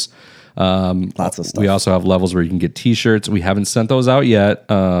excuse. Lots of stuff. We also have levels where you can get t-shirts. We haven't sent those out yet.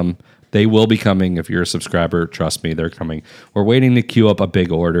 They will be coming if you're a subscriber. Trust me, they're coming. We're waiting to queue up a big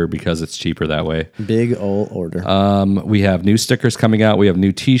order because it's cheaper that way. Big old order. We have new stickers coming out. We have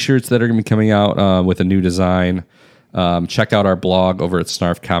new t-shirts that are going to be coming out with a new design. Check out our blog over at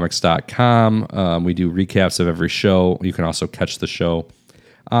snarfcomics.com. We do recaps of every show. You can also catch the show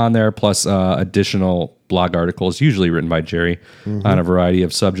on there, plus additional blog articles, usually written by Jerry, on a variety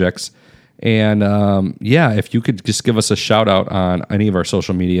of subjects. And if you could just give us a shout out on any of our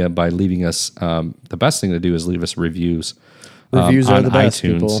social media by leaving us, the best thing to do is leave us reviews. Reviews are on the best,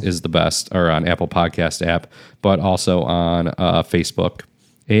 iTunes people. is the best, or on Apple Podcast app, but also on Facebook.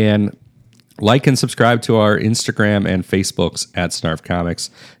 And like and subscribe to our Instagram and Facebooks at Snarf Comics,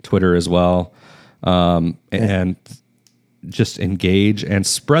 Twitter as well. And just engage and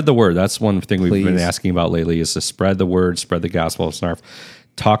spread the word. That's one thing we've been asking about lately, is to spread the word, spread the gospel of Snarf.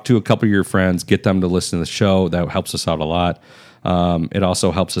 Talk to a couple of your friends, get them to listen to the show. That helps us out a lot. It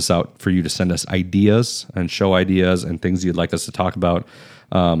also helps us out for you to send us ideas and show ideas and things you'd like us to talk about.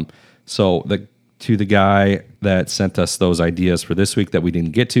 To the guy that sent us those ideas for this week that we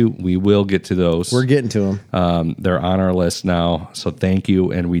didn't get to, we will get to those. We're getting to them. They're on our list now. So thank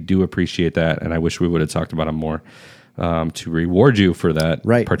you. And we do appreciate that. And I wish we would have talked about them more to reward you for that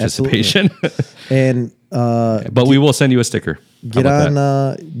participation. And but we will send you a sticker. Get on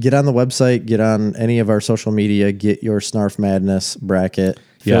the website, get on any of our social media, get your Snarf Madness bracket,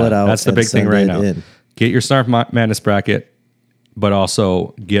 fill it out. That's the big thing right now. In. Get your Snarf Madness bracket, but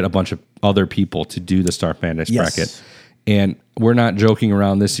also get a bunch of other people to do the Snarf Madness bracket. And we're not joking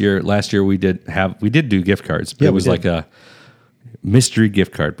around this year. Last year we did do gift cards, but it was like a mystery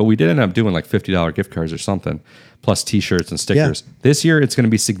gift card. But we did end up doing like $50 gift cards or something, plus t-shirts and stickers. Yeah. This year it's going to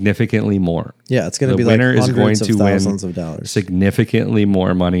be significantly more. Yeah, it's going to be like hundreds of thousands of dollars. Significantly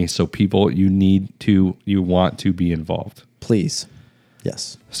more money. So people, you want to be involved. Please.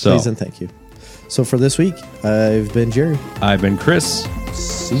 Yes. Please and thank you. So for this week, I've been Jerry. I've been Chris.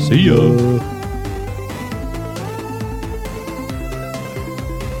 See ya.